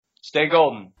Stay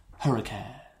golden. Hurricane.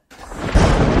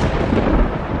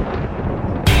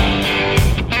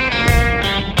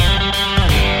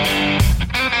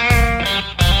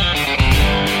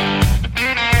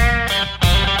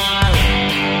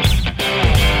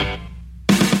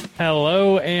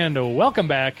 Hello and welcome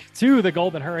back to the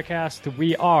Golden Hurricast.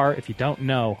 We are, if you don't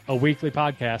know, a weekly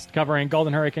podcast covering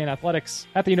Golden Hurricane athletics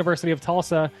at the University of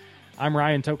Tulsa. I'm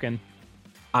Ryan Token.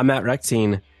 I'm Matt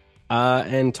Rectine.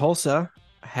 And Tulsa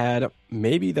had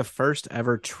maybe the first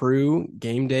ever true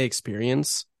game day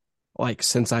experience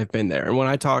since I've been there. And when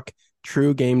I talk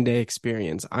true game day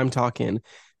experience, I'm talking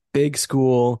big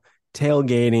school,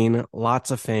 tailgating,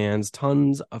 lots of fans,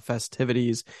 tons of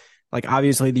festivities.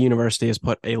 Obviously, the university has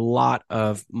put a lot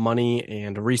of money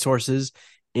and resources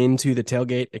into the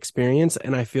tailgate experience.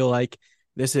 And I feel like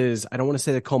this is, I don't want to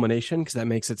say the culmination because that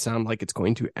makes it sound like it's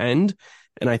going to end.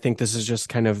 And I think this is just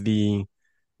kind of the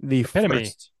epitome.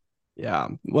 First. Yeah.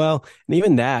 Well, and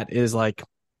even that is I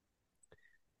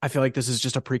feel like this is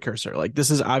just a precursor. This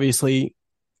is obviously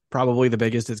probably the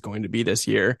biggest it's going to be this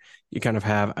year. You kind of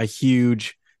have a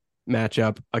huge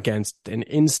matchup against an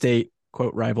in-state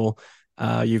quote rival.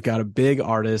 You've got a big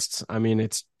artist. I mean,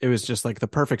 it was just the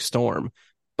perfect storm.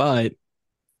 But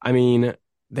I mean,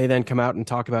 they then come out and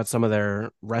talk about some of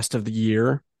their rest of the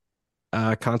year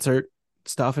concert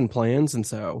stuff and plans. And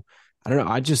so I don't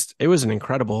know. It was an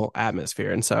incredible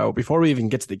atmosphere. And so before we even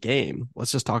get to the game,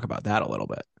 let's just talk about that a little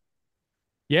bit.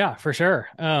 Yeah, for sure.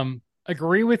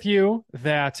 Agree with you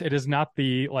that it is not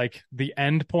the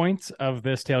end point of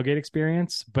this tailgate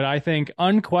experience, but I think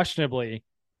unquestionably,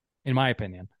 in my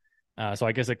opinion, so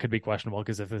I guess it could be questionable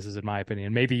because if this is in my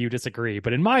opinion, maybe you disagree.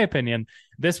 But in my opinion,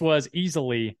 this was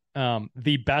easily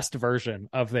the best version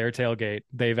of their tailgate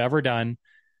they've ever done,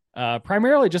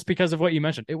 primarily just because of what you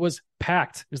mentioned. It was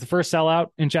packed. It was the first sellout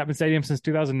in Chapman Stadium since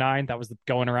 2009. That was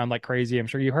going around like crazy. I'm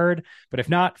sure you heard. But if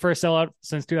not, first sellout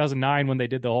since 2009 when they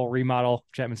did the whole remodel of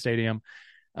Chapman Stadium.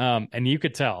 And you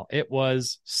could tell it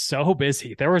was so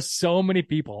busy. There were so many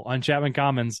people on Chapman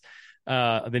Commons,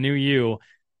 the new U.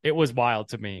 It was wild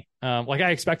to me.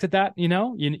 I expected that, you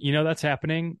know that's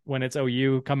happening when it's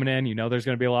OU coming in. There's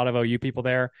going to be a lot of OU people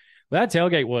there. But that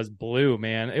tailgate was blue,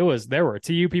 man. There were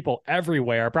TU people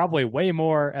everywhere, probably way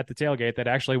more at the tailgate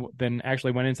than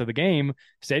actually went into the game.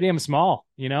 Stadium's small,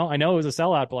 I know it was a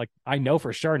sellout, but I know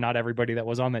for sure not everybody that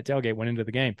was on that tailgate went into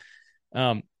the game.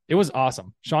 It was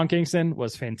awesome. Sean Kingston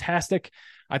was fantastic.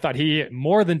 I thought he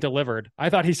more than delivered. I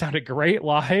thought he sounded great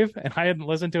live, and I hadn't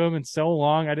listened to him in so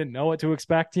long. I didn't know what to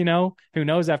expect, who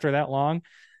knows after that long.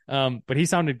 But he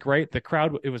sounded great. The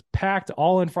crowd, it was packed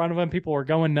all in front of him. People were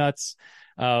going nuts.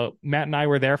 Matt and I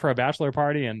were there for a bachelor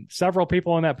party, and several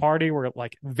people in that party were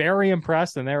very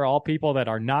impressed. And they're all people that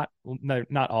are not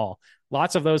all.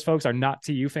 Lots of those folks are not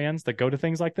TU fans that go to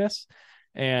things like this.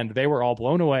 And they were all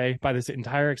blown away by this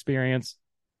entire experience.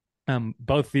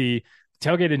 Both the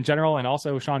tailgate in general and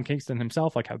also Sean Kingston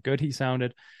himself, how good he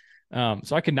sounded.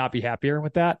 So I could not be happier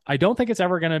with that. I don't think it's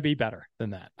ever going to be better than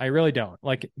that. I really don't.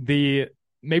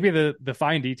 Maybe the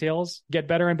fine details get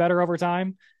better and better over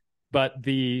time, but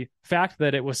the fact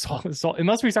that it was sold,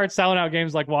 unless we start selling out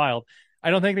games like wild, I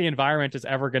don't think the environment is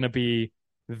ever going to be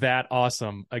that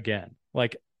awesome again.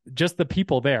 Just the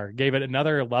people there gave it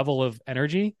another level of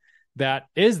energy that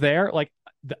is there.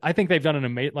 I think they've done an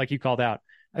amazing, like you called out,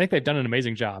 I think they've done an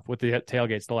amazing job with the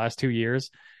tailgates the last 2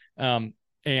 years. And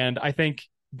I think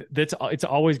it's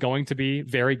always going to be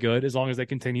very good as long as they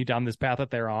continue down this path that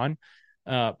they're on.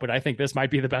 But I think this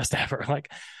might be the best ever.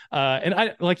 And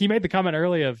I, you made the comment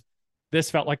earlier of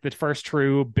this felt like the first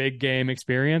true big game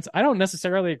experience. I don't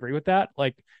necessarily agree with that.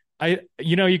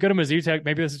 You go to Mizzou Tech,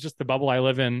 maybe this is just the bubble I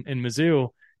live in Mizzou.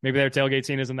 Maybe their tailgate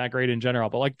scene isn't that great in general,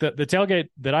 but the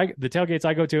tailgates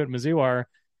I go to at Mizzou are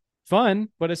fun,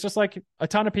 but it's just a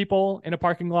ton of people in a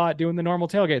parking lot doing the normal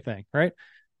tailgate thing, right?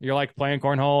 You're playing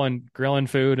cornhole and grilling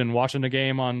food and watching a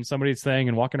game on somebody's thing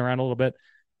and walking around a little bit.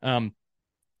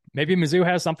 Maybe Mizzou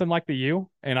has something like the U,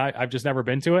 and I've just never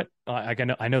been to it. I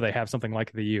know they have something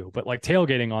like the U, but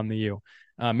tailgating on the U,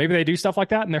 maybe they do stuff like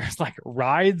that, and there's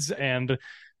rides and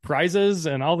prizes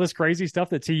and all this crazy stuff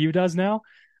that TU does now.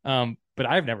 But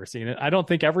I've never seen it. I don't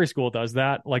think every school does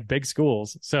that, big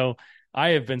schools. So I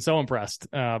have been so impressed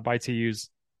by TU's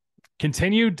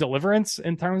continued deliverance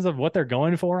in terms of what they're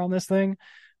going for on this thing.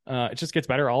 It just gets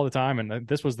better all the time. And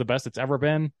this was the best it's ever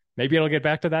been. Maybe it'll get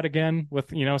back to that again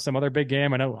with, some other big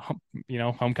game. I know,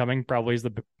 homecoming probably is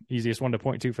the easiest one to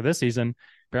point to for this season.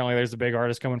 Apparently there's a big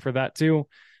artist coming for that too.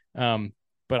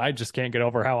 But I just can't get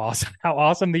over how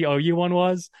awesome the OU one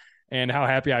was and how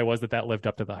happy I was that lived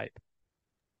up to the hype.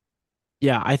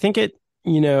 Yeah, I think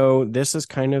this is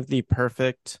kind of the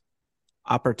perfect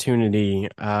opportunity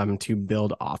to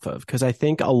build off of, because I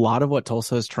think a lot of what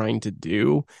Tulsa is trying to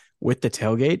do with the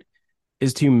tailgate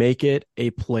is to make it a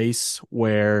place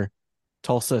where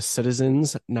Tulsa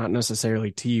citizens, not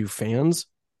necessarily TU fans,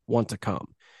 want to come.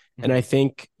 And Mhm. I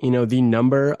think, the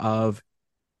number of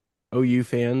OU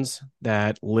fans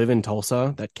that live in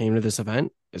Tulsa that came to this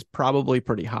event is probably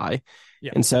pretty high.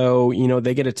 Yeah. And so,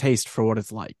 they get a taste for what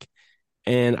it's like.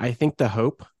 And I think the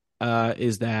hope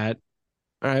is that,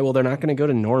 all right, well, they're not going to go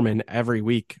to Norman every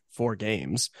week for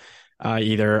games.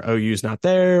 Either OU's not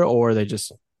there or they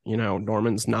just,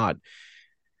 Norman's not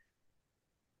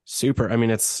super. I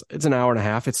mean, it's an hour and a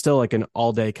half. It's still like an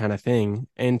all day kind of thing.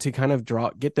 And to kind of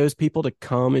get those people to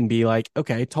come and be like,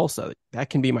 okay, Tulsa, that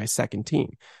can be my second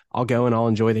team. I'll go and I'll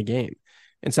enjoy the game.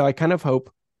 And so I kind of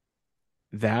hope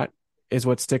that is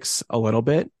what sticks a little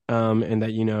bit. And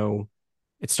that,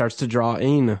 it starts to draw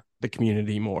in the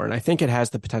community more. And I think it has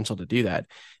the potential to do that.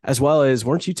 As well as,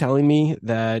 weren't you telling me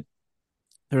that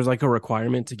there's like a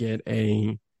requirement to get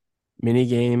a mini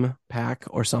game pack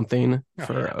or something Oh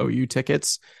for yeah. OU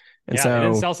tickets? And Yeah, they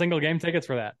didn't so, sell single game tickets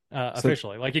for that so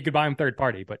officially. Like you could buy them third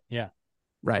party, but yeah.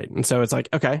 right. And so it's like,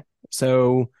 okay,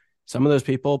 so some of those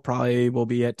people probably will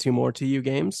be at two more TU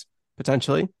games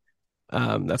potentially.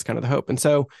 That's kind of the hope. And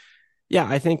so, yeah,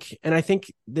 I think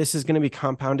this is going to be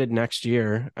compounded next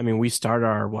year. I mean, we start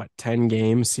our 10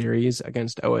 game series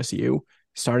against OSU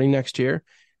starting next year.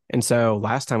 And so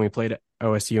last time we played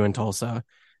OSU in Tulsa,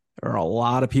 there are a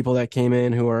lot of people that came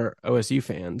in who are OSU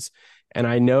fans. And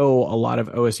I know a lot of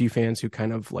OSU fans who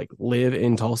kind of like live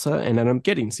in Tulsa and end up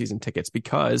getting season tickets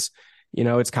because,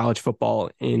 it's college football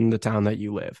in the town that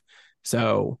you live.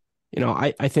 So,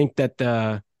 I think that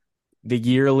the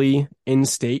yearly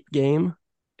in-state game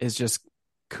is just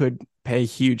could pay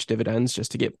huge dividends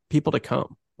just to get people to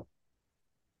come.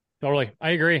 Totally.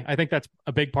 I agree. I think that's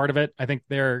a big part of it. I think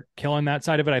they're killing that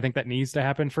side of it. I think that needs to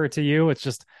happen for TU. It's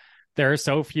just there are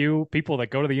so few people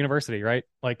that go to the university, right?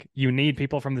 Like you need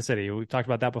people from the city. We've talked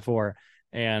about that before.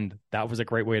 And that was a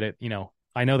great way to,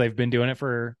 I know they've been doing it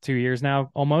for 2 years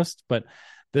now almost, but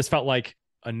this felt like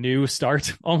a new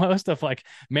start almost of like,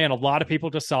 man, a lot of people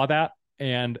just saw that.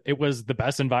 And it was the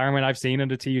best environment I've seen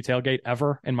in a TU tailgate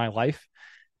ever in my life.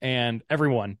 And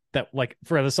everyone that like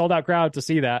for the sold out crowd to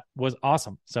see that was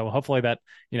awesome. So hopefully that,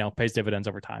 pays dividends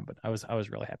over time, but I was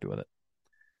really happy with it.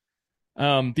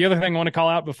 The other thing I want to call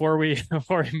out before we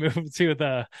before we move to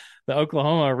the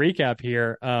Oklahoma recap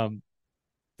here.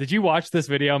 Did you watch this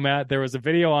video, Matt? There was a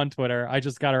video on Twitter. I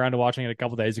just got around to watching it a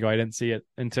couple days ago. I didn't see it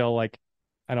until like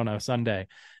I don't know, Sunday,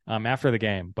 after the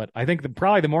game. But I think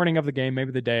probably the morning of the game,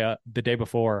 maybe the day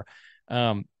before,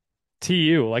 um,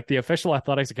 TU, like the official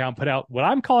athletics account, put out what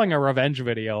I'm calling a revenge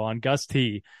video on Gus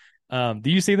T. Do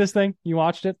you see this thing? You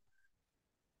watched it?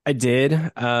 I did.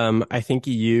 I think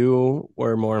you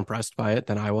were more impressed by it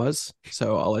than I was.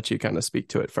 So I'll let you kind of speak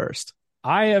to it first.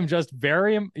 I am just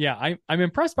I'm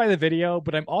impressed by the video,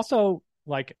 but I'm also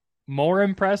like more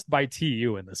impressed by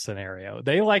TU in this scenario.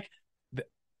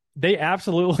 They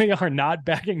absolutely are not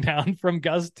backing down from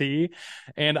Gus T,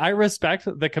 and I respect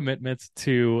the commitment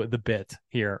to the bit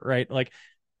here, right? Like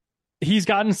he's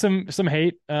gotten some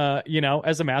hate,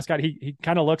 as a mascot. He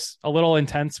kind of looks a little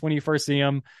intense when you first see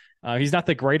him. He's not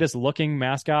the greatest looking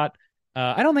mascot.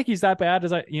 I don't think he's that bad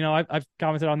as I've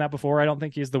commented on that before. I don't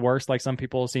think he's the worst like some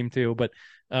people seem to, but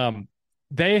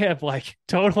they have like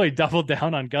totally doubled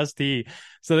down on Gus T.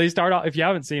 So they start off, if you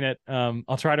haven't seen it,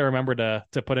 I'll try to remember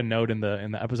to put a note in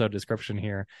the episode description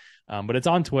here. But it's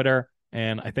on Twitter.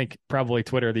 And I think probably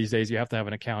Twitter these days, you have to have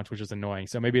an account, which is annoying.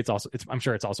 So maybe I'm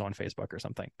sure it's also on Facebook or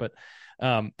something, but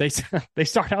they they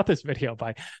start out this video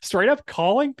by straight up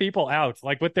calling people out,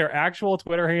 like with their actual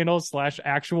Twitter handles /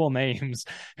 actual names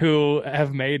who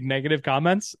have made negative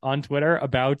comments on Twitter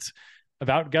about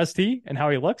Gus T and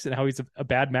how he looks and how he's a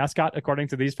bad mascot, according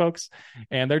to these folks.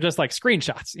 And they're just like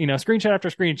screenshots, screenshot after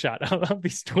screenshot of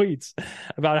these tweets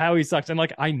about how he sucks. And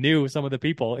like, I knew some of the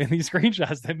people in these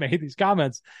screenshots that made these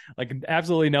comments, like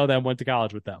absolutely know them, went to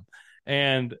college with them.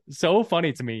 And so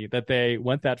funny to me that they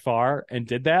went that far and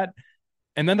did that.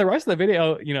 And then the rest of the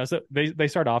video, so they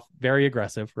start off very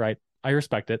aggressive, right? I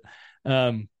respect it.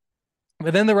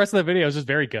 But then the rest of the video is just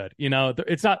very good.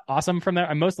 It's not awesome from there.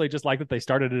 I mostly just like that they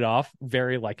started it off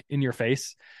very like in your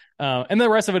face. And the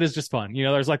rest of it is just fun.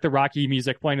 There's like the Rocky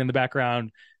music playing in the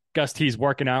background. Gus T's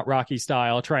working out Rocky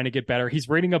style, trying to get better. He's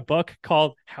reading a book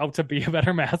called How to Be a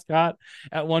Better Mascot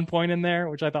at one point in there,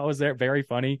 which I thought was very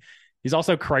funny. He's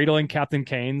also cradling Captain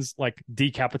Kane's like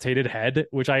decapitated head,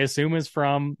 which I assume is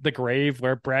from the grave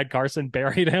where Brad Carson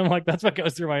buried him. Like that's what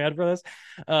goes through my head for this.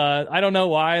 I don't know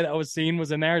why that scene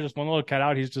was in there. Just one little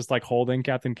cutout. He's just like holding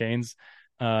Captain Kane's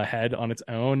head on its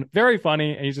own. Very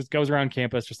funny, and he just goes around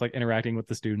campus just like interacting with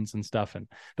the students and stuff. And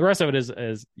the rest of it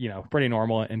is pretty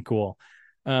normal and cool.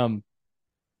 Um,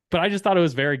 but I just thought it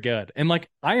was very good. And like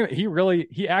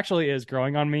he actually is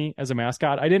growing on me as a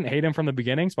mascot. I didn't hate him from the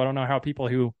beginning, so I don't know how people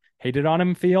who hated on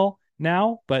him feel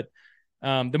now, but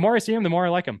the more I see him, the more I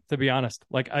like him, to be honest.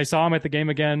 Like I saw him at the game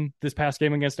again, this past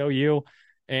game against OU,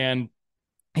 and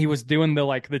he was doing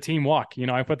the team walk.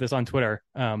 I put this on Twitter.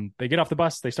 They get off the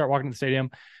bus, they start walking to the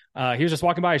stadium. He was just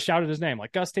walking by, I shouted his name,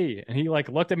 like Gus T. And he like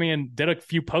looked at me and did a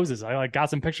few poses. I like got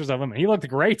some pictures of him and he looked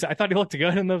great. I thought he looked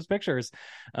good in those pictures.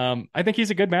 I think he's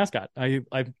a good mascot.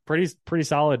 I'm pretty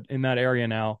solid in that area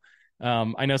now.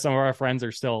 I know some of our friends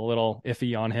are still a little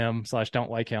iffy on him /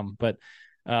 don't like him, but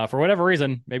for whatever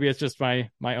reason, maybe it's just my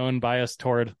own bias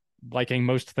toward liking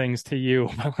most things to you.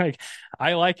 But like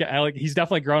I like it. He's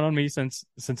definitely grown on me since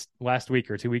last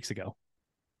week or 2 weeks ago.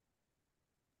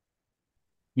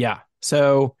 Yeah.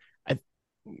 So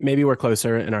maybe we're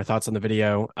closer in our thoughts on the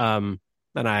video than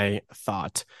I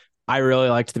thought. I really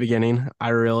liked the beginning. I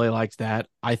really liked that.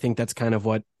 I think that's kind of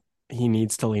what he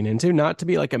needs to lean into, not to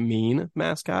be like a mean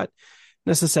mascot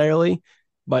necessarily,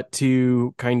 but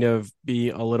to kind of be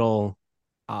a little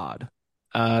odd,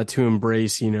 to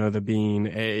embrace, the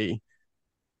being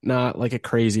not like a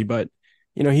crazy, but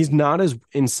he's not as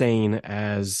insane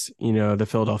as, the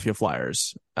Philadelphia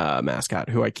Flyers mascot,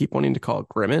 who I keep wanting to call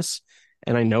Grimace.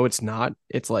 And I know it's not.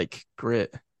 It's like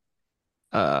Grit.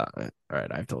 All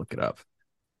right, I have to look it up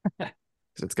because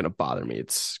it's gonna bother me.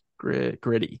 It's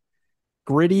Gritty.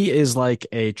 Gritty is like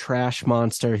a trash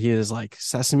monster. He is like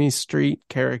Sesame Street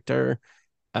character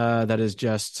that is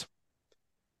just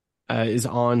is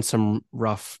on some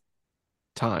rough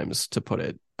times, to put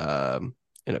it in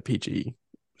a PG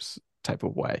type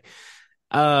of way.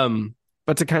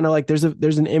 But to kind of like there's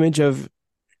an image of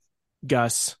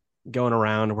Gus going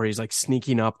around where he's like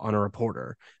sneaking up on a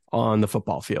reporter on the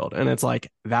football field, and it's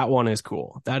like that one is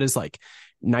cool. That is like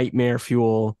nightmare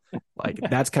fuel. Like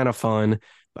that's kind of fun.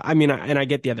 But I mean, and I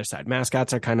get the other side.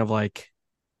 Mascots are kind of like,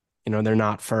 they're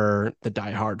not for the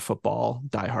diehard football,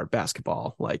 diehard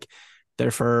basketball. Like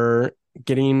they're for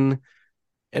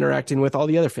interacting with all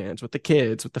the other fans, with the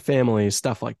kids, with the families,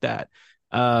 stuff like that.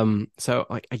 So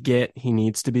like I get he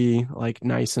needs to be like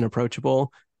nice and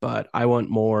approachable, but I want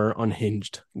more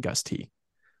unhinged Gus T.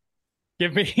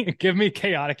 Give me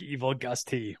chaotic evil Gus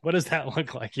T. What does that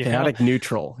look like? Chaotic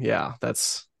neutral. Yeah,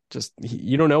 that's just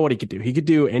you don't know what he could do. He could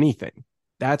do anything.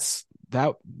 That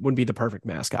would be the perfect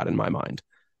mascot in my mind.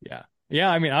 Yeah. Yeah,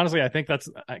 I mean, honestly, I think that's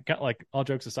like all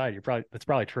jokes aside, that's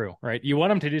probably true, right? You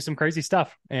want him to do some crazy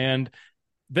stuff, and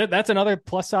that's another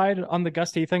plus side on the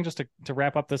Gus T thing. Just to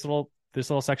wrap up this little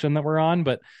section that we're on,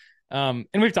 but and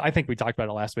I think we talked about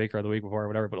it last week or the week before or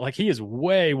whatever. But like he is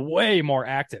way more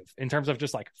active in terms of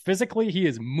just like physically, he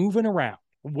is moving around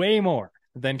way more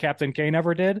than Captain Kane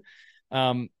ever did.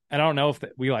 And I don't know if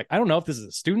I don't know if this is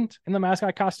a student in the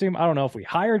mascot costume. I don't know if we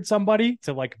hired somebody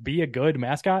to like be a good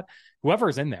mascot.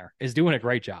 Whoever's in there is doing a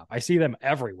great job. I see them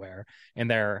everywhere, and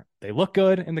they look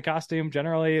good in the costume.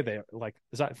 Generally, they like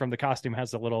aside from the costume has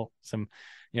it's a little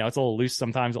loose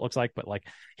sometimes. It looks like, but like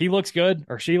he looks good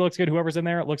or she looks good. Whoever's in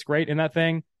there, it looks great in that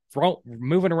thing.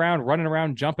 Moving around, running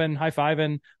around, jumping, high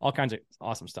fiving, all kinds of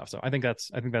awesome stuff. So I think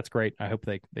that's great. I hope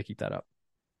they keep that up.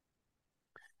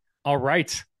 All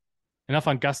right. Enough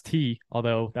on Gus T,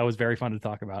 although that was very fun to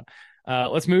talk about.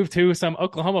 Let's move to some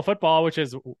Oklahoma football,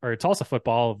 or Tulsa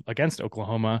football against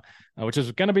Oklahoma, which is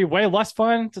going to be way less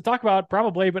fun to talk about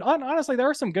probably. But honestly, there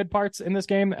are some good parts in this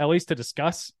game, at least to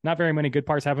discuss. Not very many good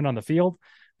parts happened on the field,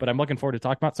 but I'm looking forward to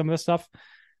talking about some of this stuff.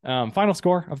 Final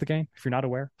score of the game, if you're not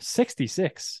aware,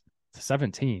 66-17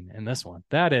 in this one.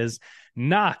 That is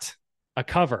not a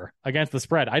cover against the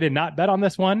spread. I did not bet on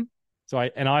this one. So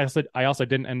I also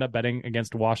didn't end up betting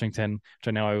against Washington, which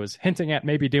I know I was hinting at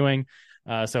maybe doing.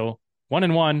 So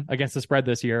 1-1 against the spread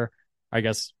this year. I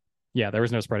guess, yeah, there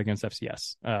was no spread against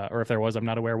FCS. Or if there was, I'm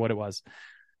not aware what it was.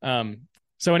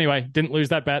 So anyway, didn't lose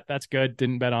that bet. That's good.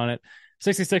 Didn't bet on it.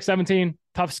 66-17,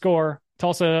 tough score.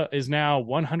 Tulsa is now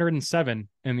 107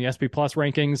 in the SP Plus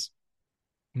rankings.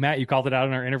 Matt, you called it out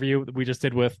in our interview that we just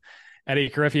did with Eddie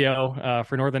Carifio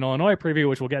for Northern Illinois preview,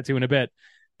 which we'll get to in a bit.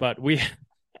 But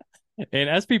in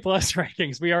SP Plus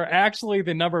rankings, we are actually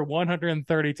the number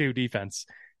 132 defense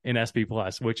in SP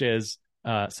Plus, which is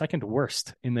second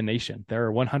worst in the nation. There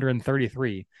are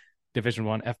 133 Division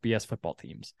I FBS football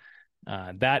teams.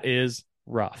 That is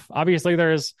rough. Obviously,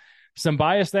 there's some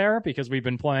bias there because we've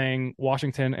been playing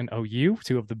Washington and OU,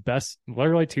 two of the best,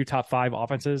 literally two top 5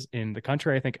 offenses in the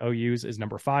country. I think OU's is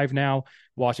number 5 now.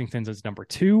 Washington's is number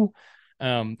 2.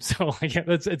 So like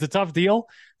it's a tough deal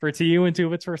for TU in two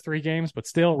of its first three games, but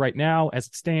still, right now, as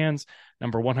it stands,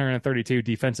 number 132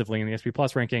 defensively in the SP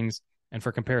Plus rankings, and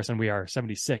for comparison, we are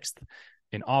 76th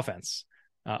in offense.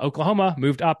 Oklahoma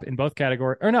moved up in both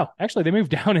categories, or no, actually, they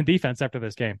moved down in defense after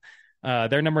this game.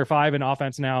 They're number 5 in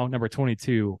offense now, number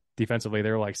 22 defensively.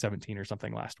 They were like 17 or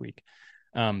something last week.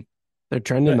 They're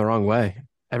trending But the wrong way.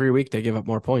 Every week they give up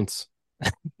more points.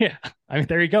 yeah, I mean,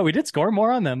 there you go. We did score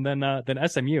more on them than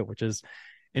SMU, which is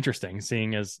interesting,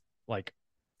 seeing as like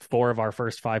 4 of our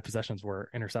first 5 possessions were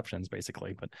interceptions,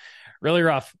 basically. But really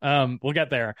rough. We'll get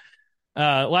there.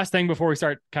 Last thing before we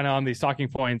start kind of on these talking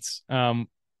points,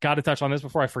 got to touch on this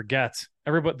before I forget.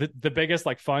 Everybody, the biggest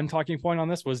like fun talking point on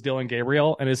this was Dylan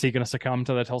Gabriel, and is he going to succumb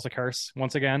to the Tulsa curse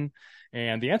once again?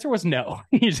 And the answer was no.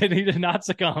 He did not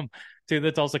succumb to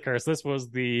the Tulsa curse. This was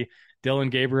the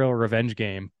Dylan Gabriel revenge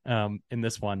game. In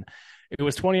this one, it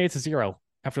was 28-0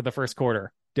 after the first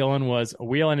quarter. Dylan was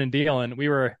wheeling and dealing. We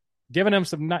were giving him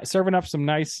serving up some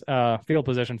nice field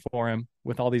position for him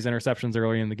with all these interceptions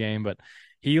early in the game, but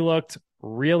he looked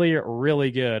really, really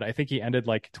good. I think he ended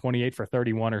like 28 for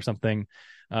 31 or something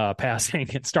passing.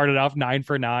 It started off 9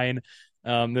 for 9.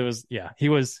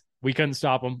 We couldn't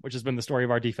stop him, which has been the story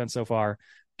of our defense so far.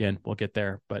 Again, we'll get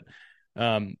there. But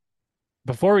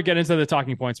before we get into the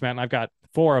talking points, Matt, and I've got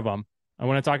 4 of them. I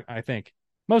want to talk, I think,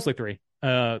 mostly 3.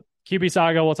 QB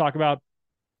saga, we'll talk about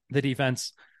the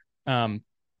defense. Some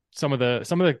of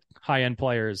the high end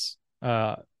players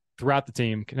throughout the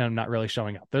team not really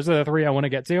showing up. Those are the 3 I want to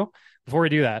get to. Before we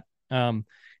do that,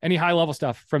 any high level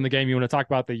stuff from the game you want to talk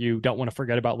about that you don't want to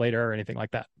forget about later or anything like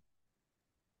that?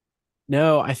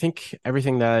 No, I think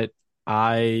everything that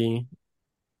I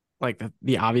like,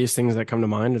 the obvious things that come to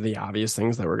mind are the obvious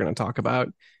things that we're going to talk about.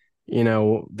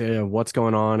 What's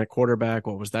going on at quarterback,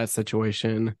 what was that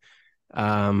situation,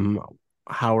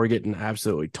 how we're getting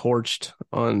absolutely torched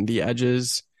on the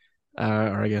edges, or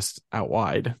I guess out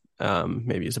wide,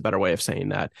 maybe is a better way of saying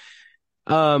that.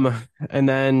 And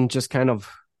then just kind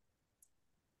of,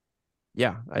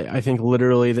 yeah, I think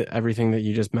literally that everything that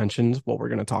you just mentioned, what we're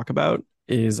going to talk about,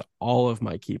 is all of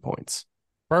my key points.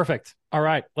 Perfect. All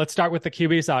right, let's start with the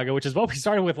QB saga, which is what we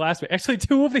started with last week. Actually,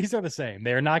 2 of these are the same.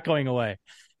 They are not going away,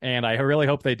 and I really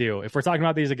hope they do. If we're talking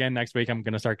about these again next week, I'm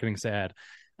going to start getting sad.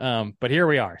 But here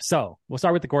we are. So we'll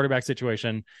start with the quarterback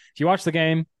situation. If you watch the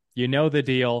game, you know the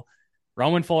deal.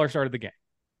 Roman Fuller started the game.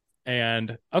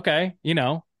 And okay,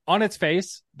 on its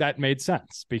face, that made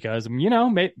sense because,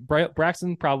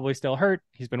 Braxton probably still hurt.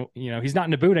 He's been, he's not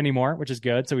in the boot anymore, which is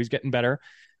good. So he's getting better.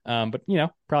 But,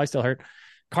 probably still hurt.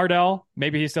 Cardell,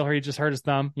 maybe he's still hurt. He just hurt his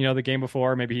thumb, the game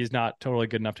before. Maybe he's not totally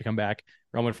good enough to come back.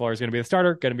 Roman Fuller is going to be the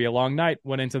starter, going to be a long night.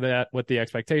 Went into that with the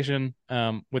expectation.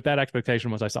 With that expectation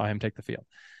was I saw him take the field.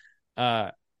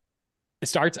 It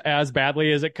starts as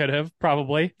badly as it could have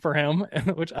probably for him,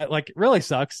 which really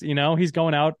sucks. He's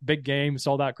going out, big game,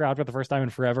 sold out crowd for the first time in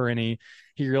forever. And he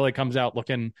really comes out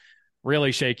looking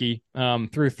really shaky.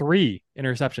 Threw 3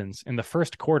 interceptions in the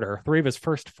first quarter. 3 of his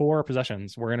first 4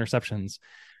 possessions were interceptions.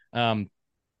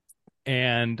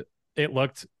 And it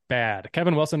looked bad.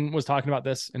 Kevin Wilson was talking about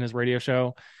this in his radio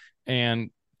show and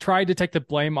tried to take the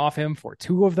blame off him for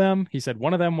 2 of them. He said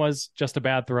one of them was just a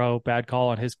bad throw, bad call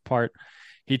on his part.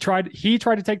 He tried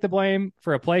to take the blame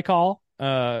for a play call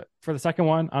for the second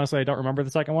one. Honestly, I don't remember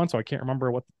the second one, so I can't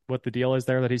remember what the deal is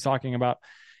there that he's talking about.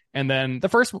 And then the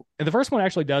first one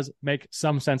actually does make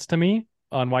some sense to me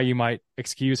on why you might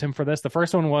excuse him for this. The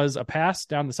first one was a pass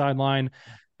down the sideline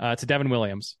to Devin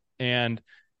Williams. And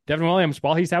Devin Williams,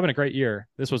 while he's having a great year,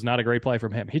 this was not a great play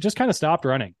from him. He just kind of stopped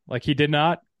running. Like, he did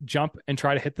not jump and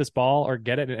try to hit this ball or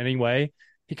get it in any way.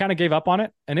 He kind of gave up on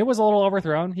it, and it was a little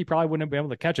overthrown. He probably wouldn't be able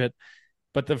to catch it.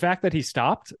 But the fact that he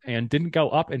stopped and didn't go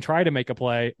up and try to make a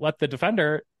play, let the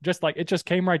defender it just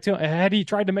came right to him. Had he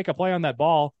tried to make a play on that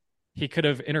ball, he could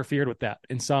have interfered with that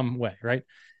in some way, right?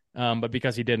 But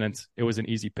because he didn't, it was an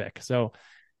easy pick. So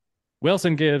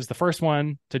Wilson gives the first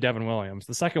one to Devin Williams,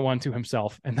 the second one to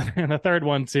himself, and the third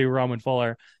one to Roman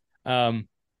Fuller,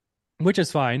 which is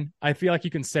fine. I feel like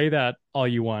you can say that all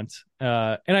you want.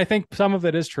 And I think some of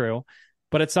it is true,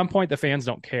 but at some point the fans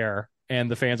don't care, and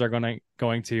the fans are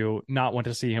going to not want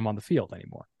to see him on the field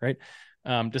anymore, right?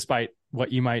 Despite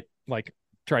what you might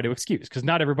try to excuse, because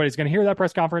not everybody's going to hear that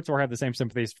press conference or have the same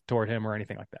sympathies toward him or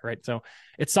anything like that, right? So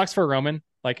it sucks for Roman.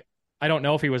 I don't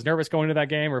know if he was nervous going to that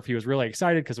game or if he was really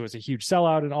excited because it was a huge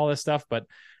sellout and all this stuff, but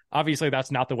obviously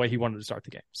that's not the way he wanted to start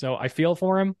the game. So I feel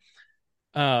for him,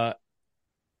 but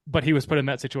he was put in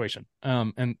that situation.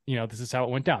 And this is how it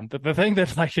went down. The thing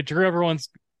that drew everyone's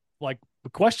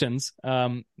questions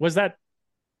was that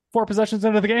 4 possessions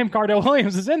into the game, Cardell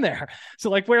Williams is in there. So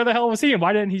like, where the hell was he, and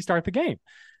why didn't he start the game?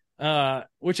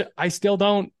 Which I still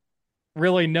don't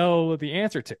really know the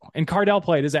answer to. And Cardell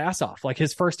played his ass off. Like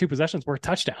his first 2 possessions were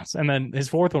touchdowns, and then his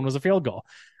fourth one was a field goal.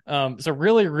 So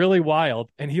really, really wild,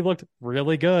 and he looked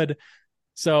really good.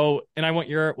 So, and I want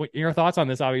your thoughts on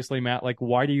this, obviously, Matt. Like,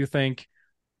 why do you think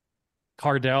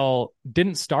Cardell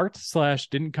didn't start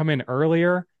 / didn't come in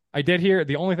earlier? I did hear,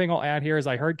 the only thing I'll add here is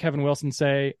I heard Kevin Wilson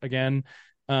say again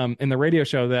in the radio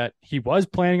show that he was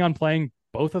planning on playing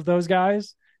both of those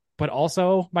guys. But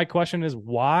also, my question is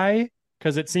why?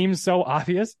 Because it seems so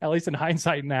obvious, at least in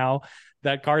hindsight now,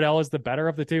 that Cardell is the better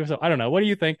of the two. So I don't know. What do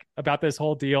you think about this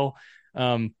whole deal?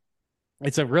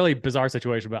 It's a really bizarre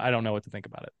situation, but I don't know what to think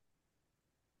about it.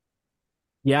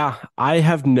 Yeah, I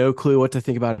have no clue what to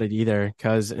think about it either.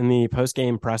 Because in the post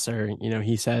game presser,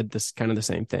 he said this kind of the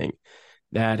same thing,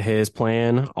 that his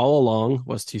plan all along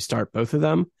was to start both of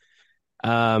them.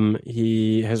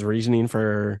 His reasoning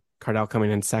for Cardell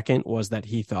coming in second was that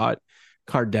he thought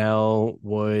Cardell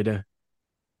would,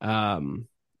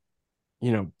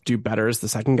 do better as the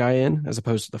second guy in as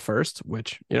opposed to the first,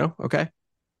 which, okay,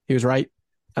 he was right.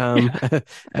 Yeah.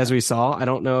 As we saw, I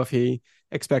don't know if he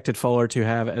expected Fuller to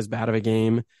have as bad of a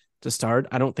game to start.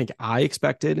 I don't think I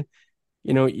expected,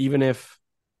 even if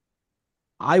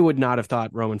I would not have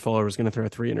thought Roman Fuller was going to throw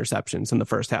 3 interceptions in the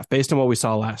first half based on what we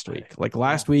saw last week. Like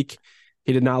last week,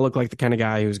 he did not look like the kind of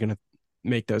guy who was going to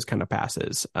make those kind of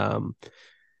passes. And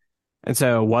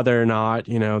so whether or not,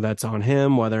 that's on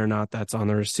him, whether or not that's on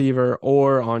the receiver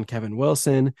or on Kevin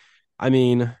Wilson, I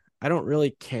mean, I don't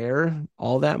really care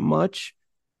all that much.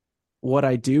 What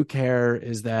I do care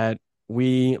is that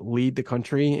we lead the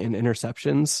country in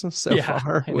interceptions so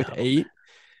far with 8.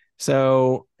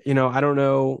 So, I don't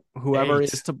know whoever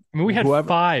 8. is to. I mean, we had whoever,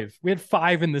 5. We had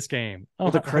 5 in this game.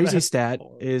 Well, the crazy stat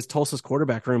is Tulsa's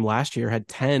quarterback room last year had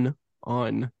 10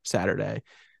 on Saturday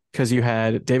because you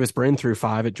had Davis Brin threw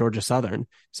 5 at Georgia Southern.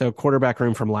 So quarterback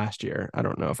room from last year. I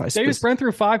don't know if I Davis Brin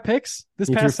threw 5 picks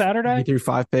this past Saturday. He threw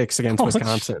 5 picks against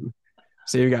Wisconsin.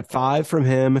 So you got 5 from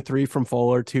him, 3 from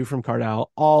Fuller, 2 from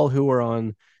Cardell, all who were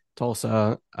on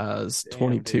Tulsa's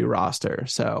 22 roster.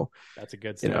 So that's a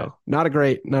good stat. Not a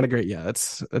great. Yeah,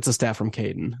 that's a stat from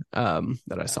Caden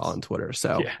that I saw on Twitter.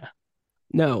 So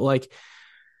no,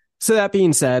 so that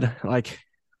being said, I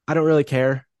don't really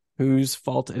care whose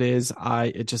fault it is.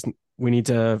 We need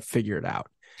to figure it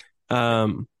out.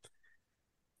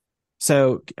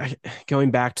 So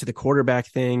going back to the quarterback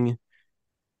thing,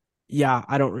 yeah,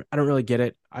 I don't really get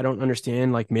it. I don't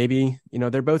understand. Maybe,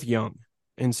 they're both young.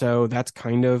 And so that's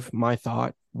kind of my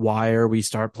thought. Why are we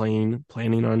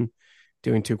planning on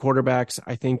doing 2 quarterbacks?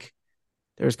 I think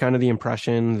there's kind of the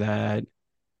impression that,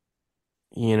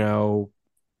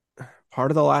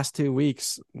 part of the last 2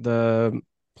 weeks, the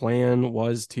plan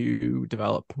was to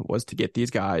get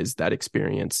these guys that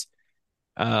experience.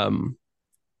 And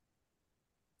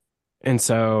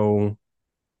so,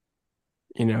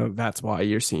 that's why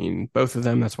you're seeing both of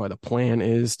them. That's why the plan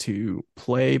is to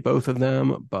play both of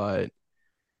them. But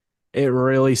it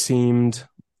really seemed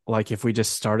like if we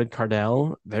just started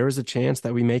Cardell, there was a chance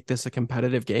that we make this a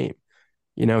competitive game.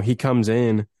 He comes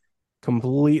in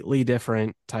completely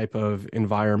different type of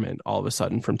environment all of a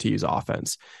sudden from TU's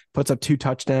offense, puts up 2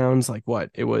 touchdowns.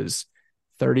 It was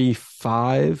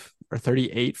 35 or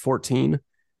 38-14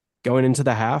 going into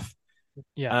the half.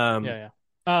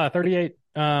 38.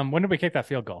 When did we kick that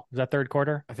field goal? Was that third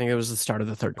quarter? I think it was the start of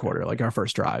the third quarter, our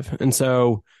first drive. And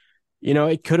so,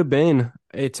 it could have been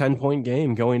a 10-point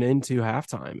game going into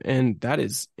halftime. And that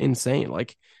is insane.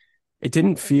 It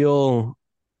didn't feel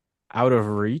out of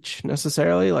reach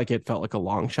necessarily. It felt like a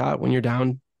long shot when you're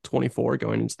down 24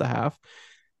 going into the half.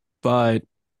 But,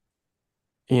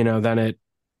 then it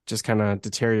just kind of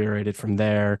deteriorated from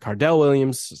there. Cardell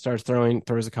Williams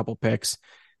throws a couple picks.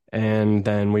 And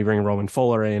then we bring Roman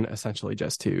Fuller in essentially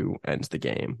just to end the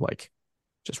game,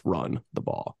 just run the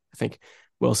ball. I think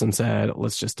Wilson said,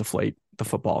 let's just deflate the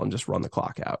football and just run the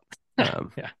clock out.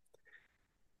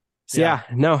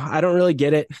 No, I don't really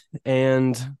get it.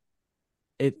 And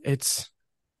it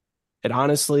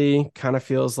honestly kind of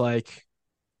feels like,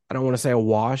 I don't want to say a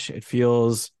wash. It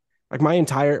feels like my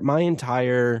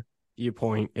entire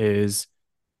viewpoint is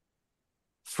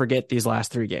forget these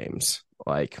last 3 games.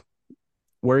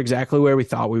 We're exactly where we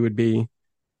thought we would be.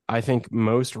 I think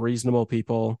most reasonable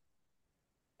people,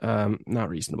 not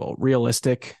reasonable,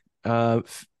 realistic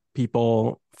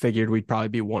people figured we'd probably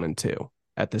be 1-2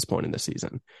 at this point in the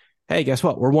season. Hey, guess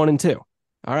what? We're 1-2.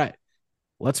 All right.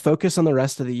 Let's focus on the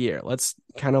rest of the year. Let's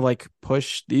kind of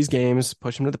push these games,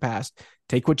 push them to the past,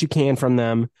 take what you can from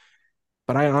them.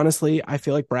 But I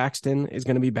feel like Braxton is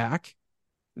going to be back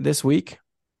this week.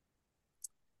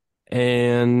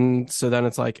 And so then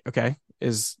it's like, okay,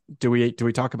 do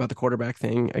we talk about the quarterback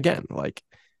thing again? Like,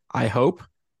 I hope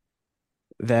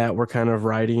that we're kind of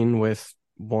riding with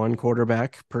one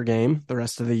quarterback per game the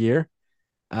rest of the year.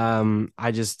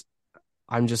 I just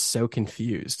I'm just so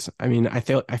confused. I mean, I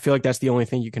feel like that's the only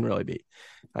thing you can really be.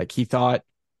 Like he thought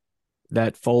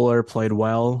that Fuller played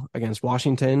well against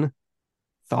Washington,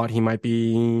 thought he might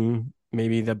be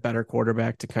maybe the better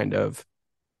quarterback to kind of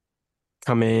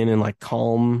come in and like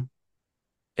calm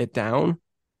it down.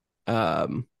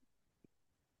 Um,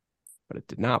 but it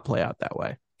did not play out that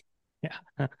way.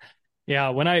 Yeah. Yeah,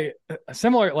 when I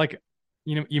similar like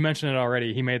you mentioned it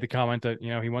already. He made the comment that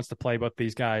he wants to play both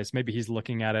these guys. Maybe he's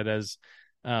looking at it as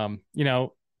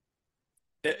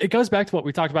it goes back to what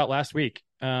we talked about last week.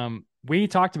 We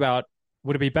talked about,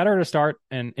 would it be better to start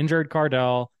an injured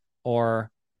Cardell or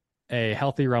a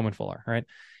healthy Roman Fuller, right?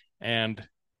 And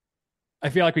I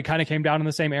feel like we kind of came down in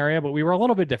the same area, but we were a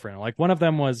little bit different. Like one of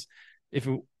them was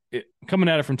coming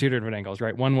at it from two different angles,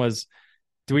 right? One was,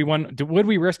 would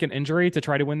we risk an injury to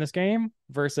try to win this game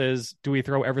versus do we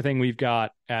throw everything we've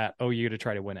got at OU to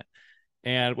try to win it?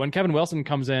 And when Kevin Wilson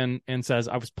comes in and says,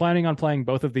 I was planning on playing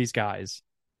both of these guys,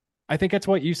 I think it's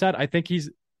what you said. I think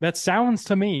that sounds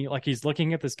to me like he's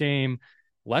looking at this game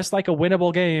less like a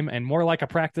winnable game and more like a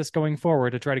practice going forward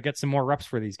to try to get some more reps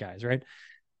for these guys, right?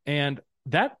 And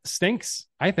that stinks.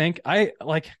 I think I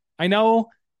know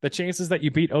the chances that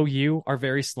you beat OU are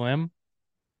very slim,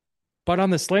 but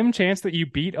on the slim chance that you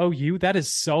beat OU, that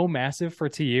is so massive for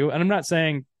TU. And I'm not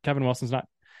saying Kevin Wilson's not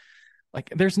like,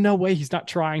 there's no way he's not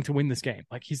trying to win this game.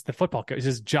 Like he's the football coach. It's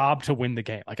his job to win the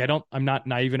game. Like I'm not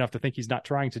naive enough to think he's not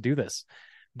trying to do this,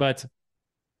 but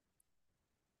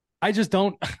I just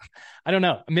don't, I don't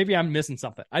know. Maybe I'm missing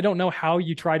something. I don't know how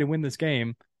you try to win this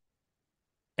game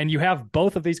and you have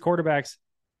both of these quarterbacks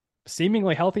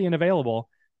seemingly healthy and available,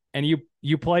 and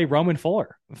you play Roman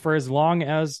Fuller for as long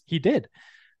as he did.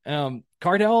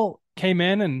 Cardell came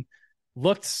in and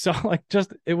looked so like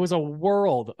just it was a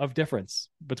world of difference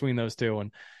between those two.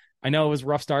 And I know it was a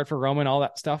rough start for Roman, all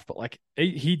that stuff, but like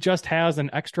he just has an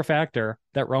extra factor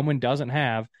that Roman doesn't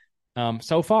have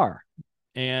so far.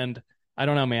 And I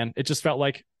don't know, man. It just felt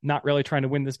like not really trying to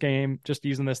win this game, just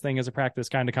using this thing as a practice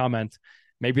kind of comment.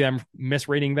 Maybe I'm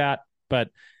misreading that, but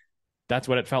that's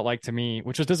what it felt like to me,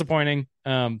 which was disappointing.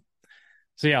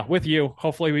 So yeah, with you,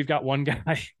 hopefully we've got one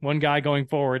guy going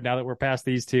forward now that we're past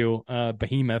these two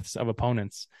behemoths of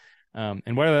opponents.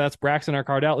 And whether that's Braxton or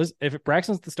Cardell, if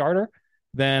Braxton's the starter,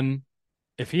 then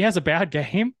if he has a bad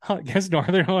game against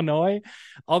Northern Illinois,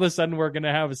 all of a sudden we're going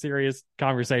to have a serious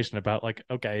conversation about like,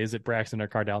 okay, is it Braxton or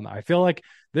Cardell? Now, I feel like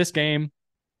this game,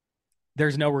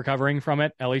 there's no recovering from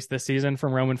it, at least this season,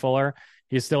 from Roman Fuller.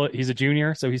 He's a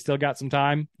junior, so he's still got some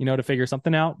time, to figure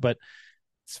something out. But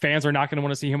fans are not going to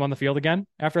want to see him on the field again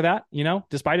after that,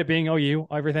 despite it being OU,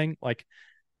 everything like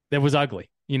that was ugly,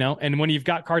 and when you've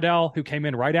got Cardell who came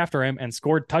in right after him and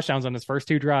scored touchdowns on his first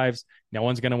two drives, no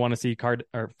one's going to want to see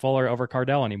Fuller over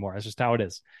Cardell anymore. That's just how it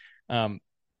is.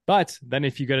 But then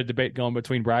if you get a debate going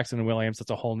between Braxton and Williams,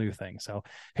 that's a whole new thing. So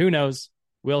who knows?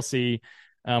 We'll see.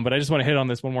 But I just want to hit on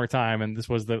this one more time. And this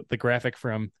was the graphic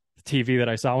from the TV that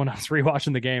I saw when I was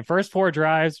rewatching the game. First four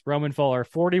drives, Roman Fuller,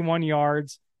 41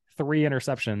 yards, 3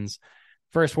 interceptions.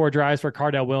 First four drives for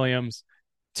Cardell Williams,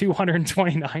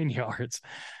 229 yards,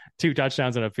 2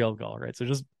 touchdowns and a field goal, right? So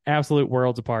just absolute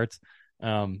worlds apart.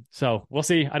 So we'll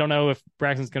see. I don't know if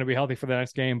Braxton's going to be healthy for the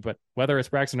next game, but whether it's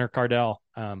Braxton or Cardell,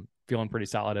 feeling pretty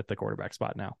solid at the quarterback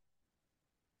spot now.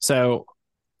 So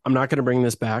I'm not going to bring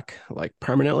this back like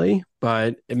permanently,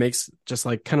 but it makes just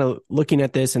like kind of looking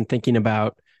at this and thinking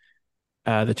about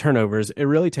the turnovers. It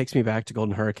really takes me back to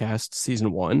Golden Hurricast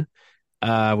season 1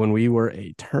 when we were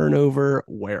a turnover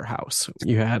warehouse.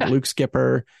 You had Luke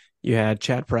Skipper, you had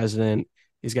Chad President.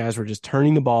 These guys were just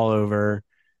turning the ball over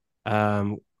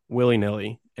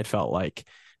willy-nilly, it felt like.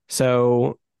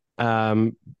 So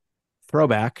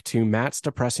throwback to Matt's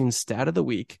depressing stat of the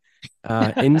week.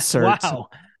 Insert Wow.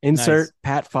 Nice.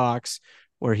 Pat Fox,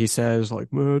 where he says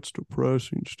like Matt's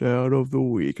depressing stat of the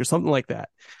week or something like that.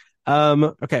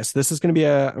 Okay, so this is going to be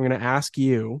I'm going to ask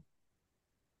you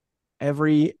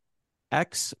every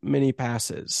X mini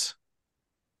passes.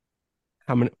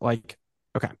 How many, like,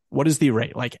 okay, what is the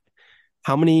rate? Like,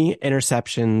 how many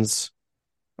interceptions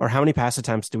or how many pass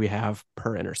attempts do we have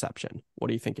per interception? What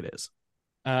do you think it is?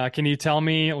 Can you tell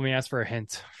me, let me ask for a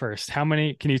hint first.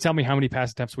 Can you tell me how many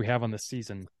pass attempts we have on the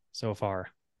season so far?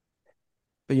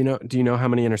 But do you know how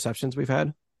many interceptions we've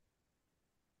had?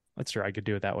 That's true. I could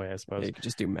do it that way, I suppose. Yeah, you could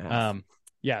just do math.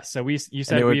 Yeah. So you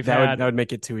said that would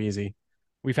make it too easy.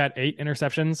 We've had 8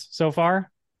 interceptions so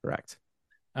far. Correct.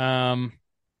 Um,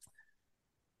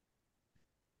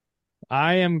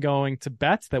 I am going to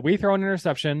bet that we throw an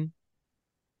interception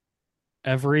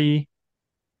every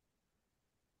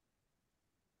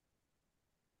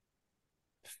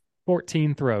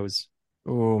 14 throws.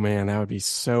 Oh man, that would be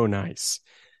so nice.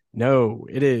 No,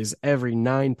 it is every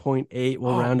 9.8.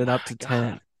 We'll Oh round it up my to God.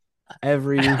 10.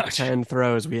 Every Ouch. 10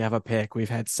 throws, we have a pick. We've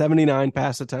had 79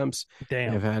 pass attempts. We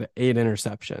have Damn. had 8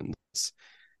 interceptions.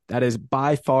 That is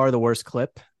by far the worst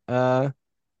clip.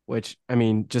 Which I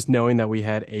mean, just knowing that we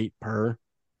had 8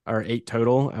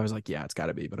 total, I was like, yeah, it's got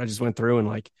to be. But I just went through and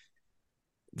like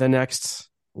the next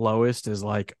lowest is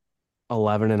like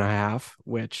 11 and a half,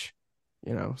 which,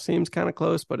 seems kind of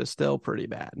close, but it's still pretty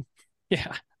bad.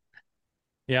 Yeah.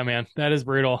 Yeah, man. That is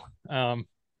brutal. I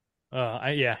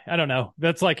don't know.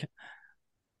 That's like,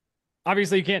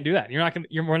 obviously you can't do that.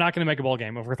 We're not gonna make a ball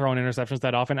game if we're throwing interceptions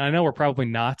that often. I know we're probably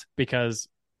not because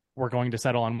we're going to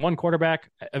settle on one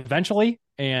quarterback eventually,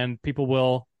 and people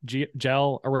will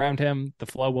gel around him. The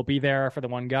flow will be there for the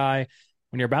one guy.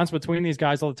 When you're bouncing between these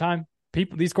guys all the time,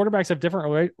 these quarterbacks have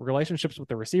different relationships with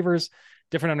the receivers,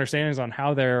 different understandings on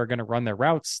how they're going to run their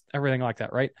routes, everything like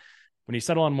that, right? When you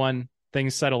settle on one,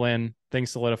 things settle in,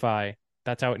 things solidify.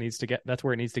 That's how it needs to get. That's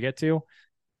where it needs to get to.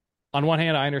 On one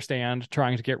hand, I understand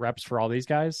trying to get reps for all these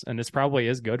guys, and this probably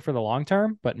is good for the long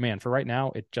term. But man, for right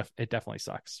now, it definitely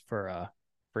sucks for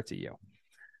TU.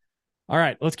 All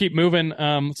right, let's keep moving.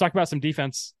 Let's talk about some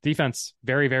defense. Defense,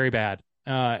 very very bad.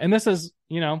 And this is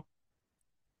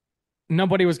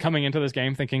nobody was coming into this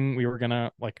game thinking we were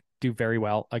gonna like do very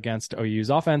well against OU's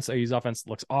offense. OU's offense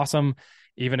looks awesome,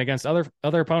 even against other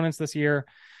opponents this year.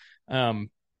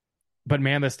 But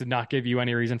man, this did not give you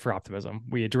any reason for optimism.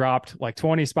 We had dropped like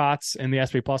 20 spots in the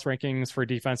SP Plus rankings for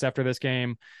defense after this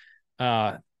game.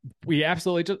 We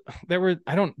absolutely just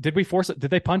did we force it?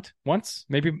 Did they punt once?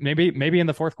 Maybe in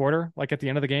the fourth quarter, like at the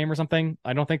end of the game or something.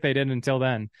 I don't think they did until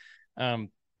then. They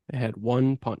had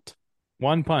one punt.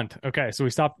 One punt. Okay, so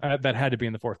we stopped. That had to be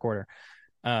in the fourth quarter.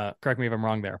 Correct me if I'm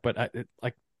wrong there, but I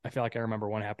feel like I remember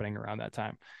one happening around that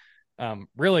time.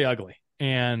 Really ugly,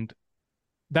 and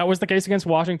that was the case against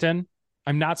Washington.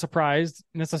 I'm not surprised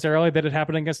necessarily that it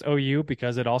happened against OU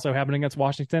because it also happened against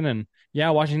Washington. And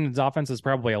yeah, Washington's offense is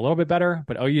probably a little bit better,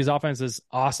 but OU's offense is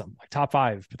awesome, like top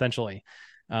five potentially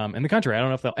in the country. I don't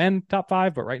know if they'll end top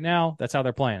five, but right now that's how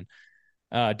they're playing.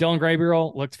 Dylan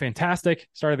Gabriel looked fantastic.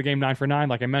 Started the game 9 for 9.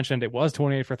 Like I mentioned, it was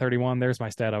 28 for 31. There's my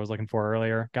stat I was looking for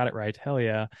earlier. Got it right. Hell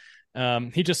yeah.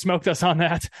 He just smoked us on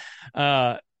that.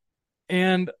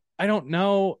 And I don't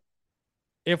know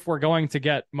if we're going to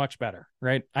get much better,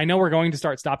 right? I know we're going to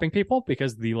start stopping people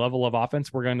because the level of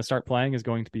offense we're going to start playing is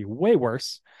going to be way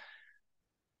worse.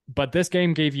 But this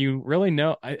game gave you really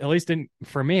at least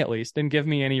for me at least, didn't give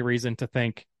me any reason to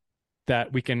think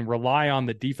that we can rely on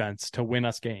the defense to win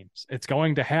us games. It's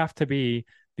going to have to be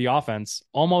the offense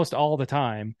almost all the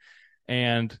time.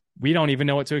 And we don't even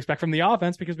know what to expect from the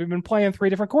offense because we've been playing 3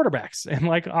 different quarterbacks and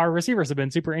like our receivers have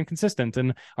been super inconsistent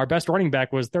and our best running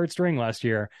back was third string last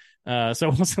year.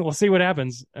 So we'll see what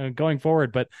happens going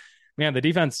forward. But man, the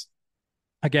defense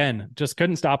again, just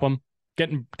couldn't stop them,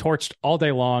 getting torched all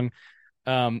day long.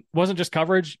 Wasn't just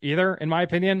coverage either, in my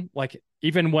opinion. Like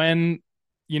even when,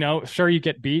 sure you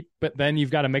get beat, but then you've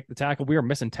got to make the tackle. We were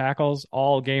missing tackles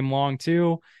all game long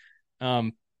too.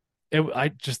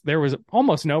 There was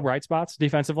almost no bright spots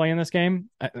defensively in this game.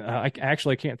 I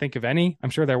actually can't think of any. I'm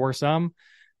sure there were some.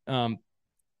 And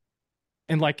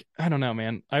like, I don't know,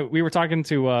 man. We were talking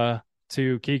to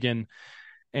Keegan,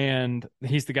 and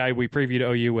he's the guy we previewed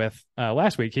OU with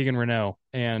last week, Keegan Renault.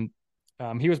 And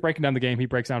he was breaking down the game. He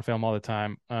breaks down film all the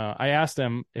time. I asked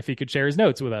him if he could share his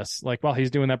notes with us. Like while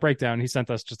he's doing that breakdown, he sent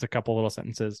us just a couple little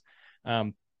sentences.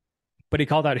 But he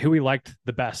called out who he liked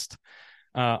the best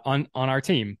on our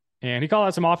team. And he called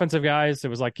out some offensive guys. It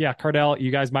was like, yeah, Cardell, you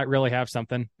guys might really have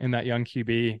something in that young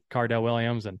QB, Cardell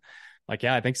Williams. And like,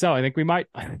 yeah, I think so. I think we might,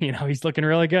 he's looking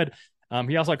really good.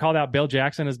 He also called out Bill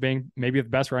Jackson as being maybe the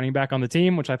best running back on the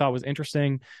team, which I thought was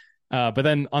interesting. But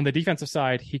then on the defensive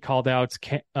side, he called out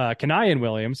Kenyon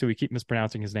Williams, who we keep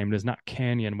mispronouncing his name. It is not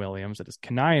Canyon Williams. It is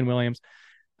Kenyon Williams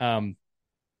and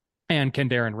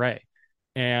Kendarren Ray.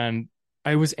 And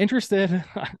I was interested.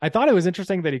 I thought it was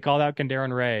interesting that he called out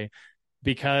Kendarren Ray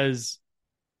because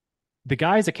the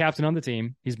guy's a captain on the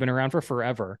team. He's been around for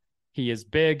forever. He is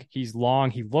big. He's long.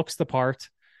 He looks the part.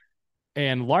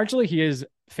 And largely he is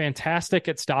fantastic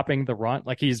at stopping the run.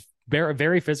 Like he's very,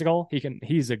 very physical.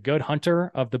 He's a good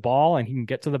hunter of the ball and he can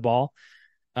get to the ball.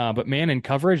 But man, in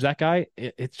coverage, that guy,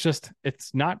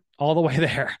 it's not all the way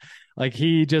there. Like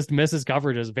he just misses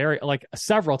coverages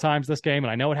several times this game. And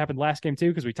I know it happened last game too,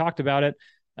 because we talked about it.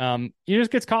 He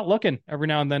just gets caught looking every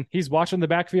now and then. He's watching the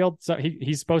backfield, so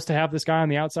he's supposed to have this guy on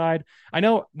the outside. I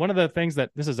know one of the things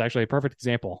that this is actually a perfect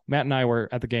example. Matt and I were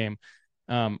at the game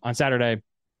on Saturday,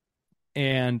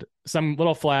 and some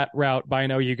little flat route by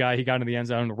an OU guy. He got into the end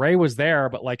zone. Ray was there,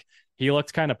 but like he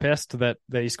looked kind of pissed that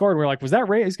he scored. We're like, was that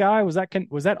Ray's guy? Was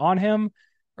that on him,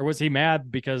 or was he mad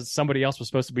because somebody else was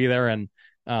supposed to be there and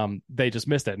they just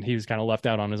missed it and he was kind of left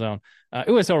out on his own?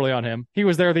 It was totally on him. He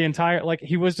was there the entire like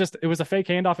he was just it was a fake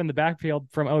handoff in the backfield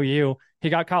from OU. He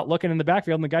got caught looking in the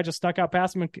backfield and the guy just stuck out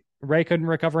past him and Ray couldn't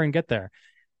recover and get there.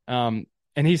 And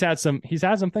he's had some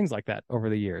things like that over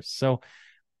the years. So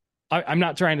I'm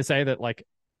not trying to say that like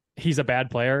he's a bad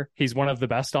player. He's one of the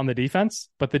best on the defense,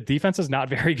 but the defense is not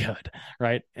very good,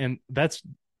 right? And that's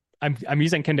I'm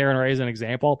using Kendaren Ray as an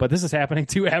example, but this is happening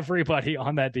to everybody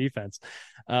on that defense.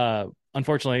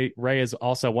 Unfortunately, Ray is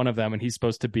also one of them, and he's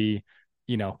supposed to be,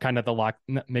 kind of the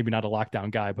maybe not a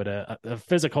lockdown guy, but a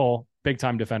physical big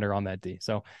time defender on that D.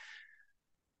 So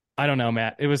I don't know,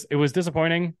 Matt. It was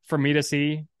disappointing for me to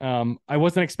see. I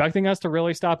wasn't expecting us to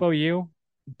really stop OU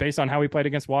based on how we played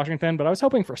against Washington, but I was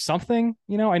hoping for something.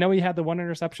 I know he had the one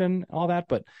interception, all that,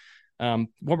 but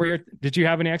did you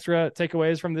have any extra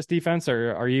takeaways from this defense,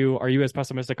 or are you as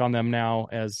pessimistic on them now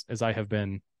as I have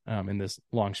been in this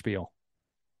long spiel?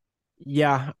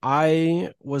 Yeah,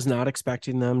 I was not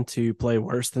expecting them to play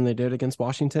worse than they did against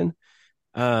Washington.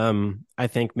 I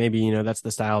think maybe, that's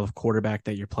the style of quarterback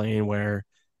that you're playing where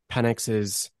Penix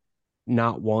is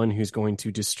not one who's going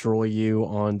to destroy you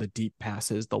on the deep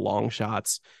passes, the long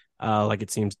shots, like it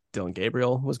seems Dylan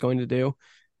Gabriel was going to do.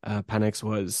 Penix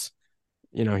was,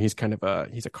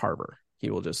 he's a carver. He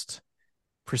will just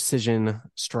precision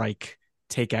strike,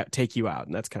 take you out.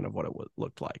 And that's kind of what it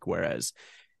looked like. Whereas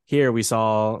here we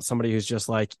saw somebody who's just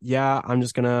like, yeah, I'm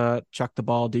just going to chuck the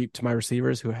ball deep to my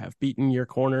receivers who have beaten your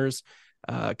corners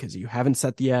because you haven't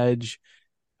set the edge.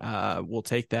 We'll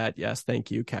take that. Yes, thank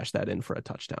you. Cash that in for a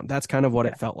touchdown. That's kind of what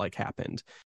it felt like happened.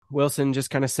 Wilson just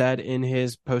kind of said in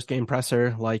his post-game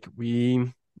presser, like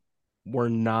we're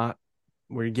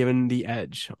given the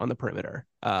edge on the perimeter.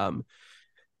 And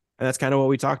that's kind of what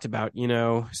we talked about,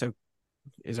 so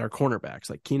is our cornerbacks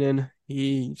like Keenan.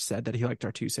 He said that he liked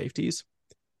our two safeties.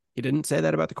 He didn't say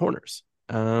that about the corners.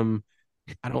 I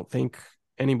don't think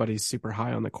anybody's super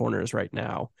high on the corners right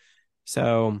now.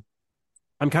 So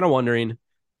I'm kind of wondering,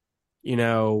 and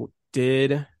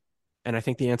I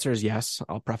think the answer is yes.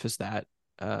 I'll preface that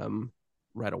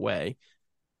right away.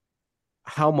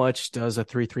 How much does a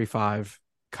 3-3-5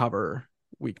 cover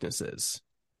weaknesses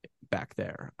back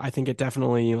there? I think it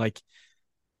definitely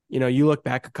you look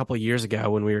back a couple of years ago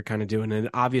when we were kind of doing it.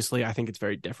 Obviously, I think it's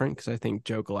very different because I think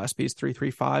Joe Gillespie's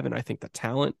 3-3-5, and I think the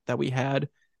talent that we had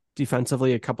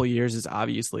defensively a couple of years is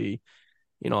obviously,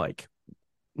 like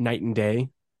night and day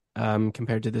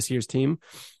compared to this year's team.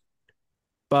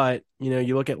 But,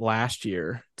 you look at last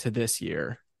year to this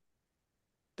year,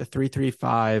 the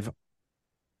 3-3-5,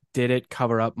 did it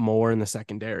cover up more in the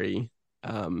secondary?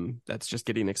 That's just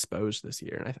getting exposed this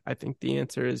year. And I think the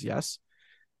answer is yes.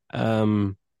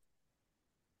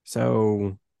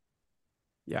 So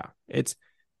yeah, it's,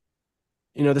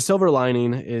 the silver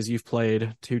lining is you've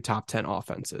played two top 10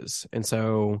 offenses. And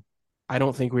so I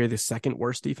don't think we're the second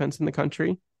worst defense in the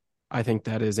country. I think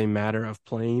that is a matter of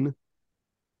playing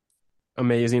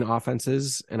amazing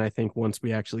offenses. And I think once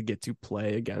we actually get to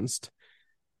play against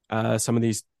some of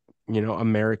these,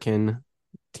 American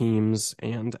teams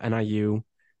and NIU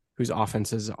whose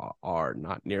offenses are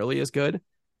not nearly as good,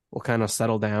 we'll kind of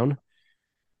settle down.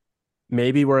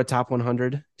 Maybe we're a top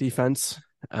 100 defense.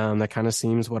 That kind of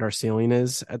seems what our ceiling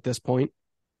is at this point.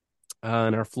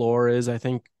 And our floor is, I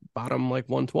think, bottom like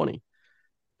 120.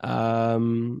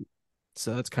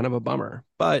 So that's kind of a bummer.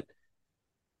 But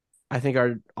I think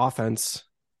our offense,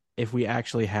 if we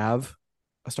actually have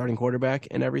a starting quarterback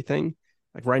and everything,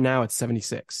 like right now it's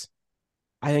 76.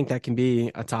 I think that can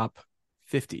be a top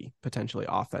 50 potentially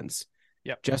offense.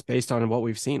 Yep. Just based on what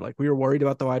we've seen. Like we were worried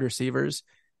about the wide receivers.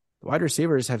 The wide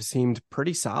receivers have seemed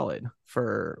pretty solid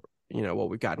for, what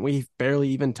we've gotten. We've barely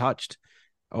even touched,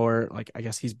 or like, I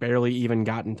guess he's barely even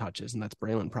gotten touches, and that's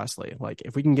Braylon Presley. Like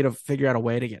if we can figure out a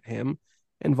way to get him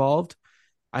involved,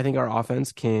 I think our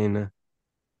offense can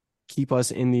keep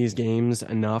us in these games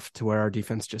enough to where our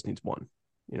defense just needs one,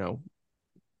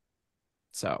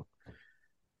 So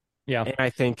yeah, and I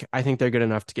think they're good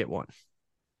enough to get one.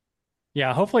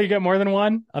 Yeah, hopefully you get more than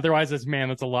one. Otherwise, that's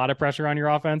a lot of pressure on your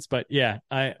offense. But yeah,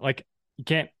 you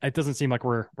can't. It doesn't seem like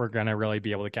we're gonna really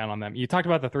be able to count on them. You talked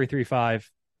about the 3-3-5,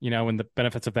 and the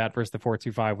benefits of that versus the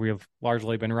 4-2-5 we have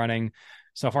largely been running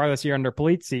so far this year under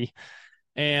Polizzi,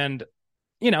 and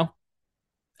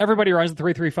everybody runs the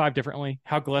 3-3-5 differently.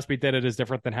 How Gillespie did it is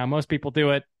different than how most people do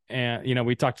it. And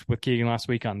we talked with Keegan last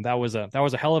week on that was a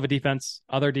hell of a defense.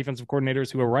 Other defensive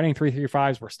coordinators who were running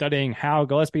 3-3-5s were studying how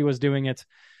Gillespie was doing it.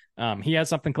 He had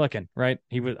something clicking, right?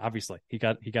 He was obviously he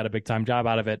got a big time job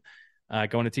out of it,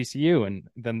 going to TCU, and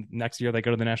then next year they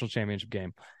go to the national championship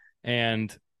game.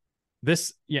 And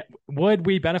this, yeah, would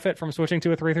we benefit from switching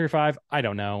to a 3-3-5? I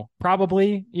don't know.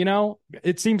 Probably,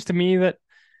 it seems to me that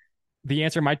the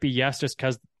answer might be yes, just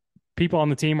because people on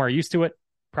the team are used to it,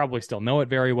 probably still know it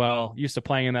very well, used to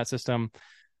playing in that system.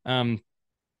 And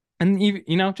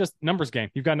just numbers game.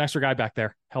 You've got an extra guy back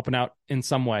there helping out in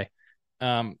some way.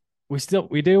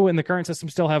 We do in the current system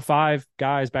still have 5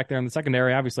 guys back there in the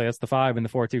secondary. Obviously, that's the 5 in the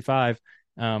 4-2-5.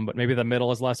 But maybe the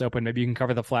middle is less open. Maybe you can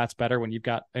cover the flats better when you've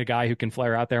got a guy who can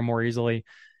flare out there more easily.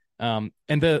 And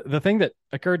the thing that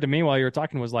occurred to me while you were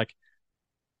talking was like,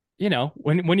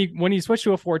 when you switch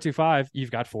to a 4-2-5, you've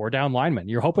got 4 down linemen.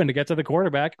 You're hoping to get to the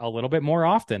quarterback a little bit more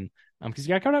often, because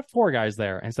you got to kind of have 4 guys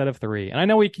there instead of 3. And I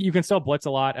know you can still blitz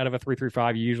a lot out of a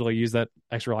 3-3-5. You usually use that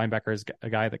extra linebacker as a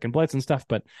guy that can blitz and stuff,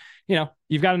 but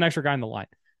you've got an extra guy in the line.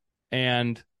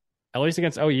 And at least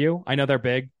against OU, I know they're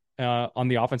big on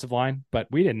the offensive line, but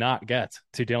we did not get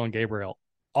to Dylan Gabriel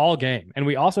all game, and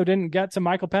we also didn't get to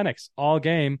Michael Penix all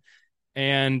game.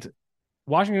 And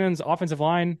Washington's offensive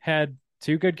line had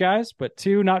 2 good guys, but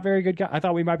 2 not very good guys. I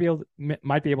thought we might be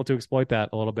able to exploit that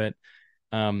a little bit,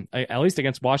 at least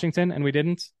against Washington, and we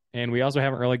didn't. And we also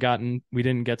we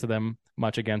didn't get to them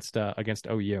much against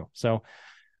OU. So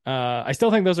I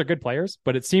still think those are good players,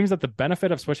 but it seems that the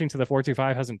benefit of switching to the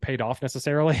 4-2-5 hasn't paid off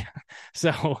necessarily.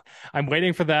 So I'm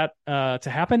waiting for that to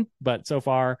happen. But so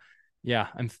far, yeah,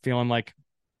 I'm feeling like,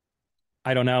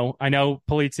 I don't know. I know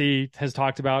Polizzi has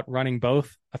talked about running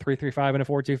both a 3-3-5 and a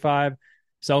 4-2-5.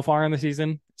 So far in the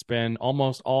season, it's been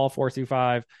almost all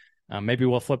 4-2-5. Maybe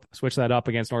we'll switch that up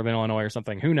against Northern Illinois or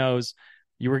something. Who knows?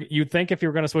 You'd think if you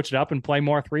were going to switch it up and play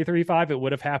more 3-3-5, it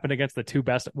would have happened against the 2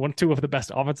 of the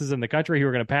best offenses in the country who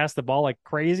are going to pass the ball like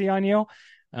crazy on you.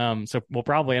 So we'll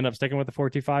probably end up sticking with the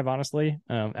 4-2-5, honestly,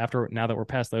 now that we're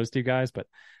past those 2 guys. But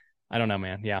I don't know,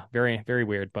 man. Yeah, very, very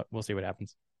weird, but we'll see what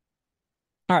happens.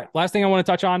 All right, last thing I want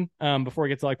to touch on before we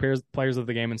get to like players of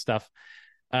the game and stuff.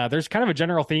 There's kind of a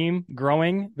general theme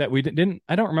growing that we didn't.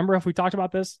 I don't remember if we talked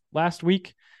about this last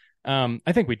week. I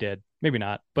think we did, maybe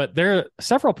not. But there are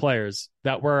several players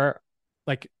that were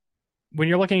like, when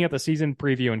you're looking at the season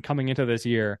preview and coming into this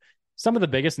year, some of the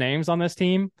biggest names on this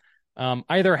team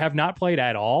either have not played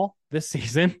at all this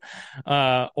season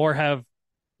or have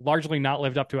largely not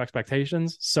lived up to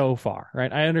expectations so far.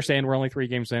 Right? I understand we're only 3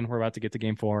 games in. We're about to get to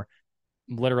game 4.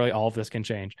 Literally all of this can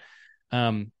change.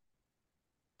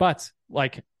 But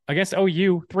like against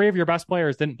OU, 3 of your best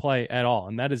players didn't play at all.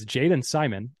 And that is Jaden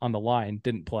Simon on the line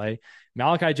didn't play.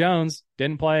 Malachi Jones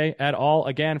didn't play at all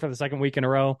again for the second week in a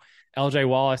row. LJ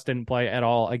Wallace didn't play at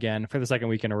all again for the second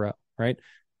week in a row. Right.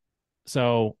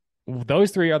 So those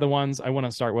 3 are the ones I want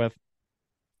to start with.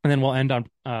 And then we'll end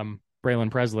on Braylon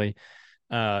Presley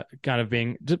kind of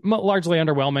being largely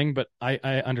underwhelming, but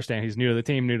I understand he's new to the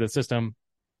team, new to the system.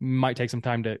 Might take some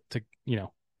time to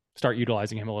start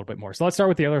utilizing him a little bit more. So let's start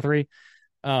with the other 3.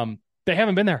 They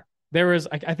haven't been there. There was,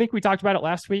 I think we talked about it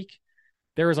last week.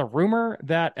 There is a rumor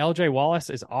that LJ Wallace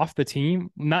is off the team.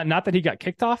 Not that he got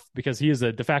kicked off, because he is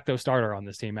a de facto starter on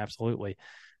this team. Absolutely.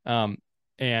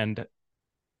 And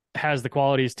has the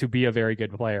qualities to be a very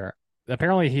good player.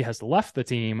 Apparently he has left the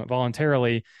team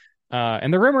voluntarily.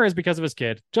 And the rumor is because of his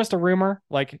kid, just a rumor.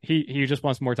 Like he just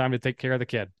wants more time to take care of the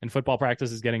kid, and football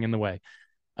practice is getting in the way.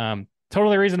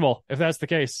 Totally reasonable if that's the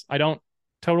case. I don't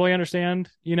totally understand,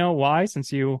 why,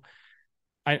 since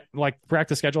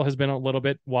practice schedule has been a little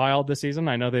bit wild this season.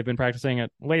 I know they've been practicing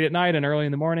at late at night and early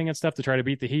in the morning and stuff to try to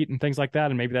beat the heat and things like that.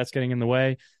 And maybe that's getting in the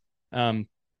way.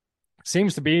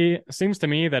 Seems to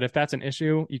me that if that's an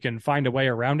issue, you can find a way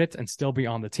around it and still be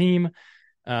on the team.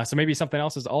 So maybe something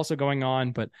else is also going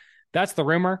on, but that's the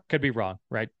rumor. Could be wrong,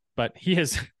 right? But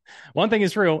one thing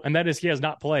is true, and that is he has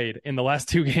not played in the last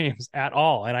 2 games at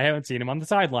all. And I haven't seen him on the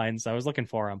sidelines. I was looking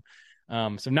for him.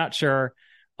 So I'm not sure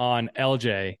on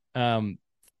LJ.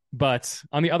 But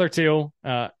on the other 2,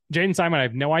 Jaden Simon, I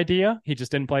have no idea. He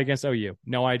just didn't play against OU.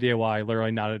 No idea why.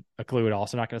 Literally not a clue at all.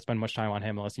 So not going to spend much time on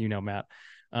him unless Matt.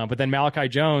 But then Malachi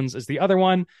Jones is the other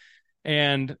one.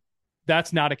 And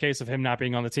that's not a case of him not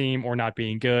being on the team or not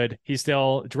being good. He's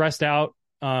still dressed out,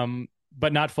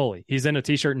 but not fully. He's in a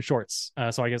t-shirt and shorts.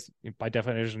 So I guess by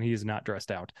definition, he's not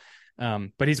dressed out.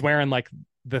 But he's wearing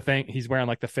he's wearing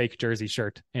like the fake jersey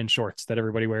shirt and shorts that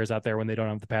everybody wears out there when they don't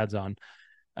have the pads on.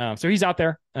 So he's out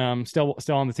there, still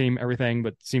on the team, everything,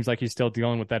 but seems like he's still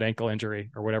dealing with that ankle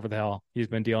injury or whatever the hell he's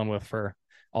been dealing with for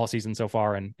all season so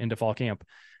far and into fall camp.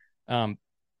 Um,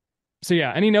 so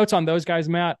yeah, any notes on those guys,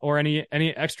 Matt, or any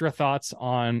extra thoughts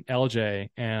on LJ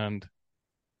and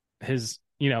his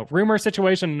rumor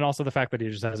situation, and also the fact that he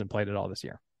just hasn't played at all this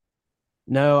year?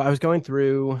 No, I was going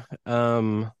through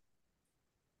some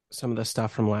of the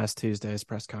stuff from last Tuesday's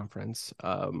press conference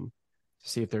to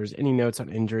see if there's any notes on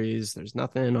injuries. There's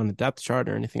nothing on the depth chart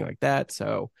or anything like that.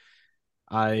 So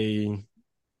I, you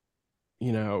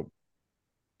know,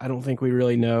 I don't think we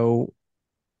really know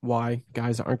why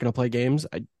guys aren't going to play games.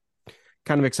 I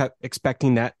kind of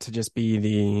expecting that to just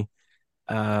be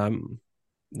the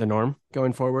norm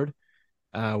going forward.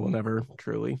 We'll never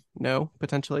truly know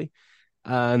potentially.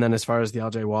 And then as far as the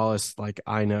LJ Wallace, like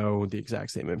I know the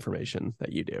exact same information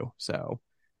that you do. So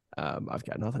I've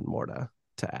got nothing more to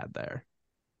add there.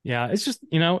 Yeah, it's just,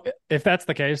 if that's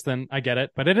the case, then I get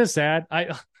it. But it is sad.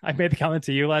 I made the comment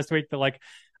to you last week that like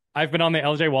I've been on the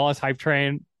LJ Wallace hype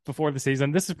train before the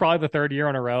season. This is probably the third year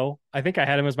in a row. I think I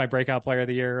had him as my breakout player of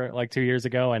the year like 2 years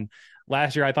ago. And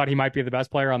last year I thought he might be the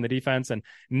best player on the defense. And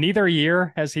neither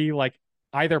year has he like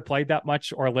either played that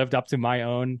much or lived up to my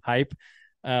own hype.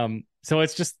 So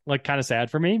it's just like kind of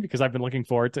sad for me because I've been looking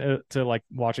forward to like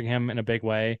watching him in a big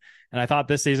way. And I thought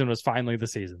this season was finally the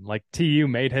season. Like TU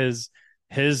made his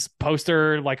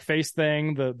poster like face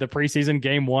thing, the preseason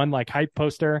game one like hype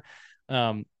poster.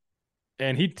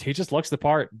 And he just looks the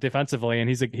part defensively, and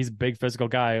he's a big physical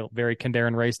guy, very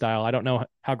Kandarian Ray style. I don't know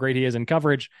how great he is in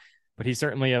coverage, but he's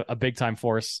certainly a big time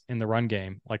force in the run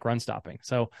game, like run stopping.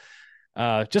 So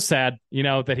just sad,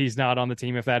 that he's not on the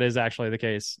team if that is actually the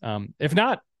case. If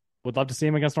not, would love to see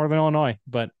him against Northern Illinois,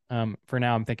 but for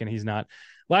now I'm thinking he's not.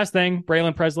 Last thing,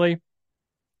 Braylon Presley,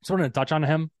 sort of touch on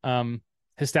him.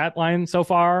 His stat line so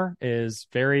far is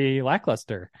very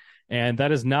lackluster. And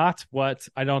that is not what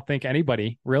I don't think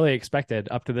anybody really expected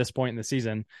up to this point in the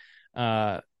season.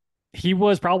 He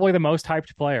was probably the most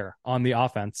hyped player on the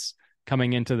offense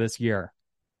coming into this year.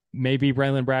 Maybe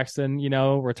Braylon Braxton,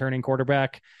 returning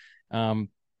quarterback. Can't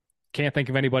think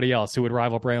of anybody else who would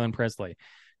rival Braylon Presley.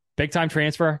 Big time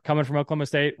transfer coming from Oklahoma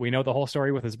State. We know the whole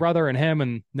story with his brother and him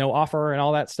and no offer and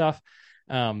all that stuff.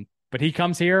 But he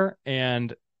comes here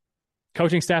and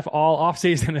coaching staff all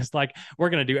offseason is like, we're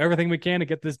going to do everything we can to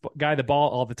get this guy the ball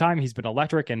all the time. He's been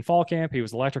electric in fall camp. He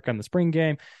was electric in the spring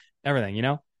game, everything,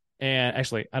 And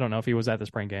actually, I don't know if he was at the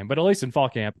spring game, but at least in fall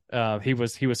camp, he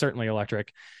was certainly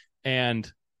electric. And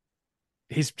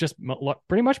he's just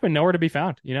pretty much been nowhere to be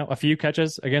found. A few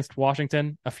catches against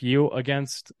Washington, a few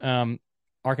against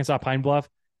Arkansas Pine Bluff,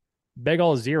 big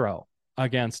ol' zero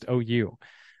against OU.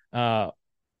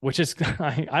 Which is,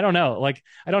 I don't know. Like,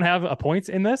 I don't have a point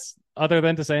in this other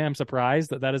than to say I'm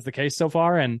surprised that is the case so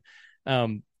far, and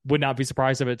would not be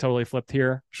surprised if it totally flipped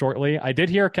here shortly. I did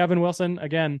hear Kevin Wilson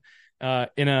again in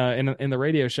the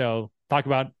radio show talk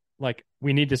about like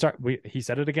we need to start. He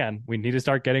said it again. We need to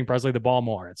start getting Presley the ball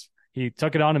more. He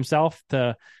took it on himself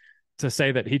to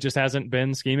say that he just hasn't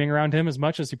been scheming around him as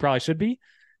much as he probably should be.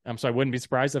 So I wouldn't be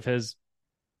surprised if his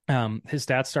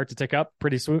stats start to tick up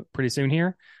pretty soon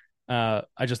here.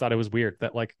 I just thought it was weird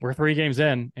that like we're 3 games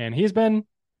in and he's been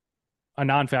a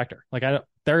non-factor. Like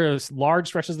there's large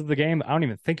stretches of the game that I don't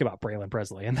even think about Braylon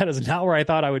Presley, and that is not where I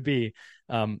thought I would be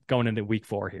going into week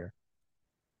 4 here.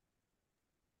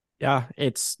 Yeah,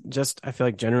 it's just I feel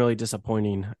like generally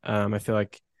disappointing. I feel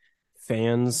like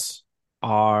fans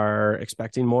are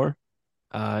expecting more,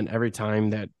 and every time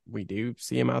that we do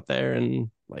see him out there, and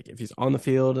like if he's on the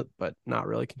field but not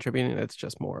really contributing, it's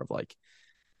just more of like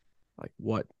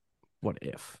what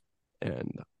if?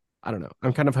 And I don't know.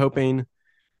 I'm kind of hoping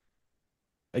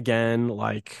again,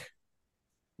 like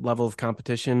level of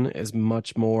competition is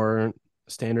much more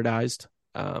standardized,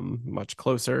 much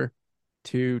closer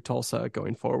to Tulsa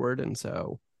going forward. And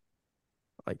so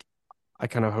like I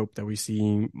kind of hope that we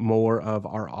see more of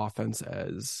our offense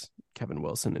as Kevin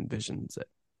Wilson envisions it.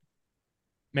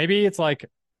 Maybe it's like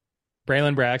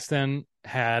Braylon Braxton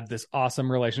had this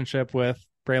awesome relationship with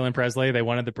Braylon Presley. They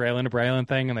wanted the Braylon to Braylon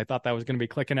thing, and they thought that was going to be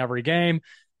clicking every game.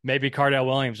 Maybe Cardell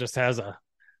Williams just has a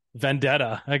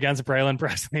vendetta against Braylon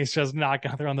Presley. He's just not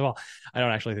going to throw on the ball. I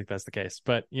don't actually think that's the case,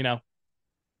 but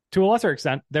to a lesser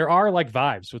extent, there are like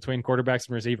vibes between quarterbacks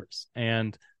and receivers,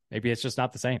 and maybe it's just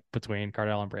not the same between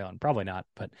Cardell and Braylon. Probably not,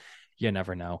 but you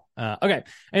never know. Okay,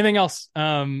 anything else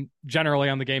generally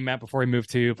on the game, Matt, before we move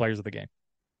to players of the game?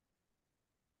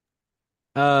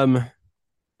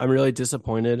 I'm really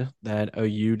disappointed that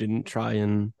OU didn't try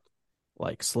and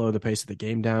like slow the pace of the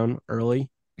game down early.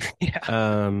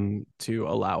 Yeah. To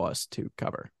allow us to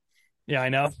cover. Yeah, I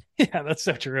know. Yeah, that's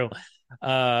so true.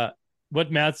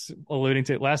 What Matt's alluding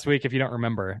to last week, if you don't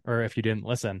remember or if you didn't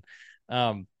listen,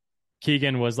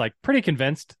 Keegan was like pretty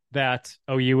convinced that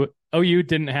OU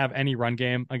didn't have any run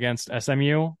game against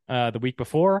SMU the week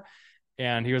before.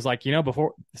 And he was like,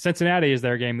 before Cincinnati is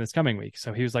their game this coming week.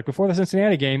 So he was like, before the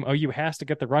Cincinnati game, OU has to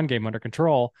get the run game under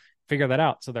control, figure that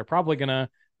out. So they're probably going to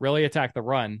really attack the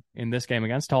run in this game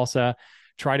against Tulsa,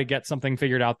 try to get something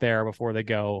figured out there before they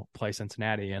go play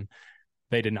Cincinnati. And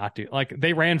they did not do, like,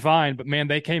 they ran fine, but man,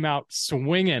 they came out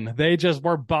swinging. They just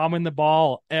were bombing the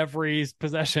ball every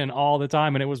possession all the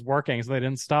time, and it was working. So they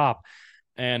didn't stop.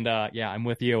 And yeah, I'm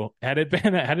with you. Had it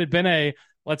been a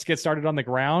let's get started on the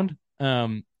ground,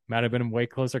 might have been a way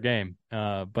closer game.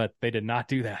 But they did not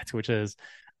do that, which is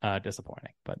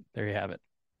disappointing. But there you have it.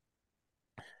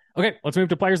 Okay, let's move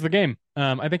to players of the game.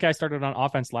 I think I started on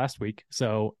offense last week.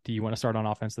 So do you want to start on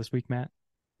offense this week, Matt?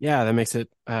 Yeah, that makes it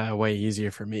way easier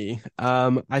for me.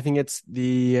 I think it's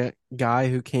the guy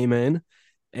who came in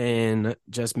and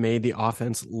just made the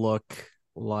offense look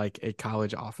like a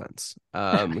college offense.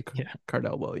 Yeah.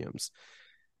 Cardell Williams,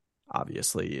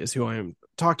 obviously, is who I'm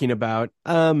talking about.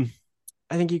 I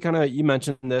think you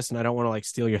mentioned this, and I don't want to like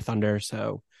steal your thunder,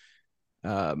 so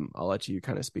I'll let you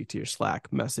kind of speak to your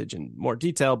Slack message in more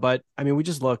detail. But I mean, we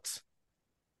just looked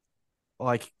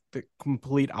like the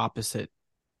complete opposite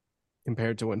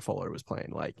compared to when Fuller was playing.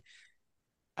 Like,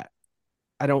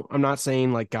 I'm not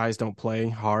saying like guys don't play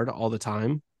hard all the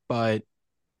time, but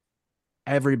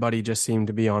everybody just seemed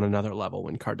to be on another level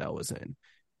when Cardell was in.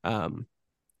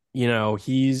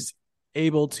 He's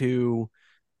able to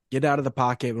get out of the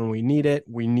pocket when we need it.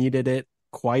 We needed it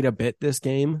quite a bit this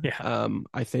game. Yeah.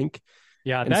 I think.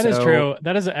 Yeah, And that is so, true.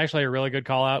 That is actually a really good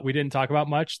call out. We didn't talk about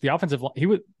much. The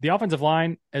offensive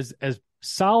line, as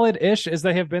solid-ish as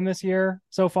they have been this year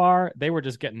so far, they were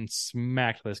just getting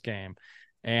smacked this game.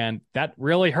 And that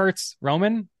really hurts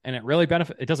Roman, and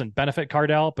it doesn't benefit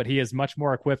Cardell, but he is much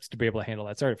more equipped to be able to handle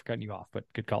that. Sorry for cutting you off, but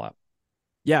good call out.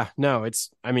 yeah, no,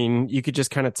 I mean, you could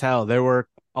just kind of tell there were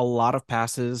a lot of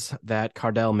passes that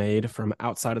Cardell made from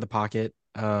outside of the pocket,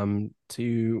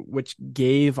 to which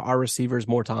gave our receivers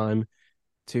more time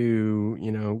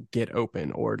to, get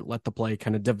open or let the play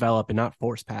kind of develop and not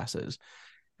force passes.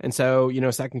 And so,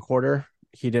 second quarter,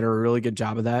 he did a really good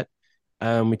job of that.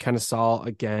 We kind of saw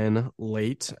again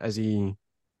late as he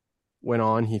went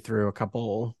on, he threw a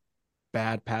couple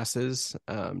bad passes,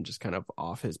 just kind of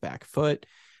off his back foot.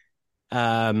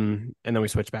 And then we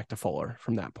switched back to Fuller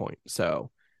from that point.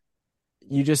 So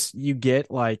you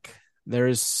get like, there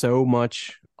is so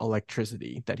much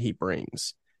electricity that he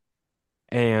brings.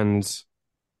 And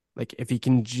like, if he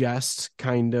can just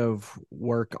kind of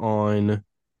work on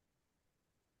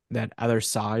that other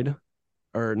side,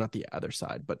 or not the other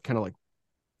side, but kind of like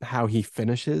how he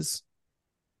finishes,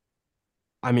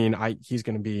 I mean, he's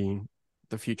going to be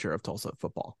the future of Tulsa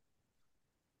football.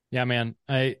 Yeah, man.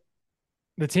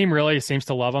 The team really seems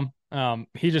to love him.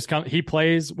 He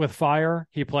plays with fire.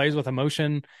 He plays with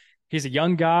emotion. He's a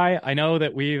young guy. I know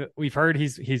that we've heard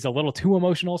he's a little too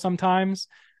emotional sometimes.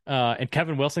 And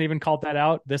Kevin Wilson even called that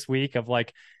out this week of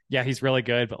like, yeah, he's really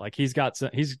good, but like he's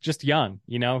just young,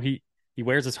 he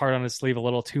wears his heart on his sleeve a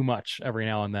little too much every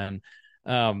now and then.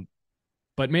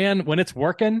 But man, when it's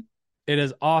working, it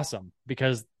is awesome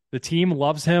because the team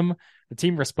loves him. The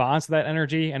team responds to that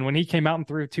energy. And when he came out and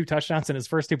threw 2 touchdowns in his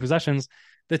first 2 possessions,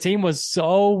 the team was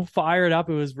so fired up.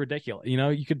 It was ridiculous.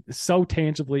 You could so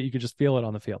tangibly, you could just feel it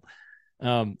on the field.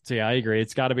 So yeah, I agree.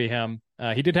 It's got to be him.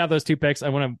 He did have those 2 picks. I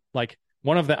want to like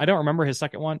one of the, I don't remember his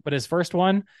second one, but his first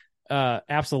one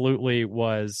absolutely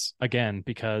was, again,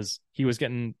 because he was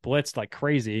getting blitzed like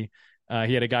crazy.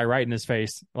 He had a guy right in his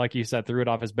face, like you said, threw it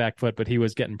off his back foot, but he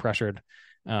was getting pressured,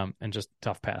 and just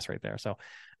tough pass right there. So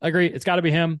I agree. It's got to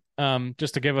be him.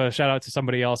 Just to give a shout out to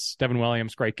somebody else, Devin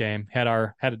Williams, great game. Had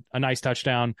a nice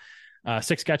touchdown,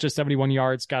 6 catches, 71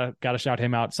 yards. Got to shout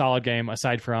him out. Solid game,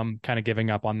 aside from kind of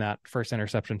giving up on that first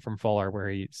interception from Fuller where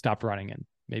he stopped running and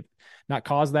maybe not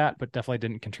caused that, but definitely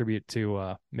didn't contribute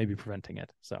to maybe preventing it.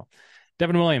 So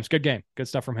Devin Williams, good game. Good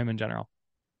stuff from him in general.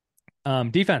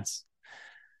 Defense.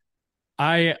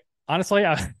 I honestly,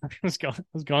 I was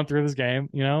going through this game,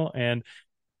 and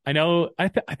I know I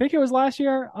think it was last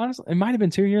year. Honestly, it might have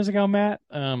been 2 years ago, Matt.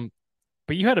 But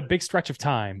you had a big stretch of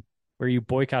time where you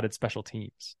boycotted special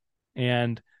teams,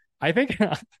 and I think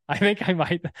I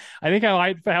might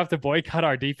have to boycott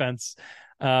our defense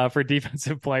for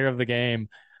defensive player of the game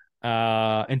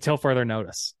until further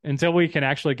notice, until we can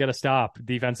actually get a stop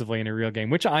defensively in a real game,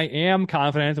 which I am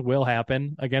confident will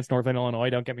happen against Northern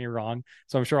Illinois. Don't get me wrong.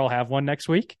 So I'm sure I'll have one next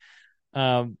week.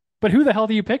 But who the hell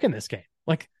do you pick in this game?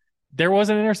 Like, there was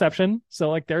an interception. So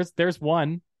like there's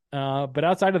one. But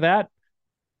outside of that,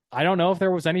 I don't know if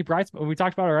there was any bright spot. We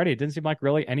talked about it already. It didn't seem like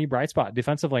really any bright spot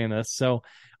defensively in this. So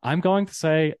I'm going to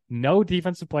say no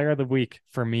defensive player of the week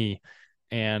for me,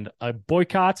 and a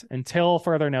boycott until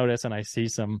further notice. And I see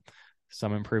some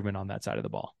improvement on that side of the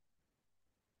ball.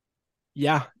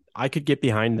 Yeah, I could get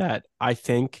behind that. I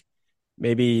think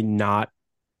maybe not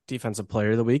defensive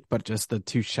player of the week, but just the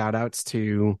two shout outs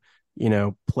to,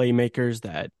 playmakers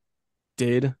that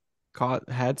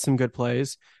had some good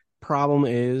plays. Problem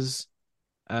is,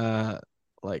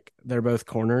 like they're both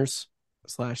corners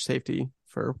slash safety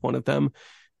for one of them.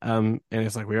 And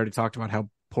it's like we already talked about how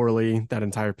poorly that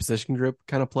entire position group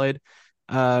kind of played.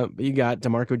 But you got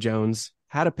DeMarco Jones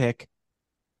had a pick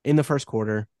in the first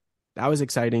quarter. That was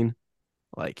exciting.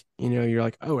 Like, you're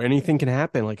like, oh, anything can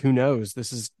happen. Like, who knows?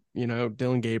 This is,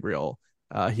 Dylan Gabriel.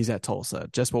 He's at Tulsa,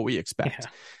 just what we expect.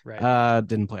 Yeah, right.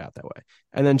 Didn't play out that way.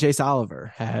 And then Jace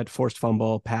Oliver had forced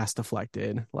fumble, pass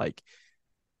deflected. Like,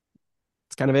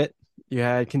 it's kind of it. You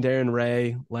had Kendaren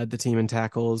Ray led the team in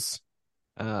tackles.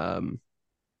 But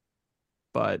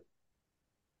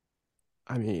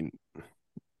I mean,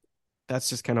 that's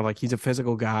just kind of like he's a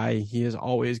physical guy. He is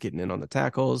always getting in on the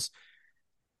tackles.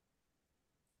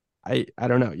 I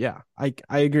don't know. Yeah,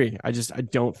 I agree. I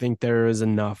don't think there is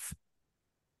enough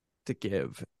to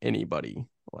give anybody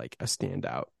like a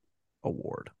standout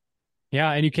award.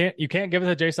 Yeah, and you can't give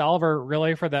it to Jace Oliver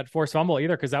really for that forced fumble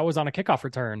either, because that was on a kickoff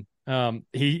return.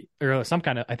 He or some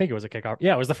kind of, I think it was a kickoff.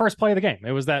 Yeah, it was the first play of the game.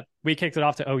 It was that we kicked it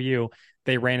off to OU.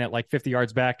 They ran it like 50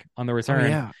 yards back on the return. Oh,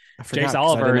 yeah, I forgot Jace 'cause I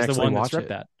Oliver didn't is the one that watch stripped it.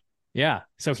 that. Yeah,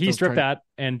 so he Still stripped trying. that,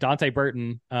 and Dante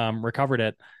Burton recovered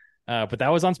it. But that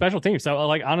was on special teams. So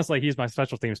like honestly, he's my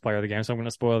special teams player of the game. So I'm going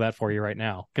to spoil that for you right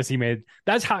now because he made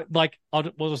that's how like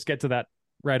we'll just get to that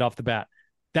right off the bat.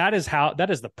 That is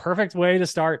the perfect way to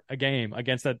start a game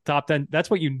against a top 10. That's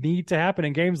what you need to happen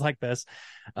in games like this.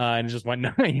 And it just went,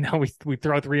 we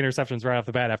throw 3 interceptions right off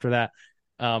the bat after that.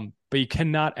 But you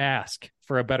cannot ask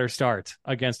for a better start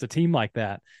against a team like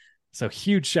that. So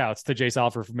huge shouts to Jace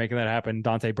Oliver for making that happen.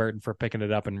 Dante Burton for picking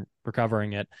it up and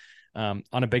recovering it on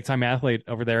a big time athlete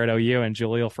over there at OU, and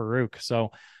Jaleel Farouk.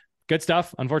 So good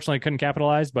stuff. Unfortunately, couldn't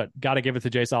capitalize, but got to give it to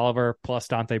Jace Oliver plus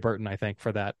Dante Burton, I think,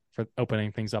 for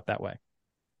opening things up that way.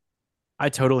 I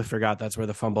totally forgot that's where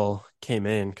the fumble came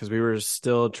in because we were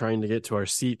still trying to get to our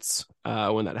seats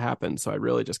when that happened. So I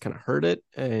really just kind of heard it,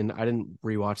 and I didn't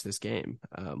rewatch this game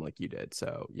like you did.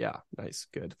 So yeah, nice,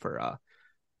 good for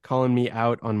calling me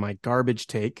out on my garbage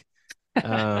take.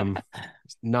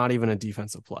 Not even a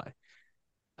defensive play.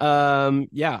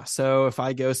 Yeah. So if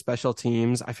I go special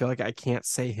teams, I feel like I can't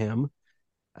say him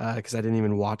because I didn't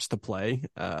even watch the play.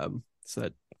 So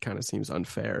that kind of seems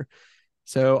unfair.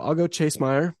 So I'll go Chase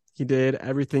Meyer. He did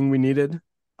everything we needed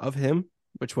of him,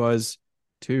 which was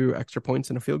 2 extra points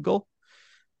and a field goal.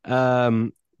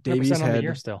 Davies on the had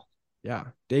year still. Yeah,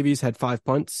 Davies had 5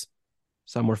 punts.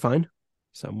 Some were fine,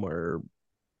 some were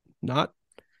not.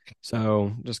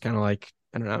 So just kind of like,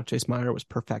 I don't know, Chase Meyer was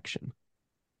perfection.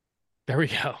 There we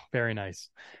go. Very nice.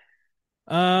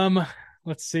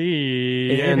 Let's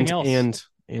see. Anything else?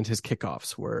 And his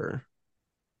kickoffs were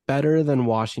better than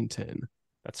Washington.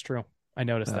 That's true. I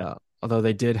noticed that. Although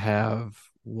they did have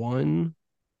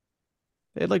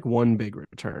they had like one big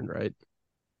return, right?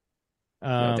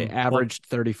 They averaged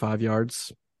 35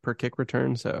 yards per kick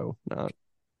return, so not.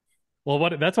 Well,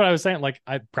 that's what I was saying. Like,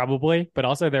 I probably, but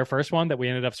also their first one that we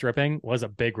ended up stripping was a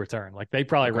big return. Like, they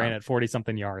probably ran at 40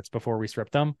 something yards before we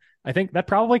stripped them. I think that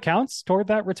probably counts toward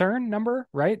that return number,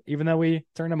 right? Even though we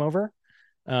turned them over.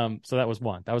 So that was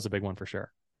one. That was a big one for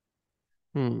sure.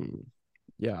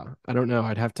 Yeah, I don't know.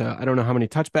 I don't know how many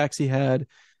touchbacks he had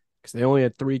because they only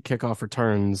had 3 kickoff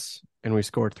returns and we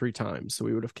scored 3 times. So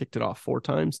we would have kicked it off 4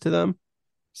 times to them.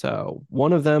 So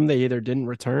one of them they either didn't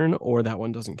return or that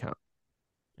one doesn't count.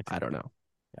 I don't know.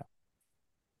 Yeah.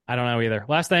 I don't know either.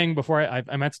 Last thing before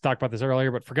I meant to talk about this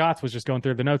earlier, but forgot, was just going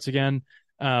through the notes again.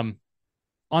 On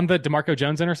the DeMarco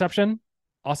Jones interception,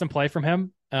 awesome play from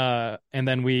him. And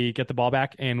then we get the ball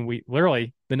back and we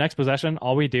literally the next possession,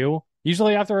 all we do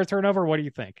usually after a turnover, what do you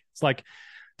think? It's like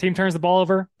team turns the ball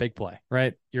over, big play,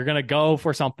 right? You're going to go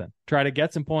for something, try to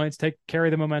get some points, carry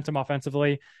the momentum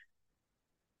offensively.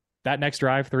 That next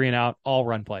drive, 3 and out, all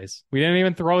run plays. We didn't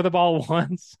even throw the ball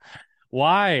once.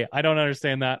 Why? I don't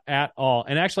understand that at all.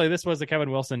 And actually, this was a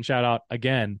Kevin Wilson shout out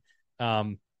again.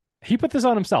 He put this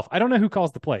on himself. I don't know who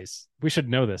calls the plays. We should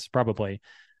know this probably.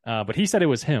 But he said it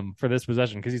was him for this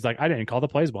possession because he's like, I didn't call the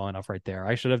plays well enough right there.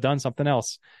 I should have done something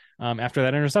else after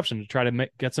that interception to try to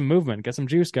get some movement, get some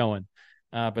juice going.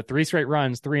 But 3 straight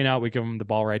runs, 3 and out, we give him the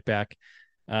ball right back.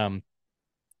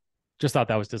 just thought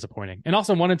that was disappointing. And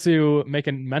also wanted to make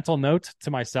a mental note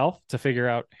to myself to figure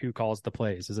out who calls the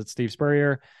plays. Is it Steve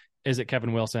Spurrier? Is it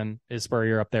Kevin Wilson? Is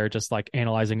Spurrier up there just like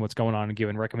analyzing what's going on and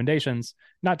giving recommendations?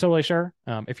 Not totally sure.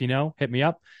 If you know, hit me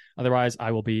up. Otherwise,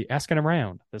 I will be asking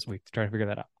around this week to try to figure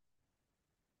that out.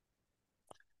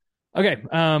 Okay.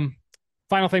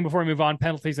 Final thing before we move on,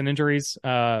 penalties and injuries.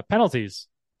 Penalties,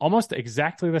 almost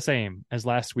exactly the same as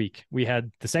last week. We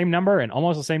had the same number and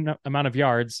almost the same amount of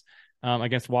yards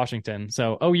against Washington.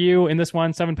 So OU in this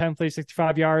one, 7 penalties,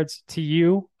 65 yards.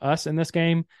 TU, us in this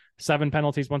game, 7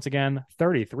 penalties once again,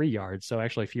 33 yards. So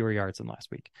actually fewer yards than last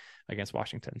week against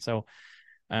Washington. So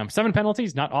 7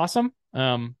 penalties, not awesome.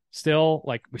 Still,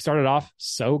 like, we started off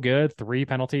so good, 3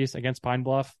 penalties against Pine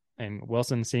Bluff, and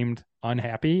Wilson seemed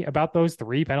unhappy about those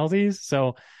 3 penalties.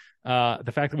 So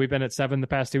the fact that we've been at 7 the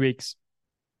past 2 weeks,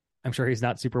 I'm sure he's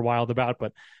not super wild about,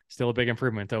 but still a big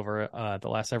improvement over the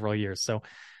last several years. So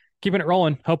keeping it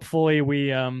rolling. Hopefully we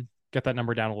get that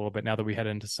number down a little bit now that we head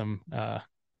into some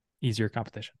easier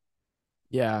competition.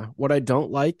 Yeah. What I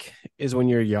don't like is when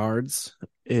your yards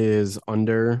is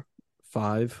under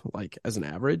 5, like as an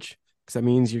average, because that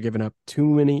means you're giving up too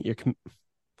many.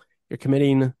 You're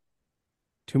committing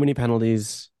too many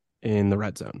penalties in the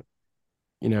red zone,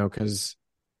 because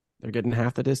they're getting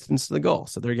half the distance to the goal.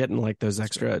 So they're getting like those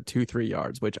extra 2-3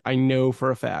 yards, which I know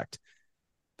for a fact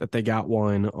that they got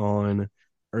one on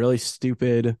a really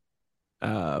stupid,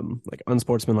 like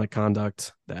unsportsmanlike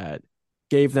conduct that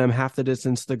gave them half the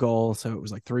distance to the goal. So it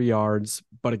was like 3 yards,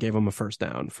 but it gave them a first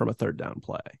down from a third down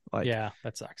play. Like, yeah,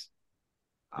 that sucks.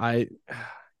 It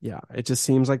just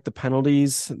seems like the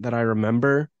penalties that I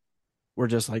remember were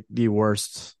just like the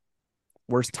worst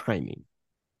timing.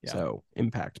 Yeah. So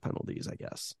impact penalties, I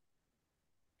guess.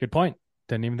 Good point.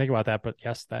 Didn't even think about that, but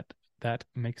yes, that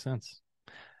makes sense.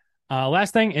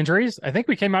 Last thing, injuries. I think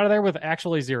we came out of there with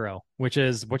actually 0, which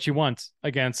is what you want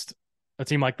against a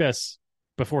team like this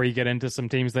before you get into some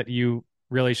teams that you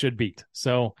really should beat.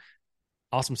 So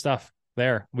awesome stuff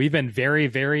there. We've been very,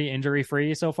 very injury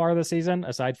free so far this season,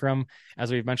 aside from, as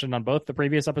we've mentioned on both the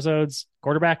previous episodes,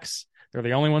 quarterbacks. They're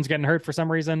the only ones getting hurt for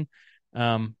some reason.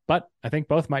 But I think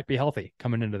both might be healthy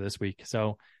coming into this week.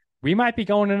 So we might be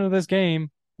going into this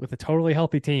game with a totally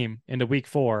healthy team into week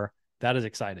 4. That is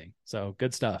exciting. So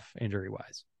good stuff injury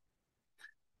wise.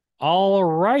 All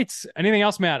right. Anything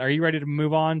else, Matt? Are you ready to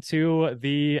move on to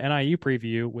the NIU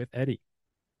preview with Eddie?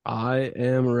 I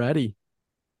am ready.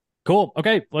 Cool.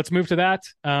 Okay, let's move to that.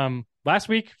 Last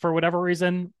week, for whatever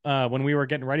reason, when we were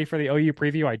getting ready for the OU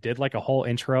preview, I did like a whole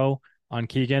intro on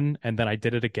Keegan, and then I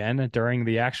did it again during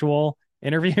the actual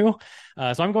interview.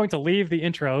 So I'm going to leave the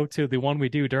intro to the one we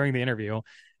do during the interview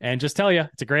and just tell you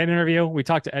it's a great interview. We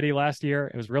talked to Eddie last year.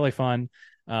 It was really fun.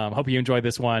 Hope you enjoyed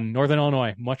this one. Northern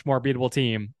Illinois, much more beatable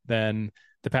team than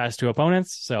the past 2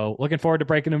 opponents. So looking forward to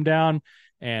breaking them down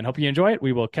and hope you enjoy it.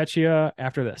 We will catch you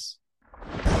after this.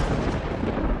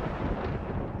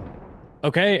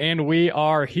 Okay, and we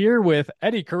are here with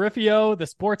Eddie Carifio, the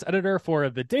sports editor for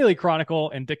the Daily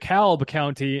Chronicle in DeKalb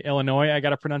County, Illinois. I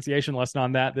got a pronunciation lesson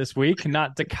on that this week.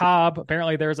 Not DeKalb.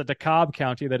 Apparently, there's a DeKalb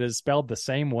County that is spelled the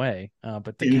same way.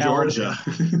 But DeKalb, in Georgia.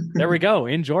 There we go,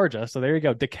 in Georgia. So there you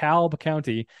go, DeKalb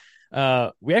County.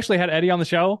 We actually had Eddie on the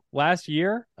show last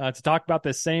year to talk about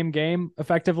this same game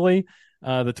effectively.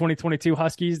 The 2022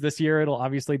 Huskies. This year, it'll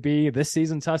obviously be this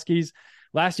season's Huskies.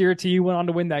 Last year, TU went on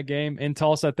to win that game in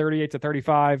Tulsa,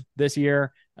 38-35. This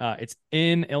year, it's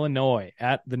in Illinois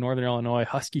at the Northern Illinois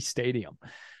Husky Stadium.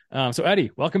 So,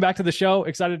 Eddie, welcome back to the show.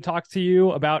 Excited to talk to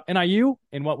you about NIU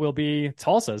and what will be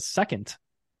Tulsa's second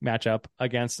matchup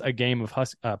against a game of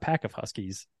pack of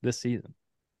Huskies this season.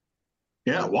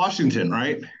 Yeah, Washington,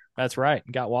 right? That's right.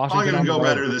 Got Washington. It's going to go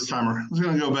better this time. It's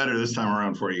going to go better this time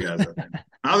around for you guys. I think.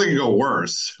 I don't think it go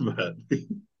worse, but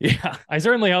yeah, I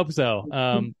certainly hope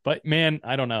so. But man,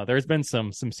 I don't know. There's been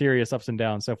some serious ups and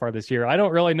downs so far this year. I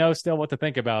don't really know still what to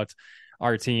think about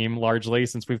our team, largely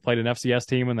since we've played an FCS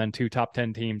team and then 2 top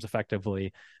 10 teams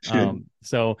effectively.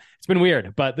 So it's been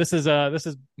weird, but this is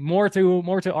more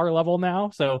to our level now.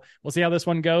 So we'll see how this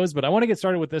one goes. But I want to get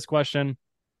started with this question.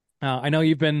 I know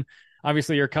you've been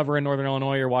obviously you're covering Northern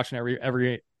Illinois. You're watching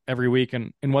every week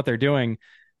and what they're doing,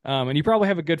 and you probably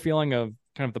have a good feeling of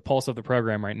kind of the pulse of the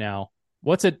program right now.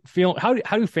 What's it feel? How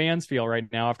do fans feel right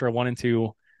now after a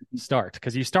 1-2 start?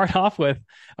 Because you start off with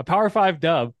a Power 5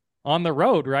 dub on the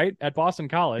road, right, at Boston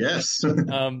College. Yes.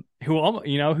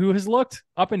 Who has looked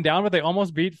up and down, but they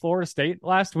almost beat Florida State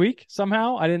last week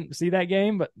somehow. I didn't see that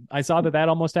game, but I saw that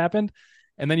almost happened.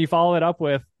 And then you follow it up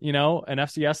with, an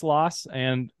FCS loss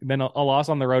and then a loss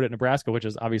on the road at Nebraska, which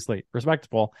is obviously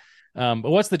respectable. But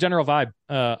what's the general vibe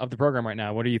of the program right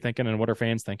now? What are you thinking and what are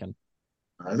fans thinking?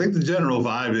 I think the general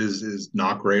vibe is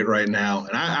not great right now,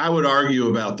 and I would argue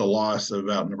about the loss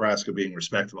about Nebraska being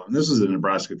respectable. And this is a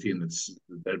Nebraska team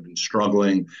that had been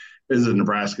struggling. This is a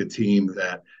Nebraska team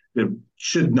that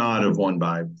should not have won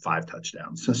by 5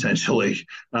 touchdowns. Essentially,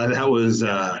 that was.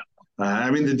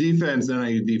 I mean, the defense,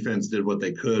 NIU defense, did what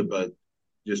they could, but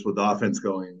just with the offense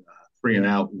going 3 and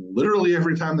out, literally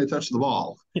every time they touched the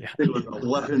ball, Yeah. it was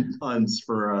 11 punts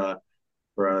for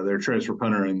their transfer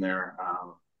punter in there.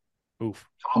 Oof.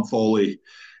 Tom Foley.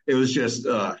 It was just,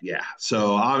 yeah.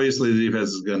 So obviously the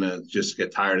defense is going to just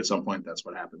get tired at some point. That's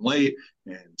what happened late.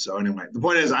 And so anyway, the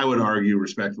point is, I would argue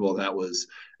respectable.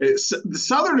 The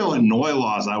Southern Illinois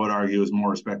loss. I would argue is more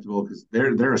respectable because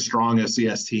they're a strong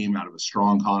SCS team out of a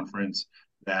strong conference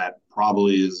that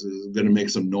probably is going to make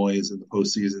some noise in the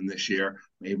postseason this year.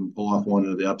 Maybe even pull off one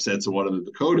of the upsets of one of the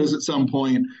Dakotas at some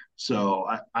point. So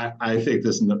I think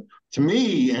this, to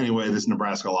me anyway, this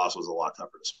Nebraska loss was a lot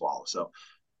tougher to swallow. So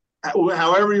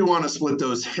however you want to split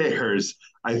those hairs,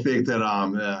 I think that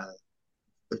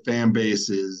the fan base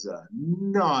is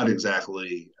not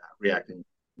exactly reacting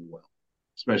well,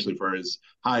 especially for as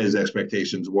high as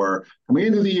expectations were coming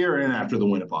into the year and after the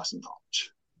win at Boston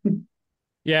College.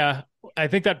 Yeah, I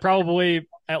think that probably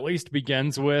at least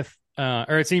begins with,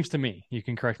 or it seems to me, you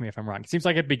can correct me if I'm wrong. It seems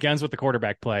like it begins with the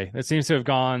quarterback play. It seems to have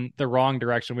gone the wrong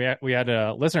direction. We had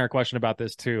a listener question about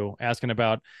this too, asking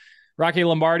about Rocky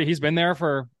Lombardi. He's been there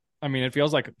for, I mean, it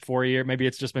feels like 4 years. Maybe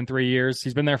it's just been 3 years.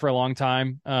 He's been there for a long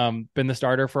time. Been the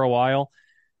starter for a while.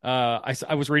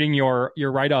 I was reading your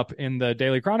write up in the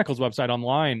Daily Chronicles website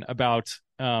online about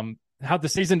how the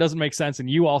season doesn't make sense, and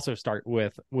you also start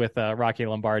with Rocky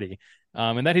Lombardi,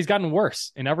 and that he's gotten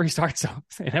worse in every start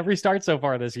so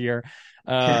far this year.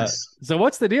 Yes. So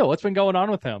what's the deal? What's been going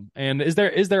on with him? And is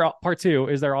there part two?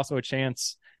 Is there also a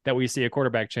chance that we see a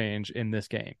quarterback change in this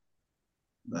game?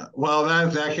 Well,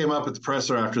 that came up at the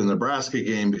presser after the Nebraska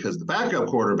game because the backup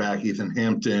quarterback, Ethan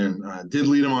Hampton, did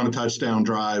lead him on a touchdown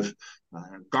drive,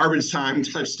 garbage time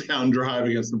touchdown drive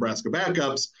against Nebraska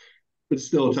backups, but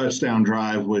still a touchdown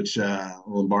drive, which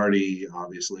Lombardi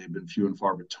obviously have been few and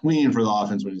far between for the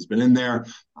offense when he's been in there.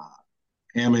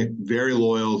 Hammock, very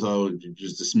loyal, though,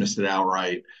 just dismissed it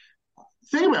outright.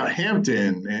 The thing about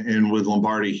Hampton and with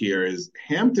Lombardi here is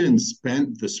Hampton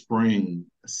spent the spring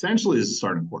essentially as a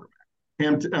starting quarterback.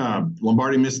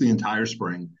 Lombardi missed the entire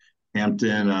spring.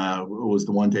 Hampton was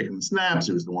the one taking the snaps.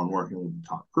 He was the one working with the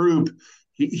top group.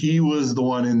 He was the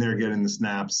one in there getting the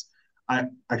snaps. I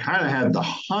kind of had the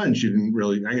hunch, you didn't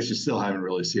really, I guess you still haven't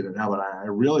really seen it now, but I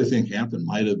really think Hampton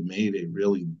might have made a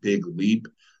really big leap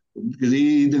because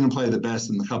he didn't play the best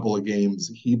in the couple of games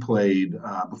he played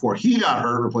before he got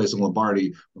hurt, replacing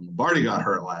Lombardi when Lombardi got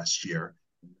hurt last year.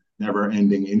 Never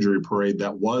ending injury parade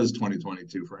that was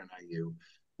 2022 for NIU.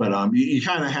 But you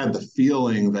kind of had the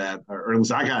feeling that, or at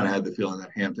least I kind of had the feeling that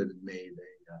Hampton had made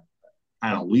a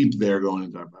kind of leap there going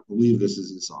into, I believe this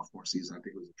is his sophomore season. I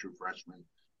think it was a true freshman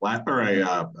or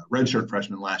a redshirt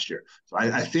freshman last year. So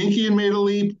I think he had made a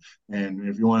leap. And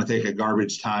if you want to take a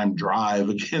garbage time drive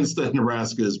against the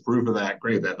Nebraska as proof of that,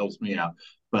 great, that helps me out.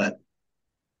 But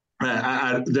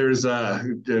there's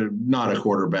not a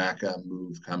quarterback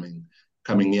move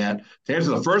coming yet. To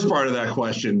answer the first part of that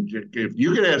question, if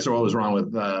you could answer what was wrong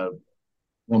with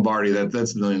Lombardi,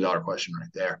 that's the $1 million question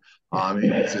right there.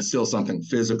 Is it still something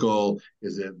physical?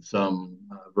 Is it some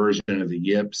version of the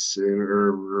yips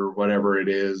or whatever it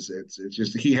is? It's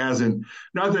just he hasn't.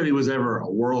 Not that he was ever a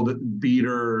world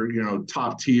beater,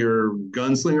 top tier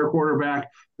gunslinger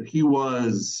quarterback, but he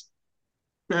was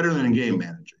better than a game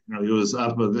manager. He was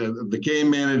up with the game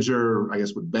manager, I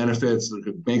guess, with benefits that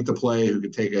could make the play, who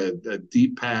could take a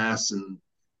deep pass and,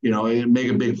 make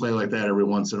a big play like that every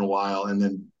once in a while, and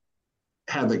then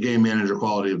have the game manager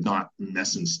quality of not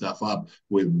messing stuff up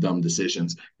with dumb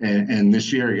decisions. And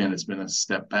this year, again, it's been a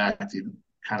step back to even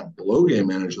kind of below game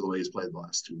manager the way he's played the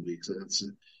last 2 weeks.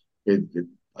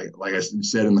 Like I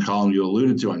said in the column you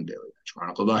alluded to on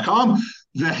dailychronicle.com,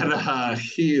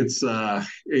 that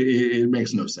it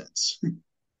makes no sense.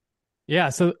 Yeah,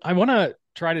 so I want to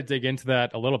try to dig into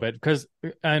that a little bit because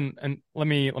and let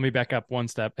me back up one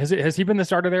step. Has he been the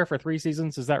starter there for 3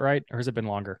 seasons? Is that right, or has it been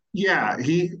longer? Yeah,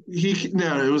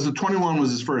 no, it was the 21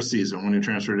 was his first season when he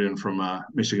transferred in from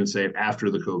Michigan State after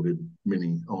the COVID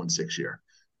mini 0-6 year.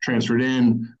 Transferred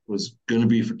in, was going to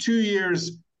be for 2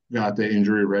 years. Got the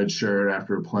injury red shirt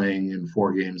after playing in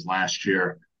 4 games last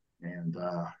year, and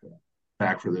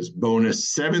back for this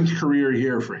bonus 7th career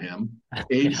year for him,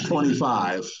 age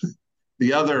 25.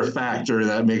 The other factor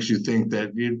that makes you think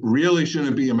that it really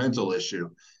shouldn't be a mental issue,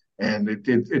 and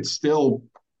it still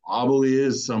probably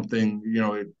is something.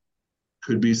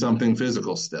 could be something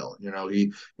physical still.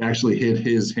 He actually hit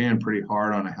his hand pretty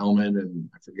hard on a helmet, and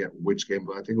I forget which game,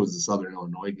 but I think it was the Southern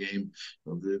Illinois game.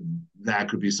 That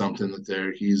could be something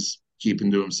that he's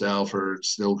keeping to himself, or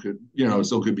still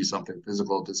could be something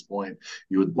physical at this point.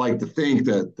 You would like to think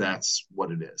that that's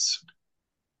what it is.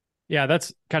 Yeah,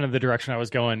 that's kind of the direction I was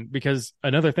going, because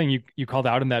another thing you called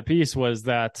out in that piece was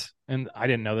that, and I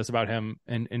didn't know this about him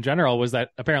in general, was that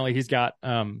apparently he's got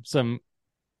some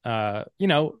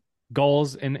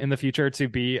goals in the future to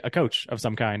be a coach of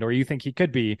some kind, or you think he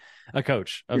could be a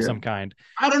coach of some kind.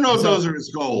 I don't know if those are his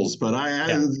goals, but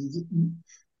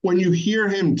when you hear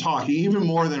him talk, even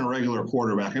more than a regular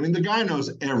quarterback, I mean, the guy knows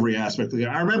every aspect of the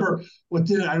game. I remember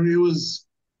it was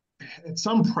at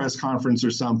some press conference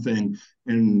or something,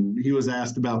 and he was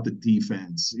asked about the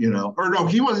defense, or no,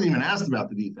 he wasn't even asked about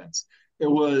the defense. It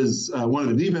was one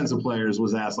of the defensive players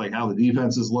was asked like how the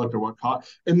defenses looked or what caught,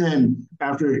 and then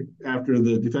after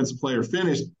the defensive player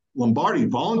finished, Lombardi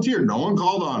volunteered. No one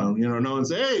called on him. No one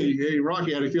said, "Hey,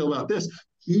 Rocky, how do you feel about this?"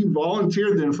 He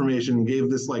volunteered the information and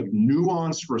gave this like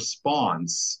nuanced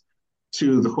response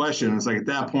to the question. It's like at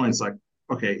that point, it's like,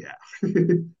 okay, yeah,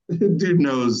 dude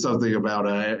knows something about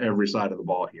every side of the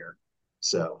ball here.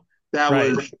 So that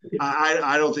was,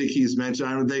 I don't think he's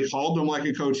mentioned. They called him like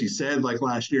a coach. He said like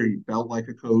last year he felt like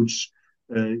a coach,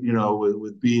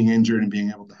 with being injured and being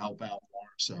able to help out more.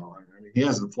 So he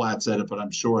hasn't flat said it, but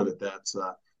I'm sure that's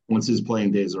once his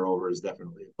playing days are over, is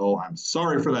definitely a goal. I'm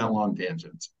sorry for that long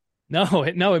tangent. No,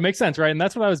 it makes sense, right? And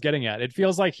that's what I was getting at. It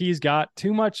feels like he's got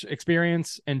too much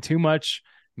experience and too much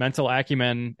mental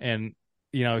acumen, and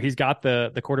he's got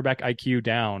the quarterback IQ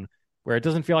down, where it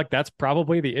doesn't feel like that's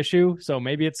probably the issue. So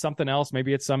maybe it's something else,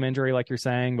 maybe it's some injury like you're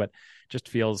saying, but just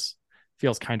feels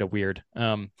kind of weird.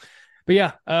 But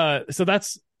yeah, so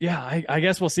that's I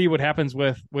guess we'll see what happens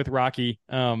with Rocky.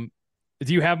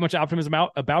 Do you have much optimism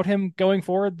about him going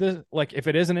forward? Like if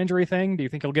it is an injury thing, do you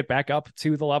think he'll get back up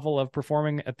to the level of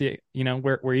performing at the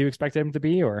where you expected him to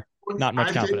be, or not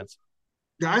much confidence?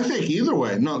 I think either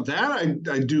way. No, that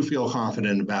I do feel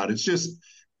confident about. It's just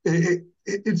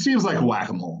it seems like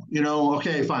whack-a-mole.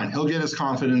 Okay, fine, he'll get his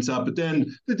confidence up, but then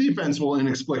the defense will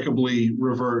inexplicably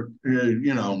revert.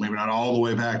 Maybe not all the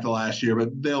way back to last year, but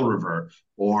they'll revert.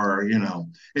 Or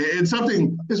it's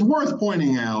something is worth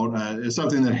pointing out. It's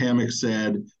something that Hammock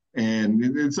said, and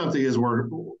it's something is worth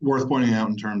pointing out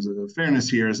in terms of the fairness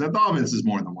here, is that the offense is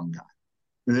more than one guy.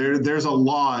 There's a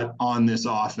lot on this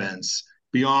offense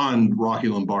beyond Rocky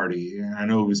Lombardi. I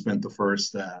know we spent the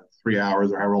first 3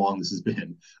 hours or however long this has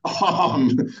been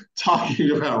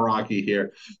talking about Rocky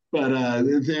here, but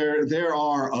there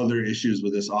are other issues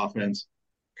with this offense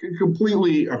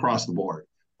completely across the board.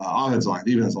 Offensive line,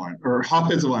 defensive line, or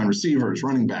offensive line, receivers,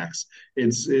 running backs.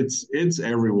 It's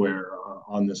everywhere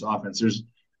on this offense.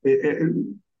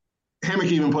 Hammock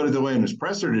even put it the way in his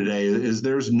presser today, is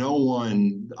there's no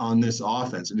one on this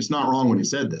offense, and it's not wrong when he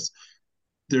said this.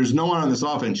 There's no one on this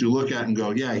offense you look at and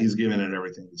go, yeah, he's giving it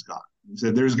everything he's got. He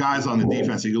said there's guys on the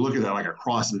defense. You look at that like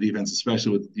across the defense,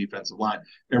 especially with the defensive line.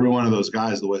 Every one of those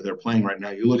guys, the way they're playing right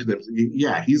now, you look at them,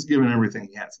 yeah, he's giving everything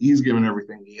he has. He's giving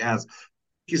everything he has.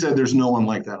 He said there's no one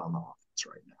like that on the offense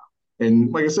right now.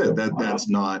 And like I said, that's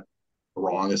not a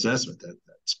wrong assessment.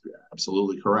 That's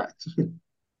absolutely correct.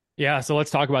 Yeah, so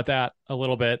let's talk about that a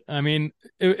little bit. I mean,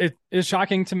 it is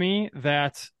shocking to me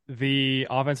that the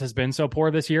offense has been so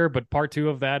poor this year, but part two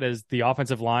of that is the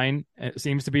offensive line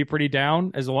seems to be pretty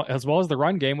down, as well as the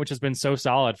run game, which has been so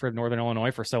solid for Northern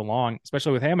Illinois for so long,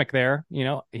 especially with Hammock there.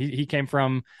 He came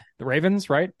from the Ravens,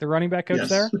 right? The running back coach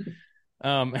there.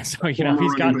 So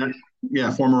he's got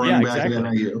former running back at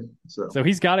NIU. So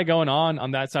he's got it going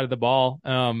on that side of the ball,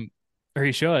 or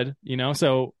he should.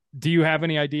 So do you have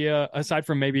any idea, aside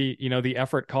from maybe the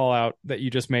effort call out that you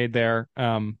just made there?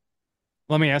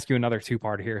 Let me ask you another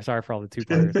two-parter here. Sorry for all the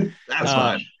two-parters. That's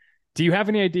fine. Do you have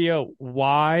any idea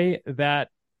why that?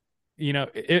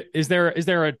 Is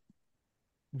there a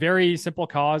very simple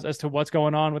cause as to what's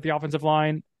going on with the offensive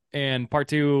line? And part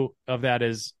two of that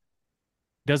is,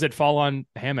 does it fall on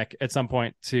Hammock at some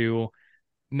point to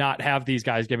not have these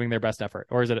guys giving their best effort,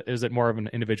 or is it more of an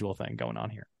individual thing going on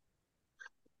here?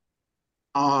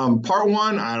 Part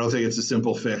one, I don't think it's a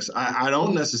simple fix. I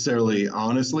don't necessarily,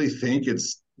 honestly, think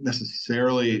it's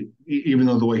necessarily, even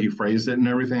though the way he phrased it and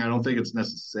everything, I don't think it's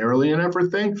necessarily an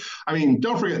effort thing. I mean,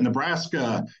 don't forget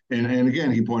Nebraska, and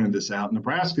again, he pointed this out,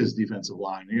 Nebraska's defensive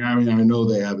line. I know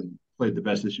they haven't played the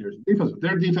best this year as a defense, but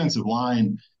their defensive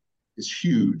line is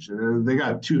huge. They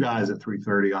got two guys at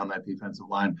 330 on that defensive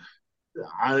line.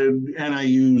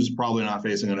 NIU's probably not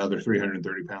facing another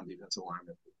 330-pound defensive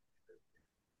lineman.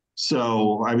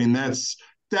 So, I mean, that's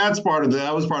that was part of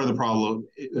the problem,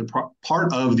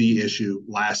 part of the issue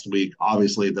last week.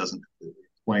 Obviously, it doesn't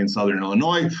explain Southern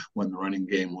Illinois when the running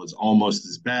game was almost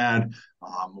as bad.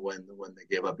 When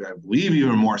they gave up, I believe,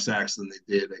 even more sacks than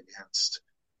they did against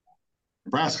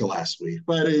Nebraska last week.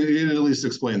 But it at least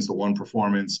explains the one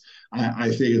performance. I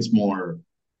think it's more.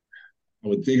 I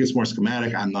would think it's more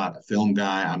schematic. I'm not a film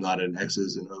guy. I'm not an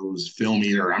X's and O's film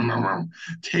eater. I'm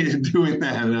doing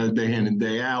that day in and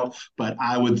day out. But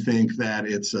I would think that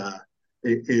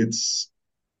it's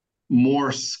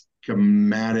more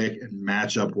schematic and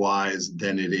matchup wise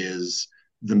than it is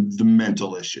the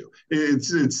mental issue. It's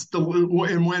the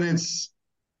and when it's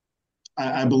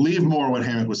I believe more what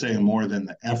Hammock was saying more than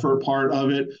the effort part of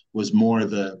it was more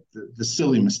the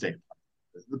silly mistake,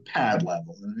 the pad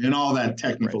level, and all that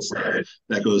technical stuff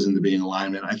that goes into being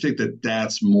alignment. I think that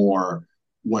that's more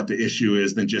what the issue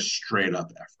is than just straight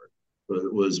up effort.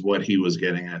 It was what he was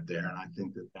getting at there, and I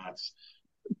think that that's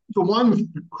the one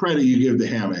credit you give to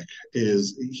Hammock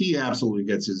is he absolutely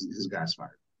gets his guys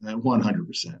fired.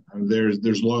 100%. I mean,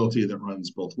 there's loyalty that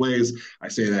runs both ways. I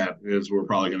say that as we're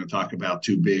probably going to talk about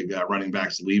two big running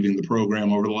backs leaving the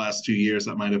program over the last 2 years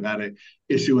that might have had an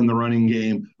issue in the running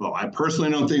game. Well, I personally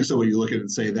don't think so. When you look at it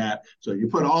and say that, so you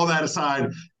put all that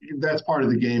aside, that's part of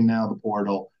the game now. The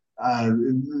portal.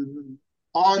 On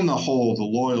the whole, the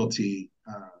loyalty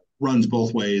runs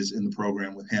both ways in the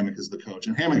program with Hammock as the coach,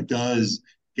 and Hammock does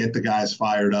get the guys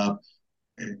fired up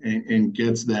and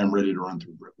gets them ready to run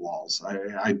through brick walls.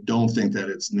 I don't think that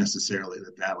it's necessarily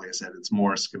that, like I said, it's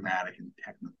more schematic and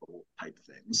technical type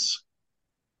things.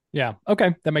 Yeah.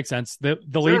 Okay. That makes sense. The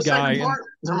lead guy.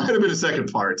 There might have been a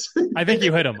second part. I think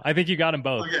you hit him. I think you got him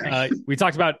both. Okay. We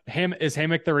talked about him. Is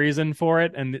Hammock the reason for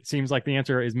it? And it seems like the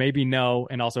answer is maybe no.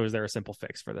 And also, is there a simple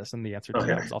fix for this? And the answer to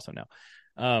that is also no.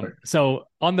 So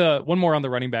on the one more on the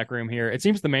running back room here, it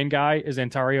seems the main guy is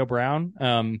Antario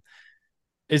Brown.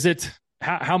 Is it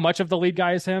how much of the lead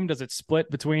guy is him? Does it split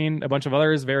between a bunch of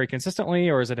others very consistently,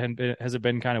 or has it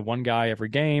been kind of one guy every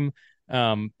game?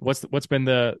 What's been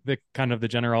the kind of the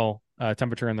general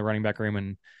temperature in the running back room,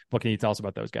 and what can you tell us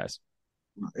about those guys?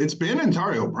 It's been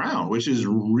Antario Brown, which is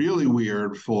really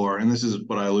weird and this is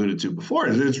what I alluded to before,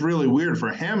 it's really weird for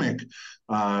Hammock,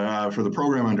 for the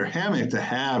program under Hammock to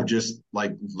have just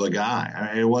like the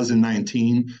guy. It was in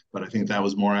 19, but I think that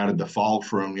was more out of default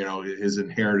from, his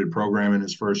inherited program in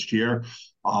his first year.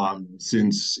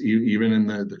 Since even in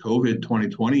the COVID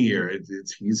 2020 year,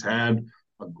 he's had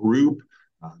a group.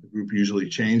 The group usually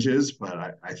changes,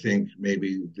 but I think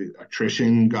maybe the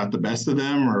attrition got the best of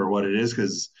them or what it is,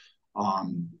 because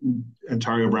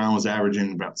Antario Brown was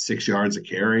averaging about 6 yards a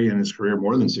carry in his career,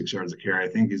 more than 6 yards a carry. I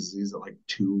think he's at like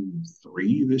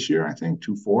 2.3 this year. I think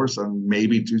 2.4, some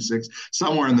maybe 2.6,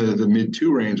 somewhere in the mid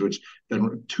 2 range. Which then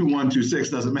 2.1,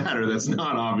 2.6 doesn't matter. That's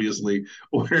not obviously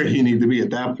where you need to be at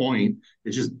that point.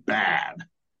 It's just bad.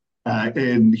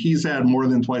 And he's had more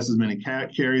than twice as many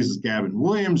carries as Gavin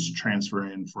Williams, transfer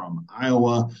in from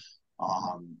Iowa.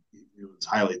 It was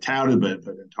highly touted, but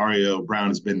Antario Brown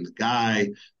has been the guy.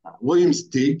 Williams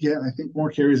did get, I think, more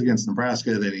carries against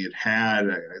Nebraska than he had.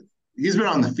 He's been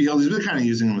on the field. He's been kind of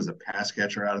using him as a pass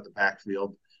catcher out of the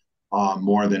backfield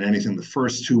more than anything. The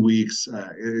first 2 weeks,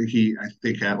 I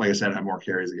think, like I said, had more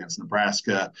carries against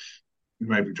Nebraska. We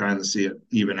might be trying to see it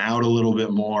even out a little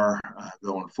bit more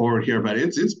going forward here, but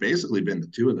it's basically been the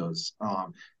two of those.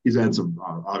 He's had some,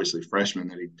 obviously, freshmen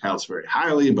that he touts very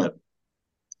highly, but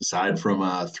aside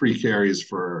from 3 carries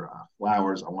for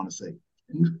Flowers, I want to say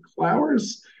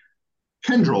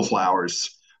Kendrell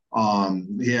Flowers.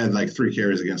 He had like 3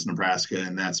 carries against Nebraska,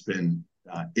 and that's been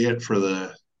it for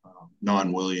the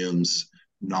non-Williams,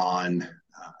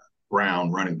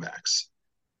 non-Brown running backs.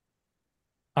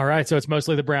 All right, so it's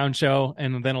mostly the Brown show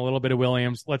and then a little bit of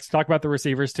Williams. Let's talk about the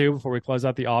receivers too before we close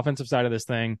out the offensive side of this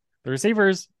thing. The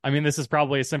receivers, I mean, this is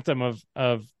probably a symptom of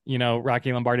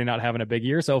Rocky Lombardi not having a big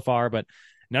year so far, but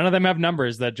none of them have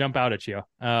numbers that jump out at you.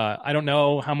 I don't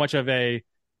know how much of a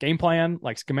game plan,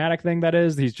 like schematic thing that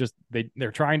is.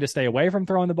 They're trying to stay away from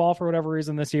throwing the ball for whatever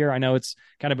reason this year. I know it's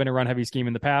kind of been a run heavy scheme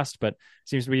in the past, but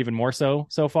seems to be even more so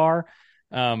far.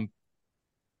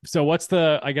 So what's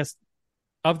I guess,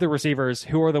 of the receivers,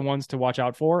 who are the ones to watch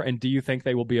out for? And do you think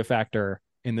they will be a factor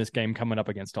in this game coming up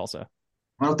against Tulsa?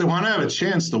 Well, if they want to have a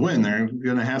chance to win, they're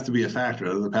going to have to be a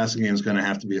factor. The passing game is going to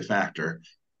have to be a factor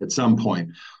at some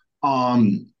point.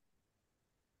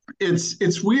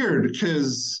 It's weird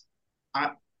because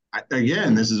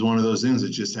again, this is one of those things that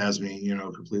just has me,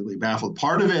 completely baffled.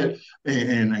 Part of it,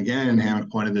 and again, Hammock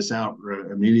pointed this out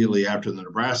immediately after the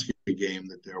Nebraska game,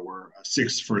 that there were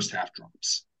 6 first half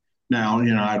drops. Now,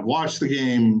 I'd watched the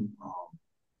game.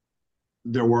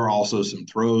 There were also some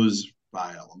throws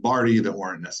by Lombardi that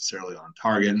weren't necessarily on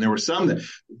target. And there were some that,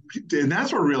 and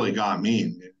that's what really got me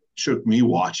and it shook me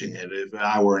watching it. If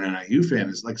I were an NIU fan,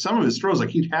 is like some of his throws, like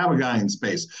he'd have a guy in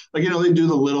space. Like, they do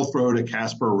the little throw to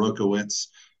Kasper Rukowitz,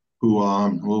 who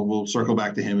we'll circle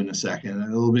back to him in a second.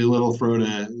 It'll be a little throw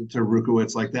to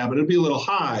Rukowitz like that, but it'd be a little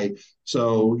high.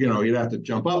 So, you'd have to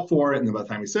jump up for it. And then by the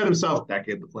time he set himself, that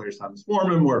gave the players time to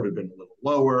form him, or if it had been a little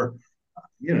lower.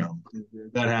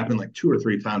 That happened like 2 or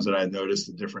 3 times that I had noticed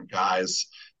the different guys.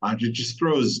 Just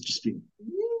throws just being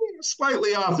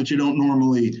slightly off that you don't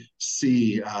normally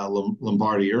see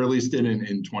Lombardi, or at least did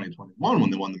in 2021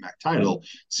 when they won the MAC title,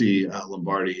 see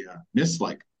Lombardi miss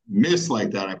like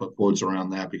that. I put quotes around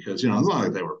that because, it's not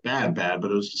like they were bad, but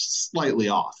it was just slightly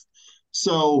off.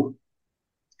 So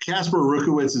Kasper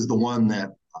Rukowitz is the one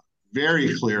that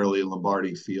very clearly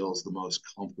Lombardi feels the most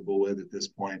comfortable with at this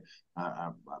point.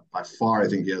 By far, I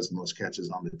think he has the most catches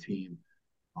on the team.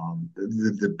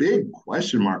 The big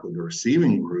question mark with the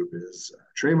receiving group is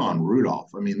Trayvon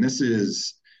Rudolph. I mean, this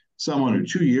is someone who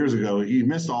 2 years ago, he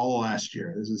missed all of last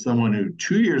year. This is someone who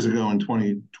 2 years ago in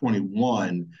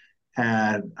 2021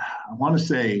 had, I want to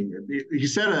say, he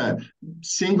set a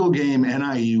single game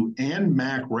NIU and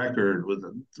MAC record with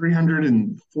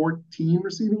 314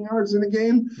 receiving yards in a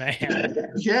game.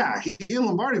 Man. Yeah, he and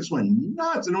Lombardi just went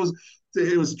nuts. And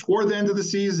it was toward the end of the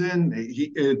season.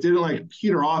 It didn't like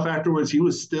peter off afterwards. He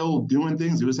was still doing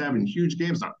things. He was having huge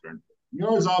games, not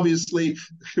yards, obviously,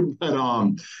 but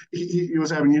he was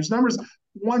having huge numbers.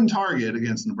 One target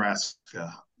against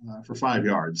Nebraska for 5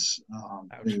 yards.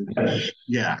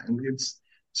 Yeah, and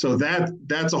so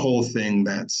that's a whole thing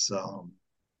that's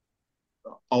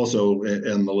also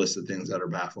in the list of things that are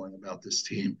baffling about this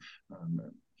team.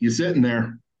 He's sitting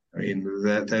there. I mean,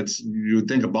 that's you would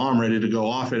think a bomb ready to go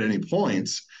off at any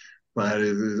points, but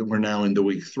we're now into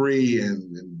week 3,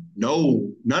 and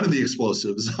none of the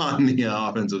explosives on the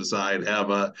offensive side have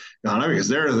gone up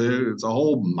because it's a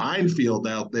whole minefield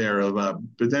out there of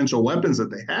potential weapons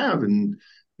that they have, and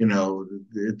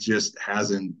it just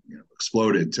hasn't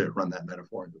exploded, to run that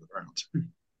metaphor, into the ground.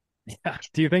 Yeah.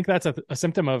 Do you think that's a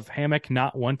symptom of Hammock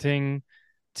not wanting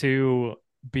to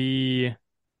be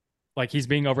like he's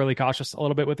being overly cautious a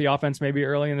little bit with the offense maybe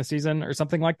early in the season or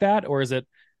something like that? Or is it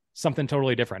something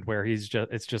totally different where it's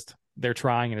just they're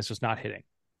trying and it's just not hitting?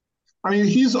 I mean,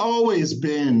 he's always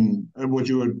been what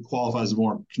you would qualify as a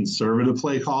more conservative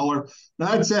play caller.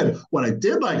 That said, what I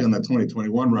did like in the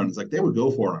 2021 run is like they would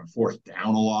go for it on 4th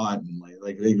down a lot, and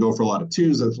like they go for a lot of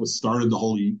twos. That's what started the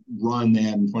whole run they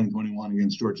had in 2021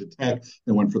 against Georgia Tech.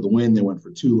 They went for the win. They went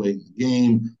for 2 late in the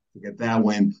game to get that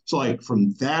win. So like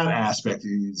from that aspect,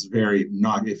 he's very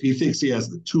not. If he thinks he has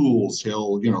the tools,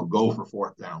 he'll go for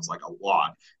 4th downs like a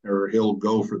lot, or he'll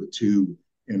go for the 2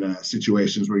 in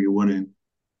situations where you wouldn't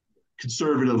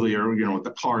conservatively, or what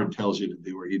the card tells you to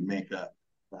do, where he'd make a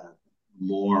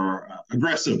more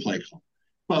aggressive play call.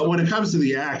 But when it comes to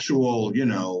the actual,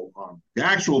 the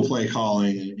actual play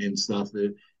calling and stuff,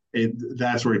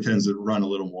 that's where he tends to run a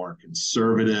little more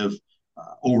conservative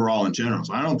overall in general.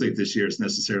 So I don't think this year is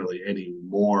necessarily any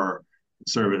more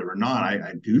conservative or not.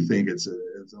 I do think it's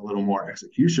a little more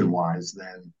execution wise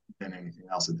than anything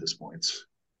else at this point.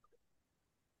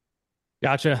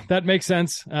 Gotcha. That makes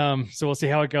sense. So we'll see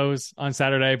how it goes on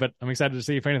Saturday, but I'm excited to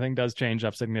see if anything does change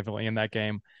up significantly in that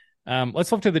game. Let's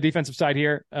flip to the defensive side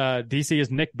here. DC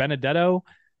is Nick Benedetto.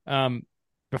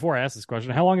 Before I ask this question,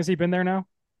 how long has he been there now?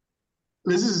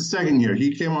 This is his 2nd year.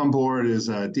 He came on board as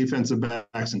a defensive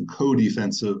backs and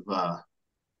co-defensive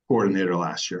coordinator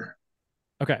last year.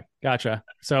 Okay, gotcha.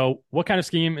 So what kind of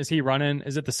scheme is he running?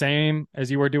 Is it the same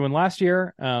as you were doing last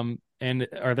year? And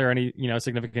are there any,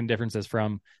 significant differences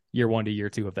from year 1 to year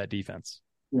 2 of that defense?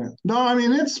 Yeah. No, I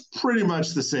mean, it's pretty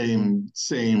much the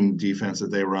same defense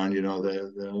that they run.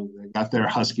 They got their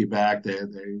Husky back. They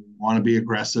want to be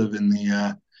aggressive in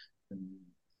the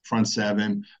front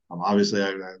 7. Obviously,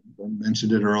 I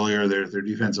mentioned it earlier. Their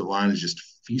defensive line is just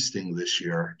feasting this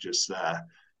year. Just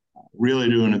really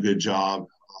doing a good job.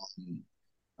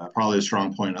 Probably a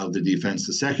strong point of the defense.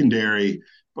 The secondary.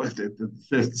 But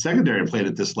the secondary played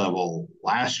at this level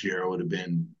last year, it would have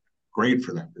been great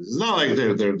for them. It's not like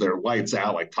they're lights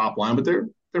out like top line, but they're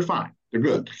fine. They're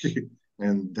good,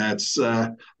 and that's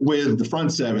with the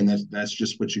front 7. That's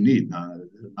just what you need.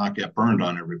 Not get burned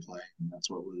on every play. And that's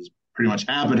what was pretty much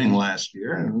happening last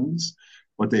year, and it's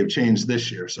what they've changed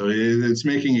this year. So it's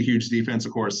making a huge defense.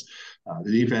 Of course,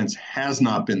 the defense has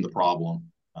not been the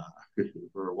problem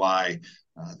for why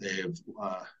they have.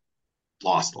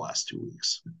 Lost the last 2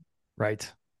 weeks.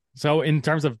 Right. So in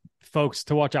terms of folks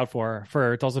to watch out for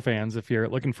Tulsa fans, if you're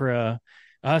looking for a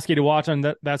Husky to watch on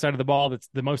that side of the ball that's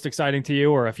the most exciting to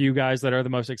you, or a few guys that are the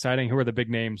most exciting? Who are the big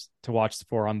names to watch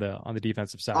for on the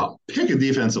defensive side? Oh, pick a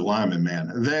defensive lineman,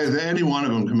 man. Any one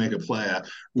of them can make a play.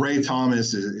 Ray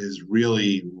Thomas is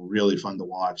really, really fun to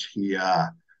watch. He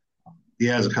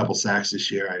has a couple sacks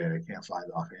this year. I can't find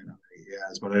offhand how many he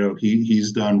has, but I know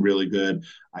he's done really good.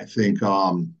 I think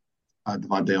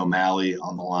Devontae O'Malley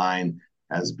on the line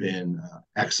has been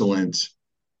excellent.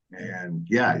 And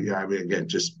yeah. I mean, again,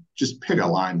 just pick a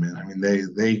lineman. I mean,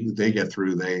 they get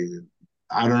through.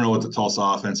 I don't know what the Tulsa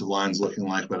offensive line's looking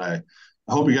like, but I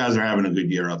hope you guys are having a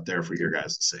good year up there for your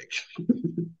guys' sake.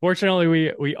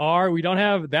 Fortunately, we are. We don't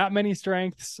have that many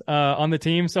strengths on the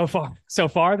team so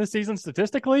far this season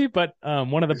statistically, but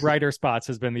one of the brighter spots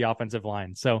has been the offensive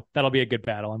line. So that'll be a good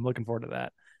battle. I'm looking forward to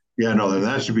that. Yeah, no,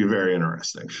 that should be very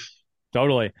interesting.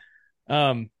 Totally.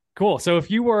 Cool. So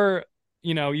if you were,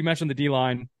 you mentioned the D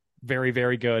line, very,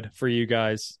 very good for you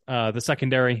guys. The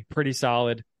secondary, pretty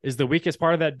solid. Is the weakest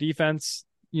part of that defense,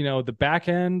 the back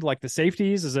end, like the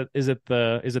safeties? Is it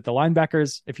the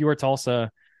linebackers? If you were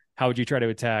Tulsa, how would you try to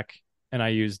attack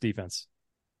NIU's defense?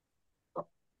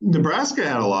 Nebraska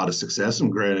had a lot of success,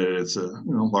 and granted, it's a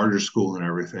larger school and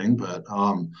everything, but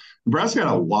Nebraska had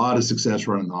a lot of success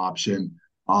running the option.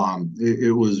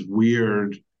 It was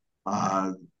weird.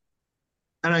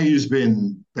 NIU's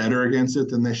been better against it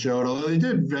than they showed, although they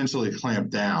did eventually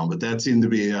clamp down. But that seemed to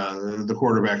be the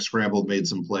quarterback scrambled, made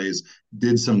some plays,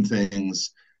 did some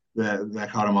things that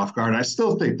caught him off guard. I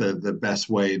still think the best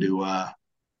way to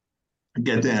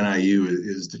get to NIU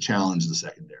is to challenge the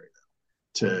secondary,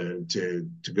 to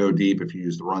go deep if you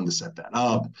use the run to set that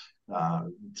up,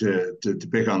 to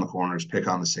pick on the corners, pick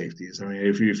on the safeties. I mean,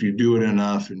 if you do it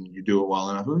enough and you do it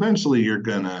well enough, eventually you're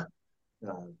gonna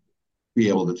be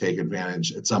able to take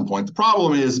advantage at some point. The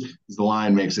problem is the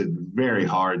line makes it very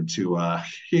hard to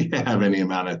have any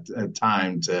amount of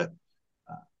time to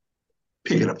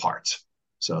pick it apart.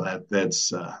 So that's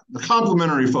the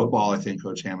complementary football I think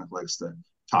Coach Hammock likes to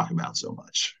talk about so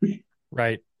much.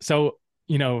 Right. So,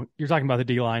 you're talking about the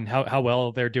D line, how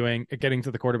well they're doing at getting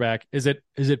to the quarterback. Is it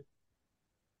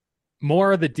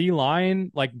more the D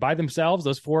line, like by themselves,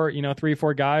 those four, 3 or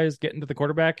 4 guys getting to the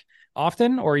quarterback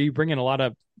often, or are you bringing a lot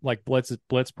of like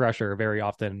blitz pressure very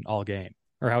often all game,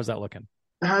 or how's that looking?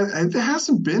 It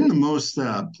hasn't been the most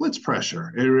blitz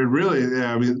pressure. It really,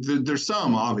 I mean, there's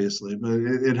some obviously, but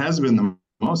it hasn't been the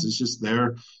most. It's just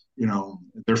they're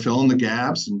filling the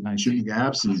gaps and shooting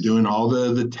gaps and doing all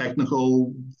the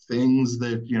technical things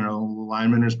that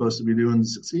linemen are supposed to be doing to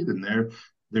succeed, and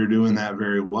they're doing that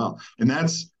very well. And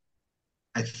that's,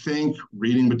 I think,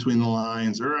 reading between the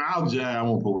lines, or I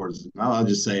won't put words. I'll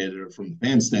just say it from the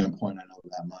fan standpoint. I know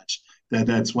that much.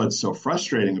 That's what's so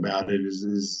frustrating about it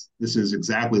is this is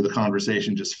exactly the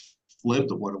conversation just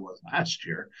flipped of what it was last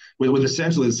year with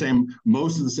essentially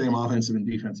most of the same offensive and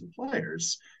defensive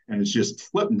players, and it's just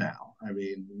flipped now. I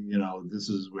mean, this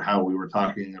is how we were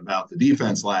talking about the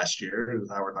defense last year, is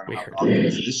how we're talking about the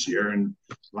offense this year, and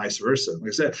vice versa. Like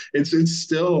I said, it's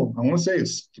still, I want to say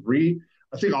it's 3.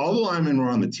 I think all the linemen were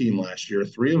on the team last year.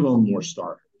 3 of them were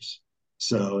starters.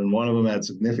 So, and one of them had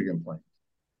significant playing.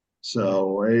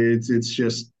 So it's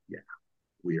just,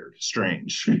 weird,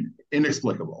 strange,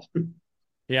 inexplicable.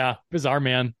 Yeah, bizarre,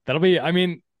 man.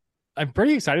 I'm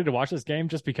pretty excited to watch this game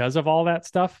just because of all that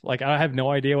stuff. Like, I have no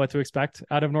idea what to expect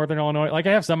out of Northern Illinois. Like,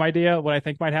 I have some idea what I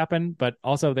think might happen, but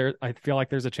also I feel like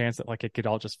there's a chance that like it could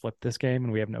all just flip this game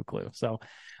and we have no clue. So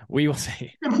we will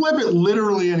see. You can flip it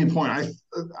literally any point.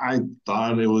 I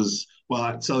thought it was, well,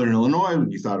 at Southern Illinois,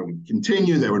 you thought it would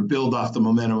continue. They would build off the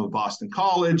momentum of Boston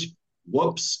College.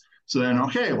 Whoops. So then,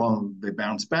 okay, well, they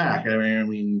bounce back. I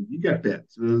mean, you get bit.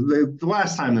 The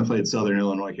last time they played Southern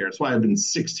Illinois here, it's why it's been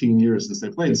 16 years since they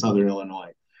played Southern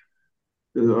Illinois.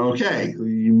 Okay,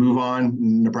 you move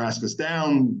on. Nebraska's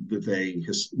down with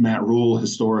Matt Rule.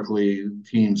 Historically,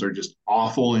 teams are just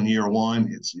awful in year 1.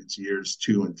 It's years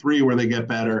 2 and 3 where they get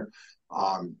better.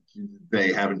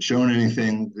 They haven't shown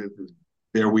anything.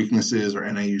 Their weaknesses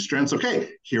or NIU strengths.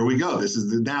 Okay, here we go. This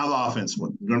is now the offense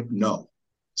one. No.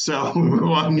 So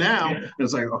now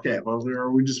it's like, okay, well,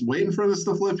 are we just waiting for this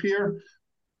to flip here?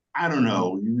 I don't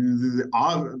know.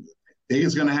 I think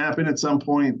it's going to happen at some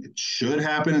point. It should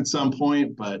happen at some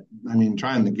point, but I mean,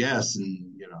 trying to guess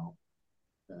and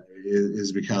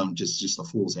has become just a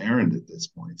fool's errand at this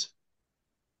point.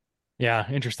 Yeah,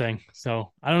 interesting.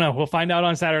 So I don't know. We'll find out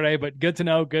on Saturday, but good to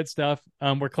know. Good stuff.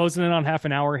 We're closing in on half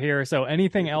an hour here. So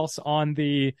anything else on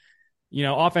the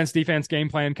offense, defense, game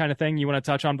plan kind of thing you want to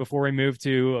touch on before we move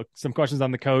to some questions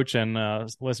on the coach and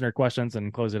listener questions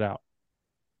and close it out?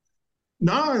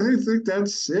 No, I think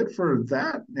that's it for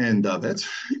that end of it.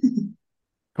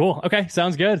 Cool. Okay,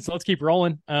 sounds good. So let's keep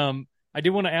rolling. I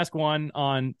do want to ask one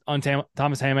on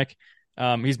Thomas Hammock.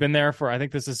 He's been there for, I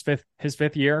think this is his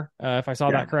fifth year, if I saw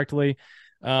Yeah. that correctly.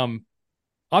 Um,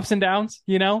 Ups and downs.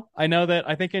 I know that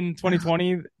I think in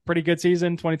 2020, pretty good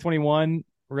season. 2021,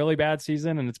 really bad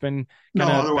season, and it's been No,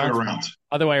 kind of other way bounced around.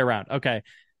 other way around. Okay.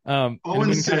 Oh And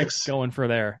and been kind of 6. going for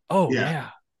there. Oh Yeah. yeah,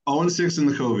 0-6 in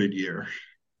the COVID year.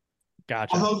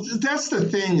 gotcha. Although that's the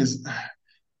thing is,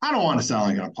 I don't want to sound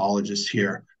like an apologist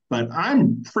here, but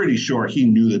I'm pretty sure he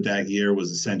knew that that year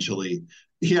was essentially,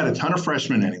 he had a ton of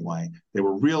freshmen anyway. They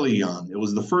were really young. It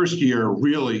was the first year,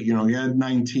 really, he had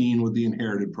 19 with the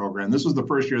inherited program. This was the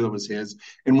first year that was his.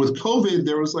 And with COVID,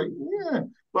 there was like, yeah,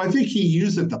 well, I think he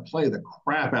used it to play the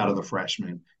crap out of the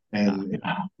freshmen and it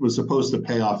was supposed to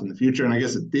pay off in the future. And I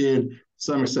guess it did to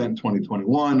some extent in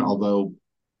 2021, although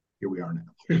here we are now.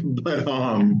 but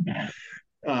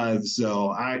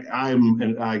so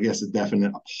I'm, I guess, a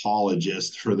definite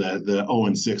apologist for the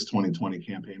 0-6 2020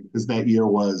 campaign because that year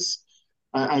was,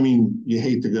 I mean, you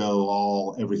hate to go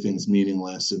all everything's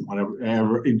meaningless and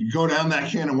whatever. You go down that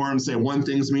can of worms, say one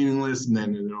thing's meaningless, and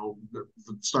then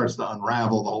it starts to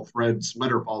unravel. The whole thread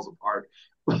sweater falls apart.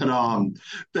 But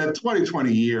that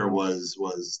 2020 year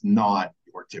was not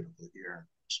your typical year.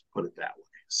 Just put it that way.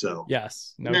 So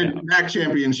Yes, no then doubt. MAC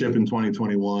championship in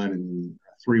 2021 and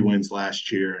 3 wins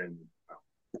last year, and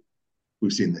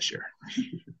we've seen this year.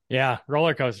 Yeah,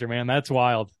 roller coaster, man. That's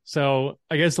wild. So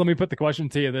I guess let me put the question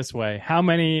to you this way: How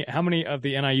many of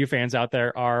the NIU fans out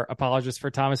there are apologists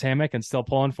for Thomas Hammock and still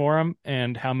pulling for him,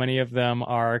 and how many of them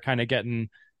are kind of getting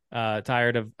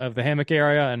tired of the Hammock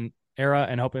era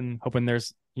and hoping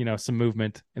there's some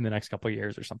movement in the next couple of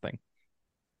years or something?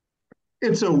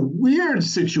 It's a weird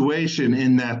situation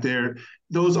in that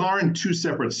those aren't two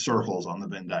separate circles on the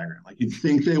Venn diagram. Like you'd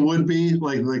think they would be,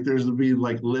 like there's would be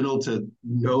like little to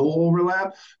no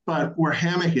overlap. But where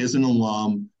Hammock is an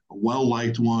alum, a well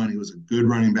liked one, he was a good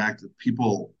running back that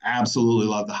people absolutely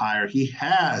love to hire. He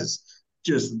has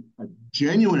just a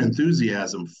genuine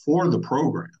enthusiasm for the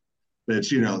program that's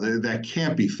that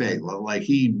can't be fake. Like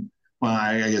well,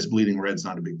 I guess bleeding red's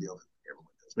not a big deal,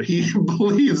 but he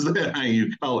believes that IU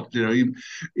college.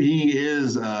 He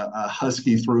is a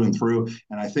Husky through and through,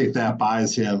 and I think that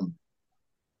buys him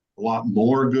a lot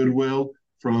more goodwill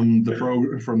from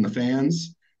the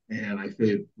fans, and I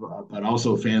think, but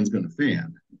also fans going to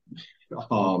fan.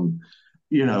 Um,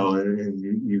 and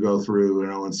you go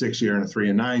through in 6 year and a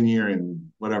 3-9 year,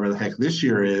 and whatever the heck this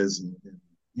year is. And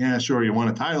yeah, sure, you won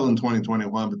a title in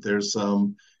 2021, but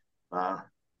uh,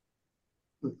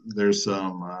 there's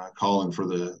some calling for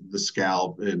the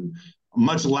scalp in a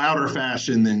much louder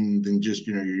fashion than just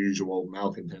your usual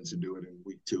malcontents to do it in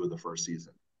week 2 of the first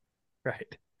season.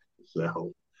 Right.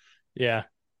 So Yeah.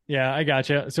 Yeah, I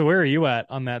gotcha. So where are you at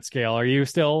on that scale? Are you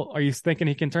thinking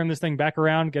he can turn this thing back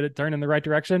around, get it turned in the right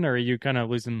direction, or are you kind of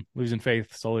losing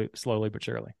faith slowly but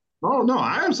surely? oh no,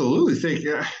 I absolutely think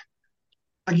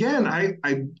again, I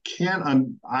can't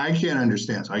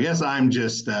understand. So I guess I'm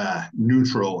just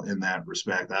neutral in that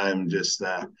respect. I'm just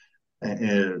not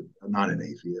an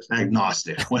atheist,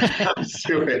 agnostic when it comes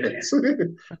to it.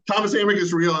 Thomas Hammock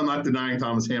is real. I'm not denying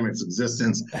Thomas Hammock's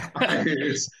existence.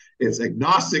 It's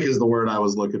agnostic is the word I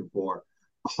was looking for.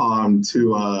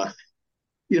 To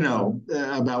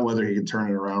about whether he can turn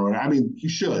it around. I mean, he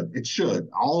should. It should.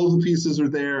 All of the pieces are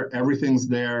there. Everything's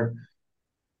there.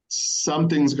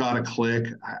 Something's got to click.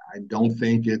 I don't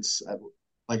think it's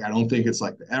I don't think it's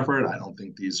like the effort. I don't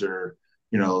think these are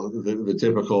the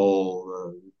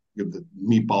typical the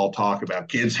meatball talk about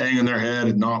kids hanging their head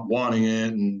and not wanting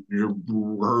it and you're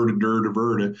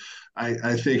diverted.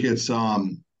 I think it's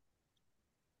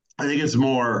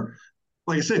more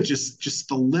like I said, just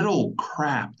the little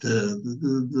crap,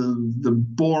 the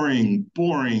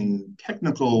boring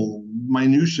technical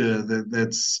minutia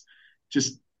that's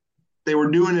just they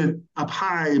were doing it up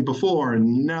high before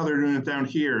and now they're doing it down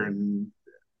here and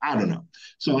I don't know.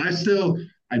 So I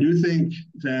do think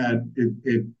that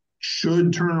it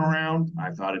should turn around.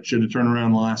 I thought it should have turned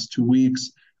around the last 2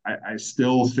 weeks. I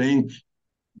still think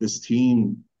this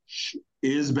team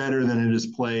is better than it has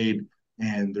played,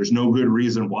 and there's no good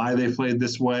reason why they played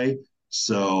this way.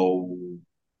 So,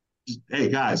 hey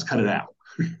guys, cut it out.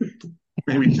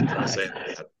 Maybe you can say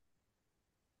that.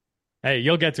 Hey,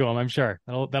 you'll get to him, I'm sure.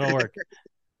 That'll work.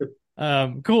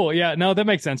 Cool. Yeah, no, that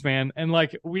makes sense, man. And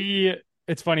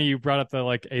it's funny you brought up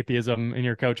the atheism in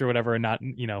your coach or whatever and not,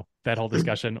 that whole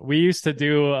discussion. We used to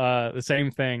do the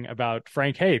same thing about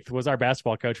Frank Haith was our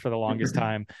basketball coach for the longest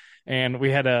time. And we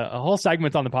had a whole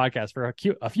segment on the podcast for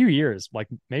a few years, like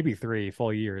maybe 3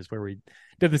 full years, where we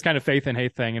did this kind of faith and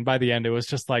hate thing. And by the end, it was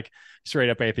just like straight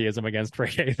up atheism against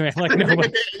free faith, man. Like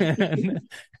nobody,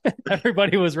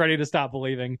 everybody was ready to stop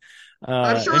believing.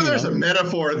 I'm sure there's a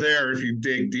metaphor there if you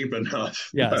dig deep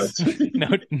enough. Yes,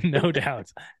 no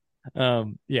doubt.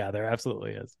 Yeah, there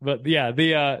absolutely is. But yeah,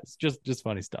 it's just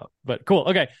funny stuff. But cool.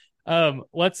 Okay.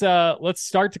 Let's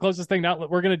start to close this thing out.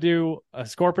 We're gonna do a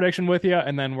score prediction with you,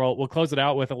 and then we'll close it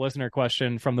out with a listener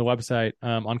question from the website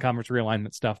on conference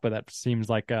realignment stuff. But that seems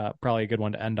like probably a good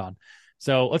one to end on.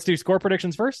 So let's do score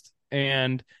predictions first.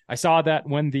 And I saw that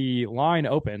when the line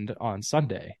opened on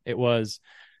Sunday, it was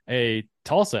a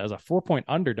Tulsa as a 4-point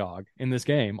underdog in this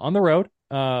game on the road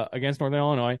against Northern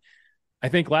Illinois. I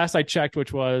think last I checked,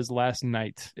 which was last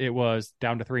night, it was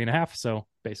down to 3.5. So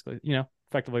basically,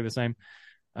 effectively the same.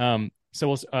 So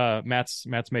we'll, Matt's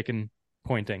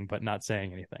pointing, but not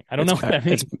saying anything. I don't know what that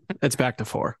means. It's back to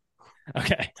 4.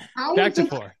 Okay. Back to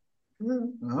 4.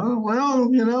 Oh,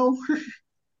 well,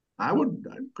 I'd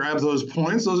grab those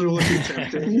points. Those are looking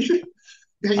tempting.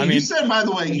 Hey, you said, by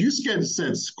the way, you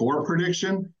said score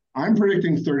prediction. I'm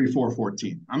predicting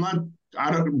 34-14.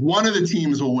 One of the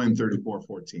teams will win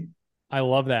 34-14. I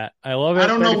love that. I love it. I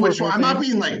don't know which one. I'm not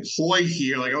being like coy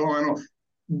here. Like, I don't.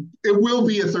 It will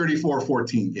be a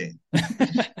 34-14 game.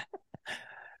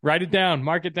 Write it down.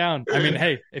 Mark it down. I mean,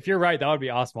 hey, if you're right, that would be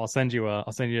awesome. I'll send you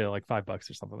like $5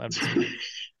 or something. That'd be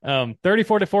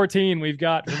 34-14 we've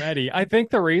got from Eddie. I think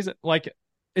the reason, like,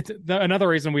 another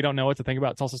reason we don't know what to think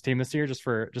about Tulsa's team this year, just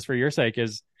for your sake,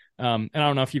 is and I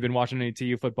don't know if you've been watching any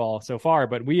TU football so far,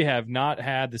 but we have not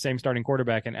had the same starting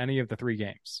quarterback in any of the 3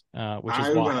 games, which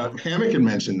is wild. Hammock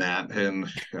mentioned that, and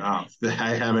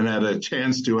I haven't had a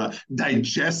chance to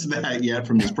digest that yet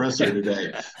from his presser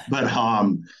today. But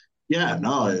yeah,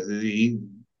 no,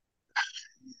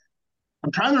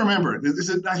 I'm trying to remember.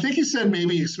 I think he said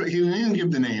maybe he didn't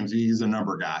give the names. He's a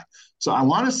number guy, so I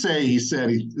want to say he said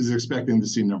he is expecting to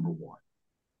see number 1.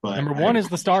 But number 1 is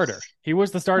the starter. He was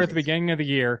the starter at the beginning of the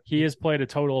year. He has played a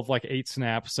total of like 8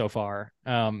 snaps so far.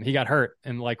 He got hurt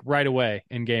and like right away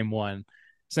in game 1.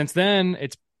 Since then,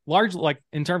 it's largely like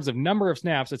in terms of number of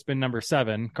snaps, it's been number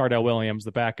 7, Cardell Williams,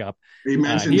 the backup. He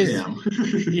mentioned him.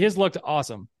 He has looked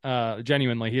awesome.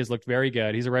 Genuinely, he has looked very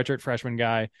good. He's a redshirt freshman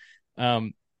guy.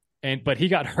 But he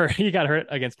got hurt. He got hurt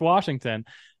against Washington.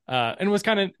 And was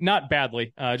kind of not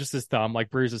badly, just his thumb,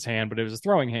 like bruised his hand, but it was his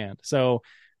throwing hand. So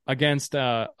against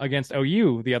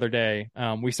OU the other day,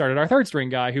 we started our 3rd string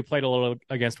guy who played a little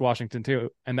against Washington too,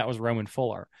 and that was Roman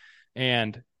Fuller.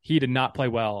 And he did not play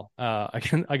well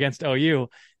against OU,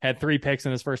 had 3 picks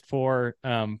in his first 4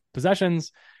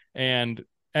 possessions, and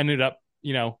ended up,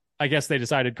 I guess they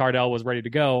decided Cardell was ready to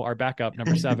go, our backup,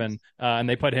 number 7, and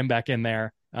they put him back in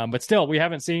there. But still, we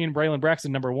haven't seen Braylon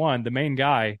Braxton, number 1, the main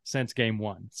guy, since game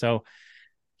 1. So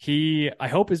I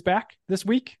hope, is back this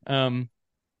week.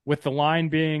 With the line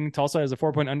being Tulsa as a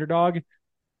 4-point underdog,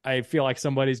 I feel like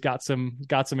somebody's got some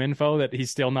info that he's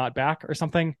still not back or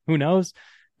something. Who knows?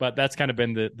 But that's kind of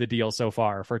been the deal so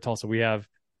far for Tulsa. We have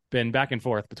been back and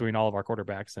forth between all of our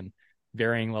quarterbacks and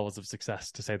varying levels of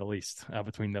success, to say the least,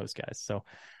 between those guys. So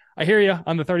I hear you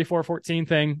on the 34-14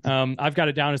 thing. I've got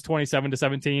it down as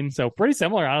 27-17. So pretty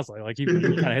similar, honestly. Like you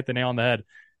kind of hit the nail on the head.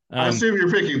 I assume you're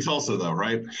picking Tulsa, though,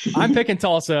 right? I'm picking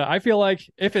Tulsa. I feel like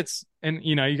if it's, and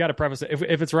you got to preface it,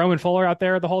 if it's Roman Fuller out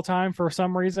there the whole time for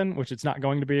some reason, which it's not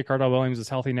going to be. Cardell Williams is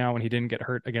healthy now and he didn't get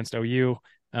hurt against OU.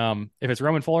 If it's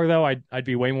Roman Fuller, though, I'd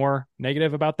be way more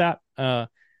negative about that. But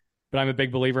I'm a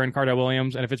big believer in Cardell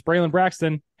Williams. And if it's Braylon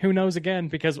Braxton, who knows again,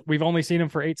 because we've only seen him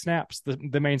for 8 snaps,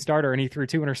 the main starter, and he threw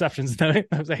 2 interceptions in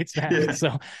those 8 snaps. Yeah.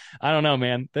 So I don't know,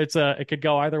 man. It could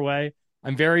go either way.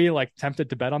 I'm very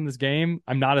tempted to bet on this game.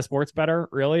 I'm not a sports bettor,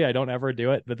 really. I don't ever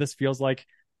do it, but this feels like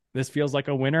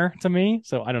a winner to me.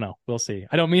 So I don't know. We'll see.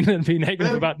 I don't mean to be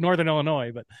negative about Northern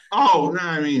Illinois, but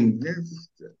I mean,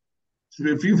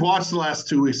 if you've watched the last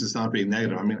 2 weeks, it's not being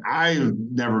negative. I mean, I've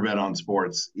never bet on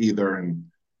sports either, and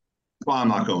I'm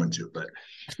not going to. But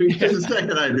the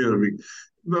second I do,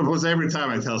 because every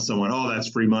time I tell someone, "Oh, that's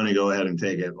free money, go ahead and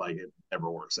take it," it never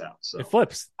works out. So it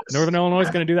flips. Northern Illinois is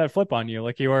going to do that flip on you,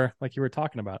 like you were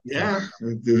talking about. Yeah,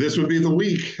 this would be the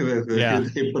week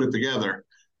that they put it together.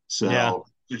 So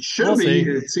it should be.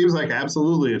 It seems like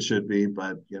absolutely it should be,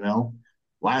 but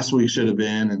last week should have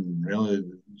been, and really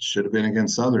should have been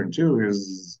against Southern too,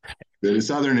 because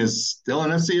Southern is still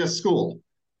an FCS school.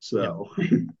 So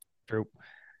true.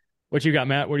 What you got,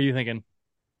 Matt? What are you thinking?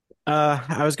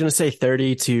 I was going to say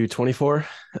 30-24.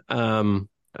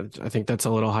 I think that's a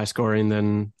little high scoring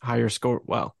than higher score.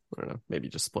 Well, I don't know, maybe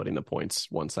just splitting the points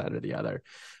one side or the other.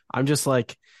 I'm just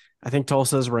I think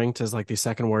Tulsa is ranked as like the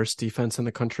second worst defense in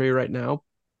the country right now,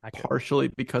 partially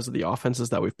because of the offenses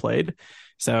that we've played.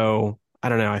 So I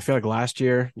don't know. I feel like last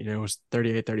year, it was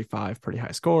 38-35, pretty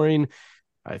high scoring.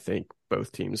 I think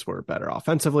both teams were better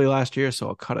offensively last year, so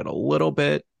I'll cut it a little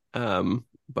bit.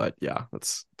 But yeah,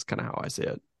 that's kind of how I see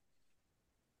it.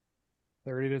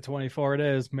 30-24 it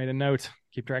is. Made a note.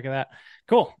 Keep track of that.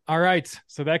 Cool. All right.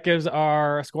 So that gives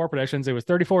our score predictions. It was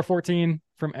 34-14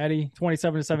 from Eddie,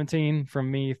 27-17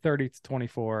 from me,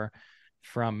 30-24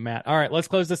 from Matt. All right, let's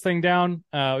close this thing down.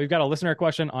 We've got a listener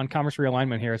question on conference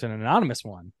realignment here. It's an anonymous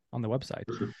one on the website.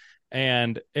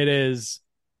 And it is,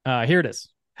 here it is.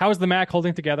 How is the MAC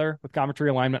holding together with conference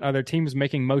realignment? Are there teams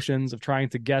making motions of trying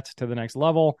to get to the next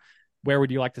level? Where would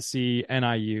you like to see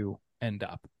NIU end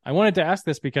up? I wanted to ask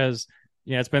this because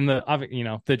it's been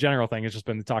the general thing has just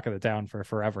been the talk of the town for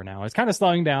forever now. It's kind of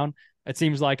slowing down. It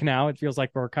seems like now it feels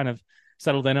like we're kind of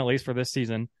settled in, at least for this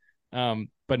season.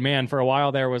 But man, for a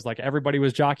while there was like everybody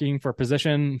was jockeying for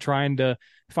position, trying to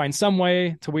find some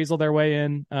way to weasel their way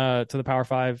in to the Power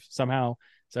Five somehow.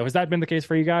 So has that been the case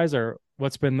for you guys, or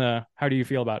how do you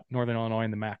feel about Northern Illinois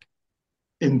and the MAC?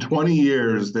 In 20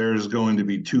 years, there's going to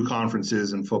be two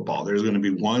conferences in football. There's going to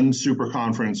be one super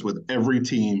conference with every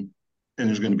team, and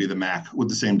there's going to be the MAC with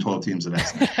the same 12 teams that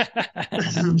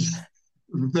has.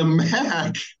 The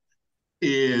MAC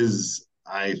is,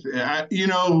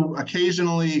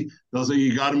 occasionally they'll say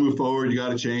you got to move forward, you got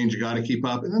to change, you got to keep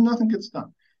up, and then nothing gets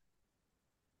done.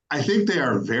 I think they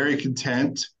are very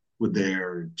content with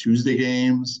their Tuesday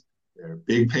games, their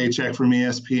big paycheck from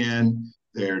ESPN,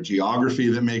 their geography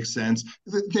that makes sense.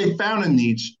 They found a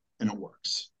niche and it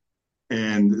works.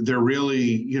 And there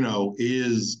really,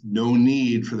 is no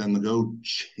need for them to go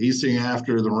chasing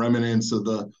after the remnants of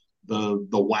the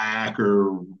WAC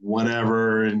or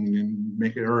whatever and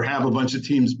make it, or have a bunch of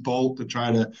teams bolt to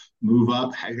try to move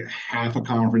up half a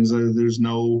conference. There's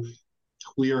no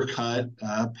clear cut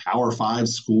Power Five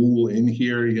school in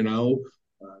here,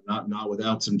 not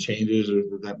without some changes or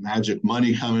that magic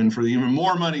money coming for even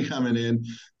more money coming in.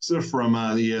 So from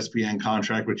the ESPN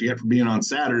contract, which you get for being on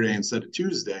Saturday instead of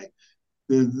Tuesday.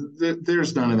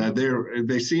 There's none of that.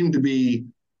 They seem to be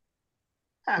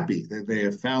happy that they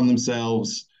have found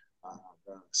themselves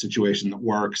a situation that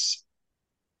works,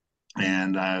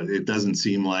 and it doesn't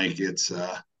seem like it's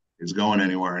going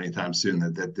anywhere anytime soon.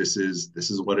 That this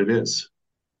is what it is.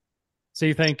 So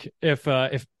you think if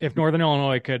Northern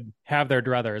Illinois could have their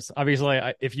druthers, obviously,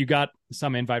 if you got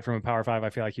some invite from a Power Five,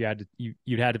 I feel like you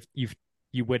would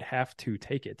have to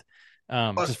take it.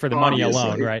 Just for the money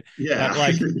alone, right?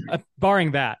 Yeah.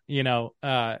 Barring that,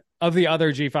 of the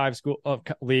other G5 school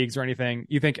leagues or anything,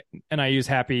 you think NIU's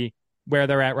happy where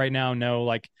they're at right now? No,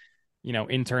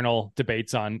 internal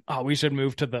debates on, we should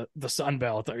move to the Sun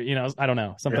Belt, or I don't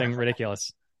know, something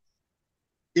ridiculous.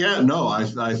 Yeah, no,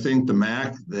 I think the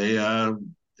MAC they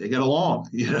get along.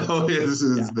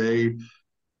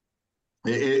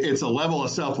 It's a level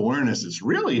of self-awareness. It's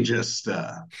really just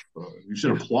you should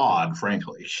applaud,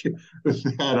 frankly,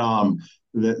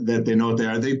 that they know what they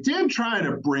are. They did try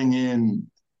to bring in,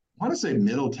 I want to say,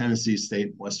 Middle Tennessee State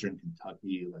and Western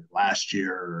Kentucky like last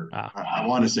year. I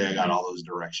want to say I got all those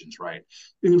directions right.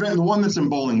 In fact, the one that's in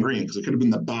Bowling Green, because it could have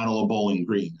been the Battle of Bowling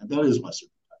Green. That is Western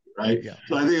Kentucky, right? Yeah.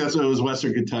 So I think that's what it was,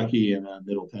 Western Kentucky and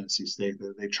Middle Tennessee State.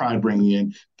 They tried bringing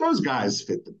in. Those guys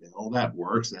fit the bill. That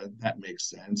works. That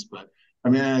makes sense. But I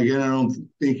mean, again, I don't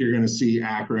think you're going to see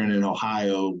Akron and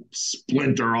Ohio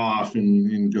splinter off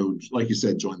and go, like you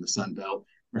said, join the Sun Belt.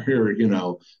 Or here, I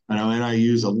know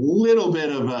NIU's a little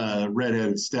bit of a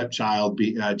redheaded stepchild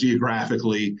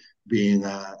geographically, being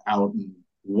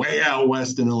way out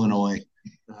west in Illinois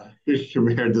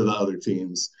compared to the other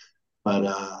teams. But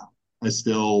I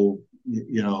still,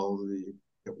 it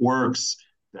works.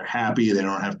 They're happy. They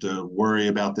don't have to worry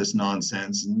about this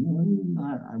nonsense. And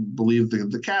I believe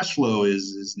the cash flow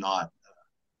is not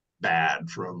bad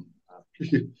from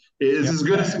it's as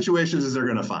good a situations as they're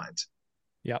going to find.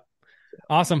 Yep.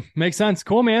 Awesome. Makes sense.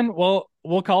 Cool, man. Well,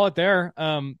 we'll call it there.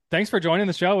 Thanks for joining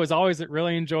the show. As always,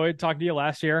 really enjoyed talking to you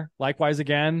last year. Likewise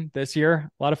again this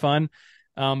year. A lot of fun.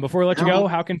 Before we let you go,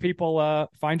 how can people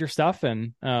find your stuff,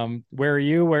 and where are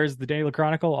you? Where's the Daily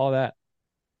Chronicle? All that.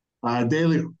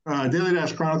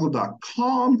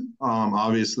 Daily-chronicle.com.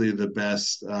 Obviously the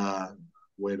best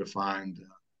way to find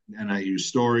NIU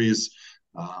stories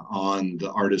on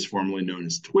the artist formerly known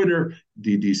as Twitter,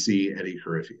 DDC Eddie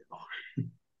Carifio.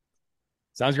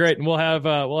 Sounds great. And we'll have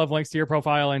links to your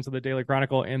profile and to the Daily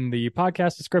Chronicle in the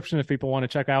podcast description if people want to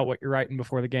check out what you're writing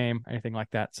before the game, anything like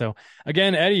that. So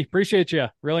again, Eddie, appreciate you.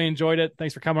 Really enjoyed it.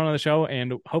 Thanks for coming on the show,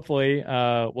 and hopefully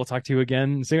we'll talk to you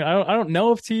again soon. I don't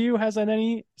know if TU has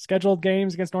any scheduled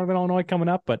games against Northern Illinois coming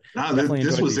up, but No,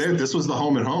 this was it. This was the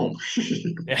home and home.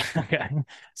 Yeah, okay.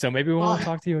 So maybe we'll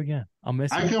talk to you again. I'll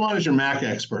miss you. I come on as your MAC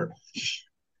expert.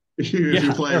 If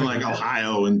you're playing like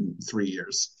Ohio in 3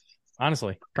 years.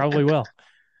 Honestly, probably will.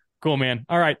 Cool, man.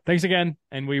 All right. Thanks again.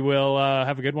 And we will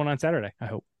have a good one on Saturday, I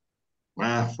hope.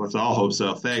 Well, let's all hope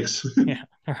so. Thanks. Yeah.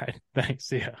 All right. Thanks.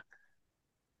 See ya.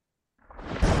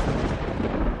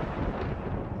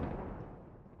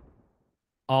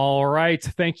 All right.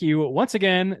 Thank you once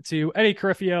again to Eddie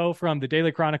Carifio from the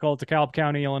Daily Chronicle, DeKalb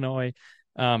County, Illinois.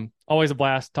 Always a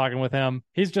blast talking with him.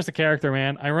 He's just a character,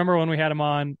 man. I remember when we had him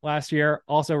on last year.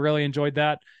 Also really enjoyed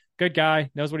that. Good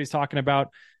guy. Knows what he's talking about.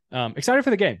 Excited for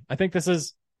the game. I think this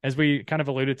is, as we kind of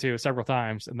alluded to several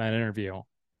times in that interview,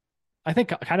 I think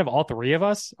kind of all three of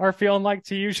us are feeling like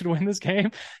TU should win this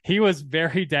game. He was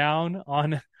very down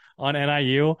on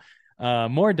NIU,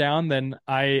 more down than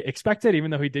I expected, even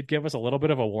though he did give us a little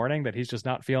bit of a warning that he's just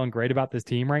not feeling great about this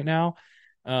team right now.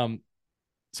 So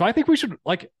I think we should,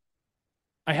 like,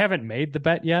 I haven't made the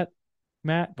bet yet,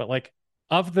 Matt, but like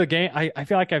of the game, I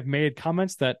feel like I've made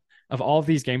comments that of all of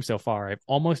these games so far, I've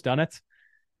almost done it.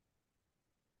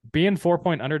 Being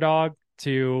 4-point underdog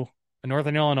to a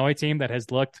Northern Illinois team that has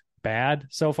looked bad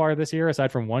so far this year,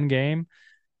 aside from one game,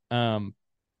 I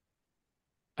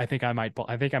think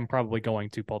I'm probably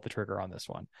going to pull the trigger on this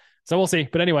one. So we'll see.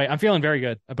 But anyway, I'm feeling very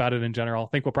good about it in general. I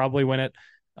think we'll probably win it,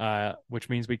 which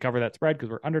means we cover that spread because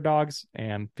we're underdogs,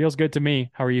 and feels good to me.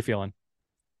 How are you feeling?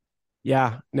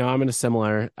 Yeah, no, I'm in a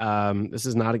similar. This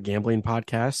is not a gambling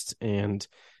podcast, and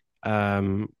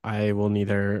I will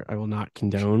not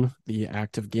condone the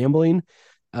act of gambling.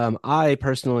 I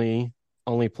personally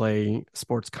only play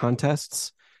sports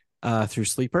contests through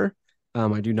Sleeper.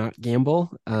 I do not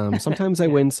gamble. Sometimes I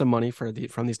win some money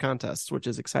from these contests, which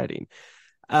is exciting.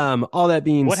 All that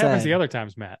being what said, happens the other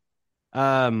times, Matt?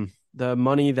 The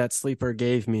money that Sleeper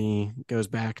gave me goes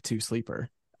back to Sleeper.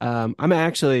 I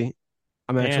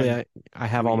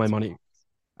have all my money.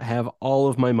 I have all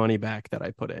of my money back that I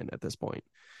put in at this point.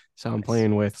 So I'm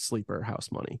playing with Sleeper house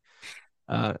money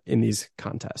in these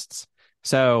contests.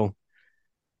 So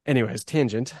anyways,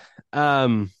 tangent.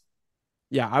 Yeah,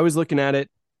 I was looking at it.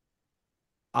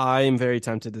 I'm very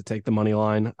tempted to take the money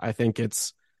line. I think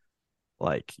it's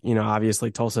like,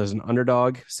 obviously Tulsa is an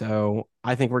underdog. So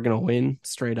I think we're going to win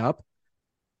straight up.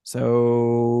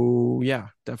 So yeah,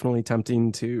 definitely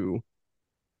tempting to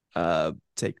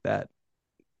take that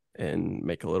and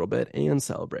make a little bit and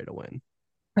celebrate a win.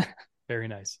 Very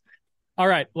nice. All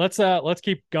right, let's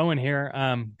keep going here.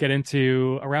 Get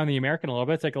into around the American a little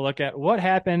bit. Take a look at what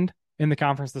happened in the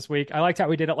conference this week. I liked how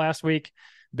we did it last week.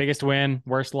 Biggest win,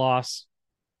 worst loss,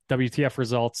 WTF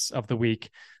results of the week,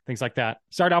 things like that.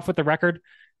 Start off with the record.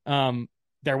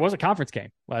 There was a conference game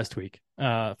last week.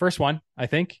 First one, I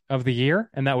think, of the year,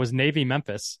 and that was Navy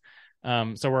Memphis.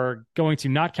 So we're going to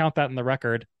not count that in the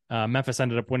record. Memphis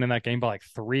ended up winning that game by like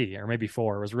 3 or maybe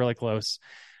 4. It was really close.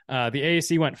 The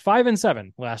AAC went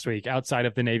 5-7 last week outside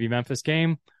of the Navy Memphis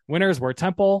game. Winners were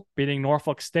Temple beating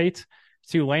Norfolk State,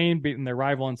 Tulane beating their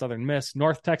rival in Southern Miss,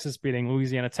 North Texas beating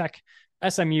Louisiana Tech,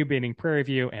 SMU beating Prairie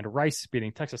View, and Rice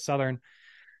beating Texas Southern.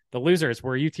 The losers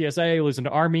were UTSA losing to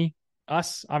Army,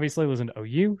 us obviously losing to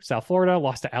OU, South Florida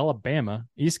lost to Alabama,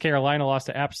 East Carolina lost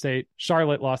to App State,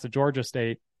 Charlotte lost to Georgia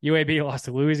State, UAB lost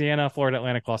to Louisiana, Florida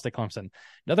Atlantic lost to Clemson.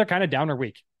 Another kind of downer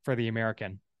week for the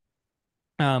American.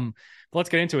 But let's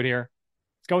get into it here.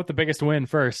 Let's go with the biggest win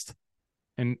first.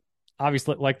 And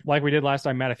obviously, like we did last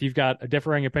time, Matt, if you've got a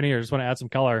differing opinion or just want to add some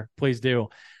color, please do.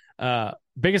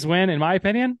 Biggest win, in my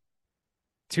opinion,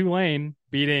 Tulane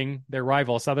beating their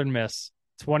rival Southern Miss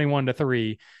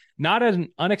 21-3. Not an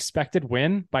unexpected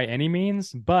win by any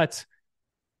means, but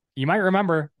you might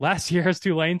remember last year's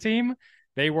Tulane team.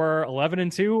 They were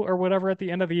 11-2 or whatever at the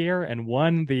end of the year and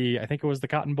won I think it was the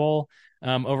Cotton Bowl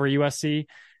over USC.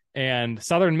 And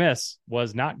Southern Miss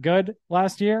was not good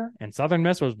last year. And Southern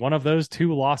Miss was one of those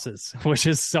 2 losses, which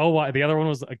is so why the other one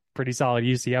was a pretty solid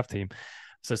UCF team.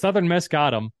 So Southern Miss got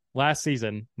them last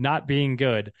season, not being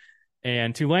good.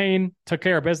 And Tulane took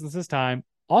care of business this time.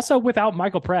 Also without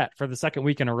Michael Pratt for the second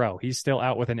week in a row. He's still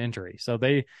out with an injury. So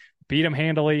they beat him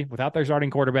handily without their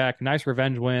starting quarterback. Nice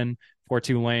revenge win for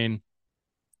Tulane.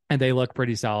 And they look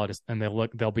pretty solid, and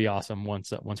they'll be awesome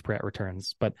once Pratt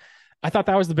returns. But I thought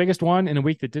that was the biggest one in a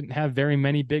week that didn't have very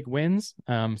many big wins.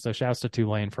 So shouts to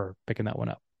Tulane for picking that one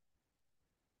up.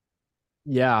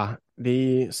 Yeah,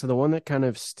 The one that kind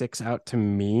of sticks out to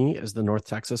me is the North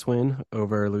Texas win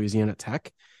over Louisiana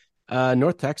Tech.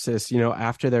 North Texas,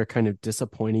 after their kind of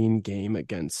disappointing game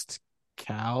against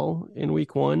Cal in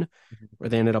week one, where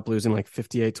they ended up losing like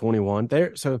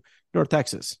 58-21. So North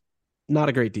Texas, not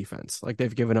a great defense. Like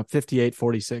they've given up 58,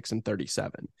 46, and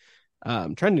 37.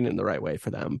 Trending in the right way for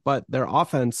them. But their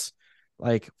offense,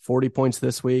 like 40 points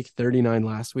this week, 39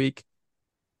 last week.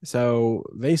 So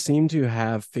they seem to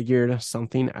have figured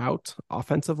something out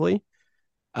offensively,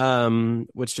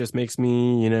 which just makes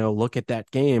me, look at that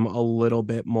game a little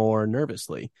bit more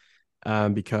nervously,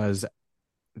 because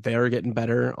they're getting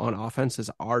better on offense as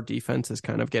our defense is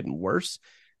kind of getting worse.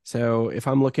 So if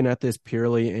I'm looking at this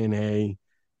purely in a,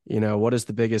 what is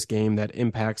the biggest game that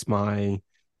impacts my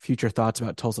future thoughts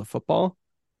about Tulsa football,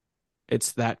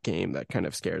 it's that game that kind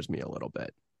of scares me a little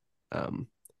bit.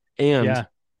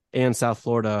 And South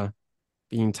Florida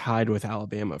being tied with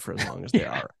Alabama for as long as they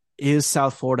are. Is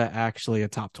South Florida actually a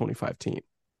top 25 team?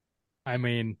 I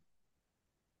mean,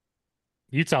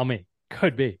 you tell me.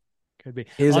 Could be.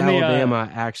 Is Alabama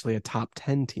actually a top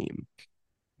 10 team?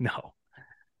 No,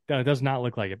 it does not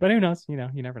look like it. But who knows? You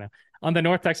never know. On the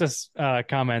North Texas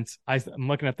comments, I'm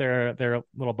looking at their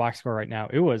little box score right now.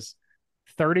 It was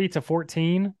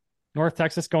 30-14 North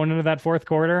Texas going into that fourth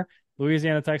quarter.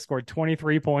 Louisiana Tech scored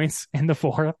 23 points in the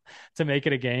fourth to make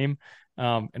it a game.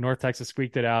 And North Texas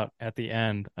squeaked it out at the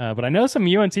end. But I know some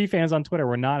UNT fans on Twitter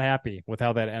were not happy with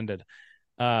how that ended.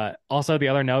 Also, the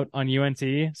other note on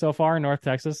UNT so far, North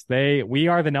Texas, we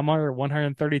are the number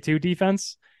 132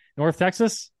 defense. North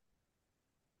Texas,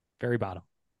 very bottom.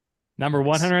 Number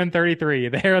 133.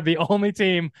 They're the only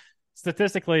team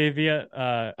statistically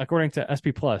according to SP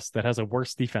Plus that has a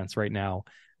worse defense right now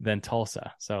than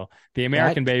Tulsa. So the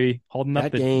American baby holding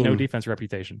up the game, no defense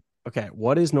reputation. Okay,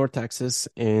 what is North Texas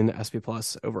in SP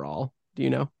Plus overall? Do you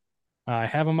know? I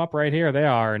have them up right here. They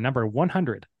are number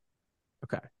 100.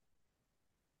 Okay.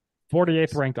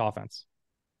 48th ranked offense.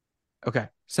 Okay.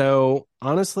 So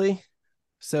honestly,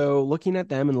 looking at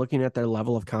them and looking at their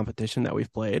level of competition that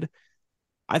we've played,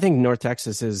 I think North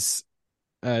Texas is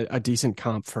a decent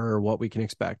comp for what we can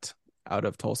expect out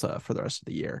of Tulsa for the rest of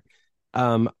the year.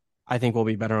 I think we'll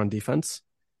be better on defense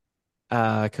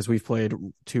because we've played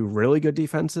two really good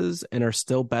defenses and are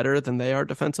still better than they are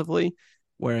defensively,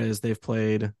 whereas they've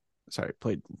played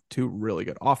two really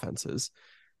good offenses.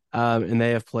 And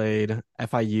they have played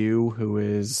FIU, who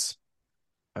is,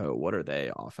 what are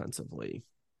they offensively?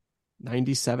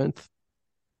 97th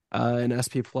in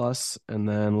SP Plus. And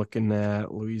then looking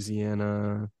at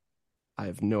Louisiana, I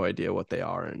have no idea what they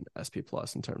are in SP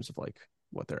Plus in terms of like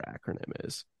what their acronym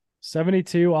is.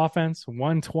 72 offense,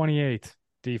 128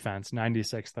 defense,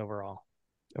 96th overall.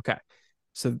 Okay.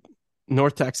 So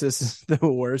North Texas is the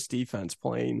worst defense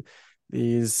playing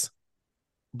these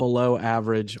below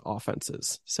average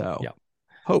offenses. So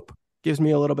Hope gives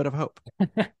me a little bit of hope.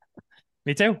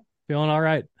 Me too. Feeling all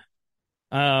right.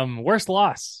 Worst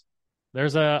loss.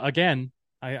 There's again,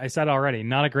 I said already,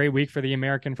 not a great week for the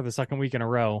American for the second week in a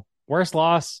row. Worst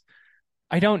loss.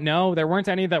 I don't know. There weren't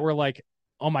any that were like,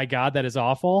 oh my God, that is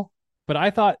awful. But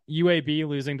I thought UAB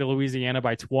losing to Louisiana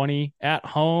by 20 at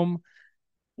home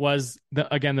was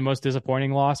the most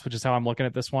disappointing loss, which is how I'm looking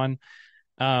at this one.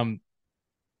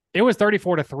 It was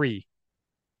 34-3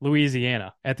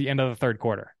 Louisiana at the end of the third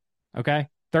quarter. Okay.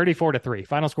 34-3.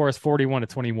 Final score is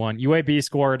 41-21. UAB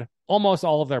scored almost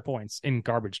all of their points in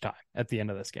garbage time at the end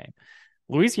of this game.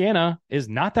 Louisiana is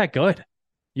not that good.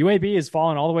 UAB is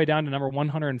fallen all the way down to number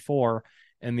 104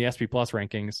 in the SP Plus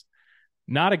rankings.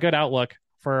 Not a good outlook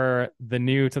for the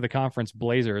new to the conference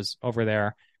Blazers over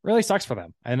there. Really sucks for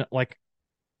them. And like,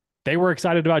 they were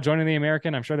excited about joining the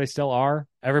American. I'm sure they still are.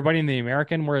 Everybody in the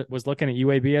American was looking at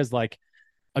UAB as like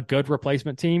a good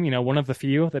replacement team. One of the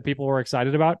few that people were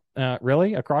excited about,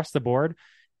 really across the board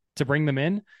to bring them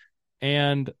in.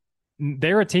 And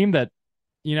they're a team that,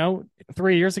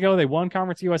 3 years ago, they won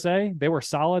Conference USA. They were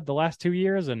solid the last 2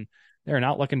 years, and they're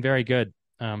not looking very good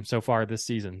so far this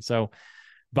season. So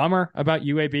bummer about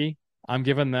UAB. I'm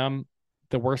giving them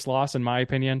the worst loss, in my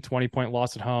opinion, 20-point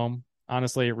loss at home.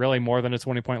 Honestly, really more than a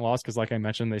 20-point loss because, like I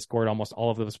mentioned, they scored almost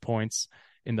all of those points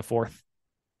in the fourth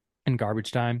in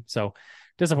garbage time. So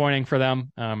disappointing for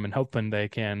them, and hoping they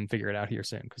can figure it out here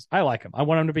soon because I like them. I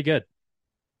want them to be good.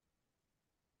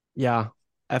 Yeah.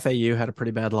 FAU had a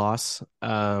pretty bad loss,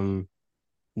 not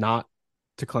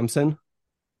to Clemson,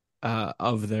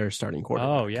 of their starting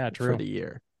quarterback. Oh, yeah, true. For the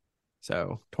year.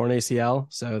 So torn ACL.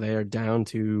 So they are down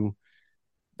to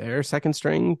their second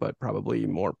string, but probably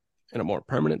more in a more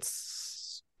permanent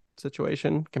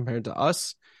situation compared to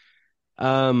us.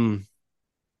 Yeah,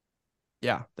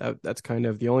 that's kind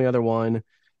of the only other one.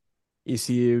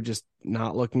 ECU just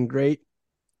not looking great.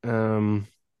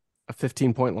 A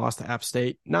 15-point loss to App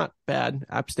State, not bad.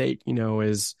 App State,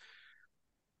 is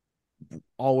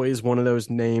always one of those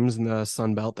names in the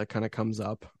Sun Belt that kind of comes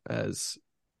up as,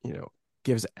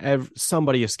 gives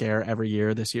somebody a scare every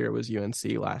year. This year it was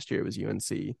UNC. Last year it was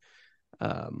UNC.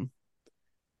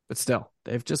 But still,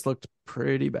 they've just looked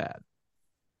pretty bad.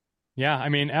 Yeah, I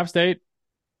mean, App State,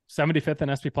 75th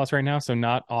in SP Plus right now, so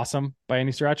not awesome by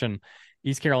any stretch. And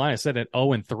East Carolina sit at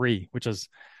 0-3, which is,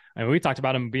 I mean, we talked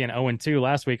about them being 0-2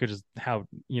 last week, which is how,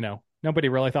 nobody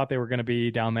really thought they were going to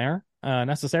be down there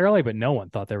necessarily, but no one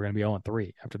thought they were going to be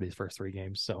 0-3 after these first 3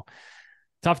 games. So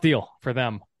tough deal for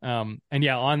them. And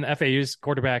yeah, on FAU's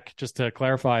quarterback, just to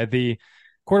clarify, the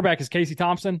quarterback is Casey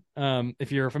Thompson.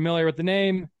 If you're familiar with the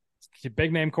name, he's a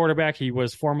big name quarterback. He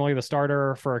was formerly the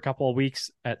starter for a couple of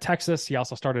weeks at Texas. He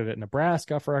also started at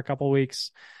Nebraska for a couple of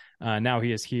weeks. Now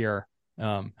he is here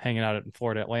hanging out at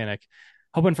Florida Atlantic,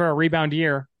 hoping for a rebound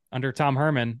year under Tom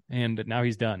Herman, and now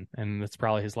he's done, and it's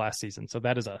probably his last season. So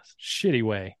that is a shitty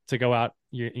way to go out,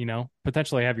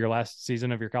 potentially have your last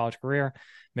season of your college career.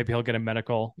 Maybe he'll get a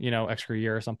medical, extra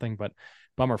year or something, but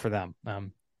bummer for them.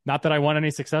 Not that I want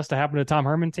any success to happen to Tom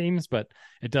Herman teams, but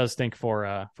it does stink for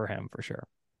him for sure.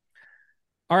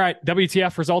 All right,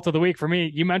 WTF result of the week for me.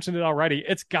 You mentioned it already.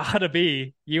 It's got to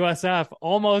be USF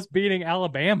almost beating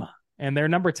Alabama, and they're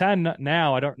number 10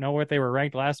 now. I don't know what they were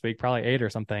ranked last week, probably 8 or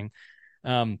something.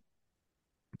 The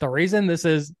reason this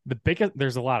is the biggest,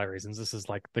 there's a lot of reasons this is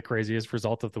like the craziest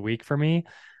result of the week for me.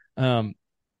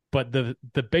 But the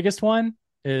biggest one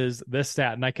is this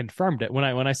stat, and I confirmed it when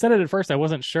I said it at first. I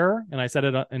wasn't sure, and I said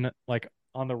it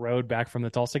on the road back from the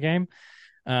Tulsa game.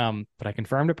 But I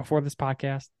confirmed it before this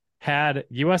podcast. Had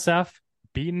USF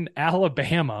beaten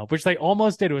Alabama, which they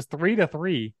almost did, it was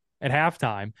 3-3 at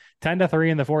halftime, 10-3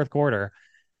 in the fourth quarter.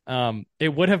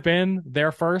 It would have been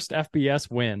their first FBS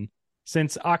win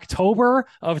since October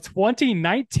of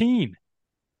 2019.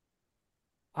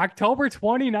 October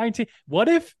 2019. What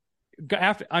if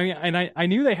after, I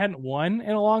knew they hadn't won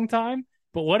in a long time,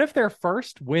 but what if their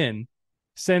first win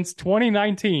since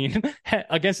 2019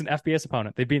 against an FBS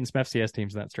opponent? They've beaten some FCS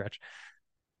teams in that stretch.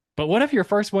 But what if your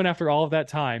first win after all of that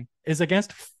time is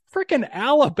against freaking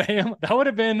Alabama? That would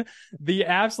have been the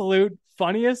absolute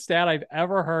funniest stat I've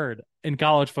ever heard in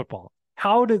college football.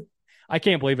 I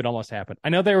can't believe it almost happened. I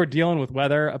know they were dealing with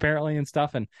weather apparently and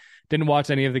stuff, and didn't watch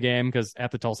any of the game because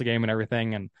at the Tulsa game and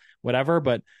everything and whatever,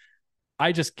 but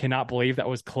I just cannot believe that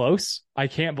was close. I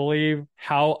can't believe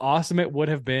how awesome it would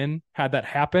have been had that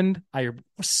happened. I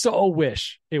so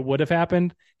wish it would have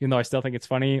happened, even though I still think it's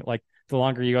funny. Like, the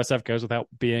longer USF goes without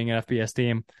being an FBS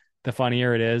team, the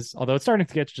funnier it is. Although it's starting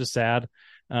to get just sad.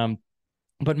 But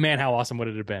man, how awesome would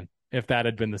it have been if that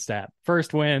had been the stat?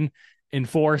 First win in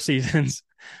 4 seasons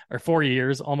or 4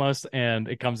 years almost, and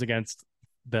it comes against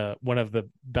one of the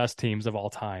best teams of all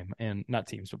time, and not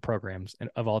teams, but programs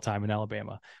of all time in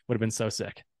Alabama. Would have been so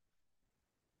sick.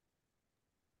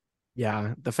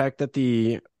 Yeah, the fact that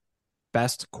the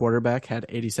best quarterback had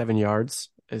 87 yards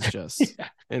is just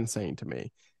insane to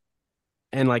me.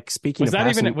 And like, speaking was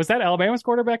that Alabama's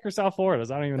quarterback or South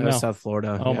Florida's? I don't even know. South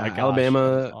Florida. Oh my gosh.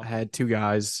 Alabama had 2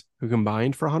 guys who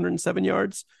combined for 107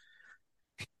 yards.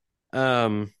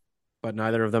 But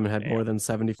neither of them had more than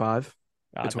 75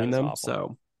 between them. Awful.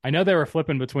 So I know they were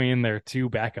flipping between their 2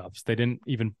 backups. They didn't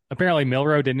even, apparently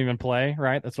Milrow didn't even play,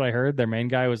 right? That's what I heard. Their main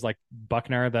guy was like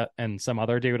Buckner and some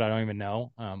other dude I don't even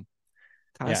know.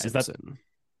 Is that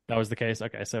was the case?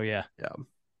 Okay, so yeah.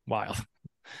 Wild.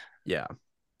 Yeah.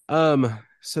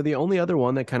 So the only other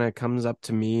one that kind of comes up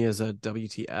to me is a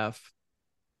WTF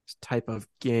type of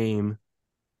game,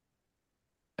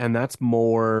 and that's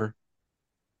more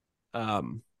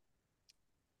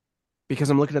because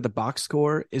I'm looking at the box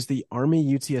score, is the Army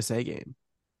UTSA game.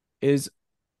 Is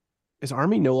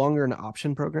Army no longer an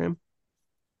option program?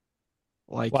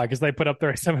 Like, why? Because they put up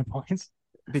 37 points?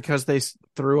 Because they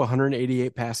threw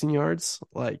 188 passing yards?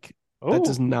 Like, that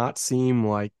does not seem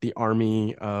like the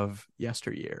Army of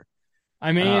yesteryear.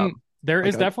 I mean, there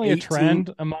is definitely a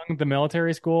trend among the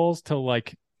military schools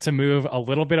to move a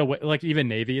little bit away. Like, even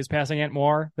Navy is passing it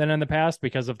more than in the past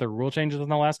because of the rule changes in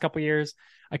the last couple of years.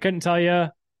 I couldn't tell you.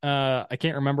 I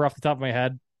can't remember off the top of my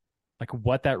head, like,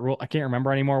 what that rule. I can't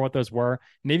remember anymore what those were.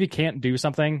 Navy can't do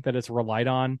something that it's relied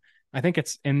on. I think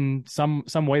it's in some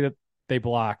way that they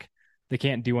block. They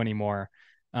can't do anymore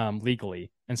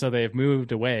legally, and so they've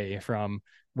moved away from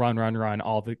run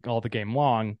all the game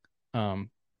long.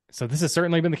 So this has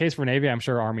certainly been the case for Navy. I'm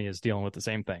sure Army is dealing with the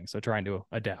same thing, so trying to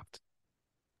adapt.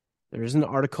 There's an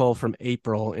article from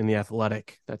April in The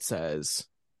Athletic that says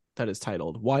that is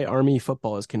titled "Why Army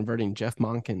Football is Converting Jeff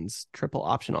Monken's Triple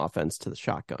Option Offense to the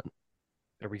Shotgun."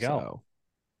 There we go. So,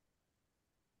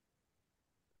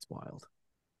 it's wild.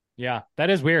 Yeah, that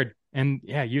is weird. And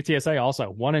yeah, UTSA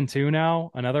also 1-2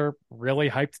 now. Another really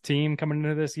hyped team coming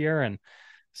into this year, and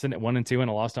sitting at 1-2 and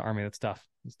a loss to Army. That's tough.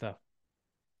 It's tough.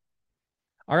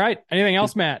 All right. Anything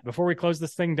else, Matt, before we close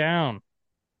this thing down?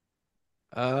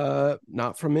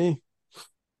 Not from me.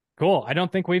 Cool. I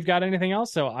don't think we've got anything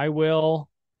else, so I will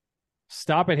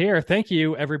stop it here. Thank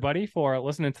you, everybody, for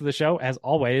listening to the show. As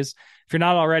always, if you're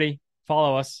not already,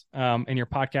 follow us in your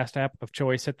podcast app of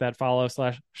choice. Hit that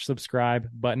follow/subscribe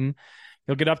button.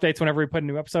 You'll get updates whenever we put a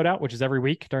new episode out, which is every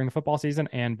week during the football season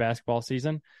and basketball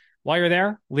season. While you're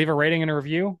there, leave a rating and a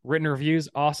review. Written reviews,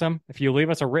 awesome. If you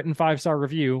leave us a written 5-star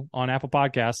review on Apple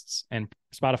Podcasts and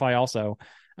Spotify also,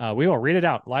 we will read it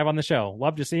out live on the show.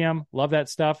 Love to see them. Love that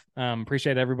stuff.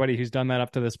 Appreciate everybody who's done that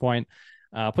up to this point.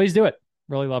 Please do it.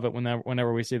 Really love it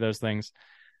whenever we see those things.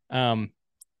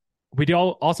 We do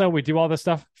all this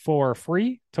stuff for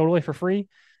free, totally for free.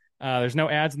 There's no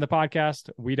ads in the podcast.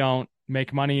 We don't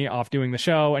make money off doing the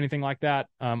show, anything like that.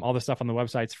 All the stuff on the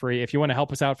website's free. If you want to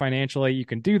help us out financially, you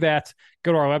can do that.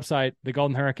 Go to our website,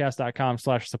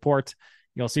 thegoldenhurricast.com/support.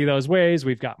 You'll see those ways.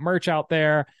 We've got merch out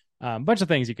there, a bunch of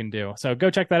things you can do. So go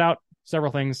check that out.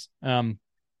 Several things. And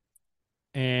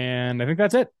I think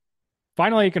that's it.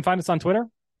 Finally, you can find us on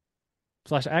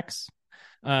Twitter/X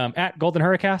at Golden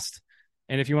Hurricast.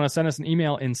 And if you want to send us an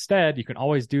email instead, you can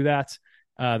always do that.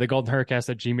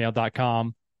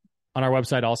 thegoldenhurricast@gmail.com. On our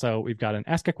website also, we've got an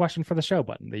Ask a Question for the Show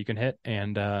button that you can hit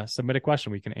and submit a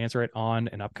question. We can answer it on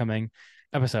an upcoming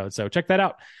episode. So check that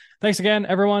out. Thanks again,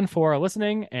 everyone, for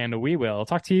listening, and we will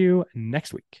talk to you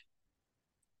next week.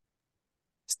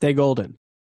 Stay golden.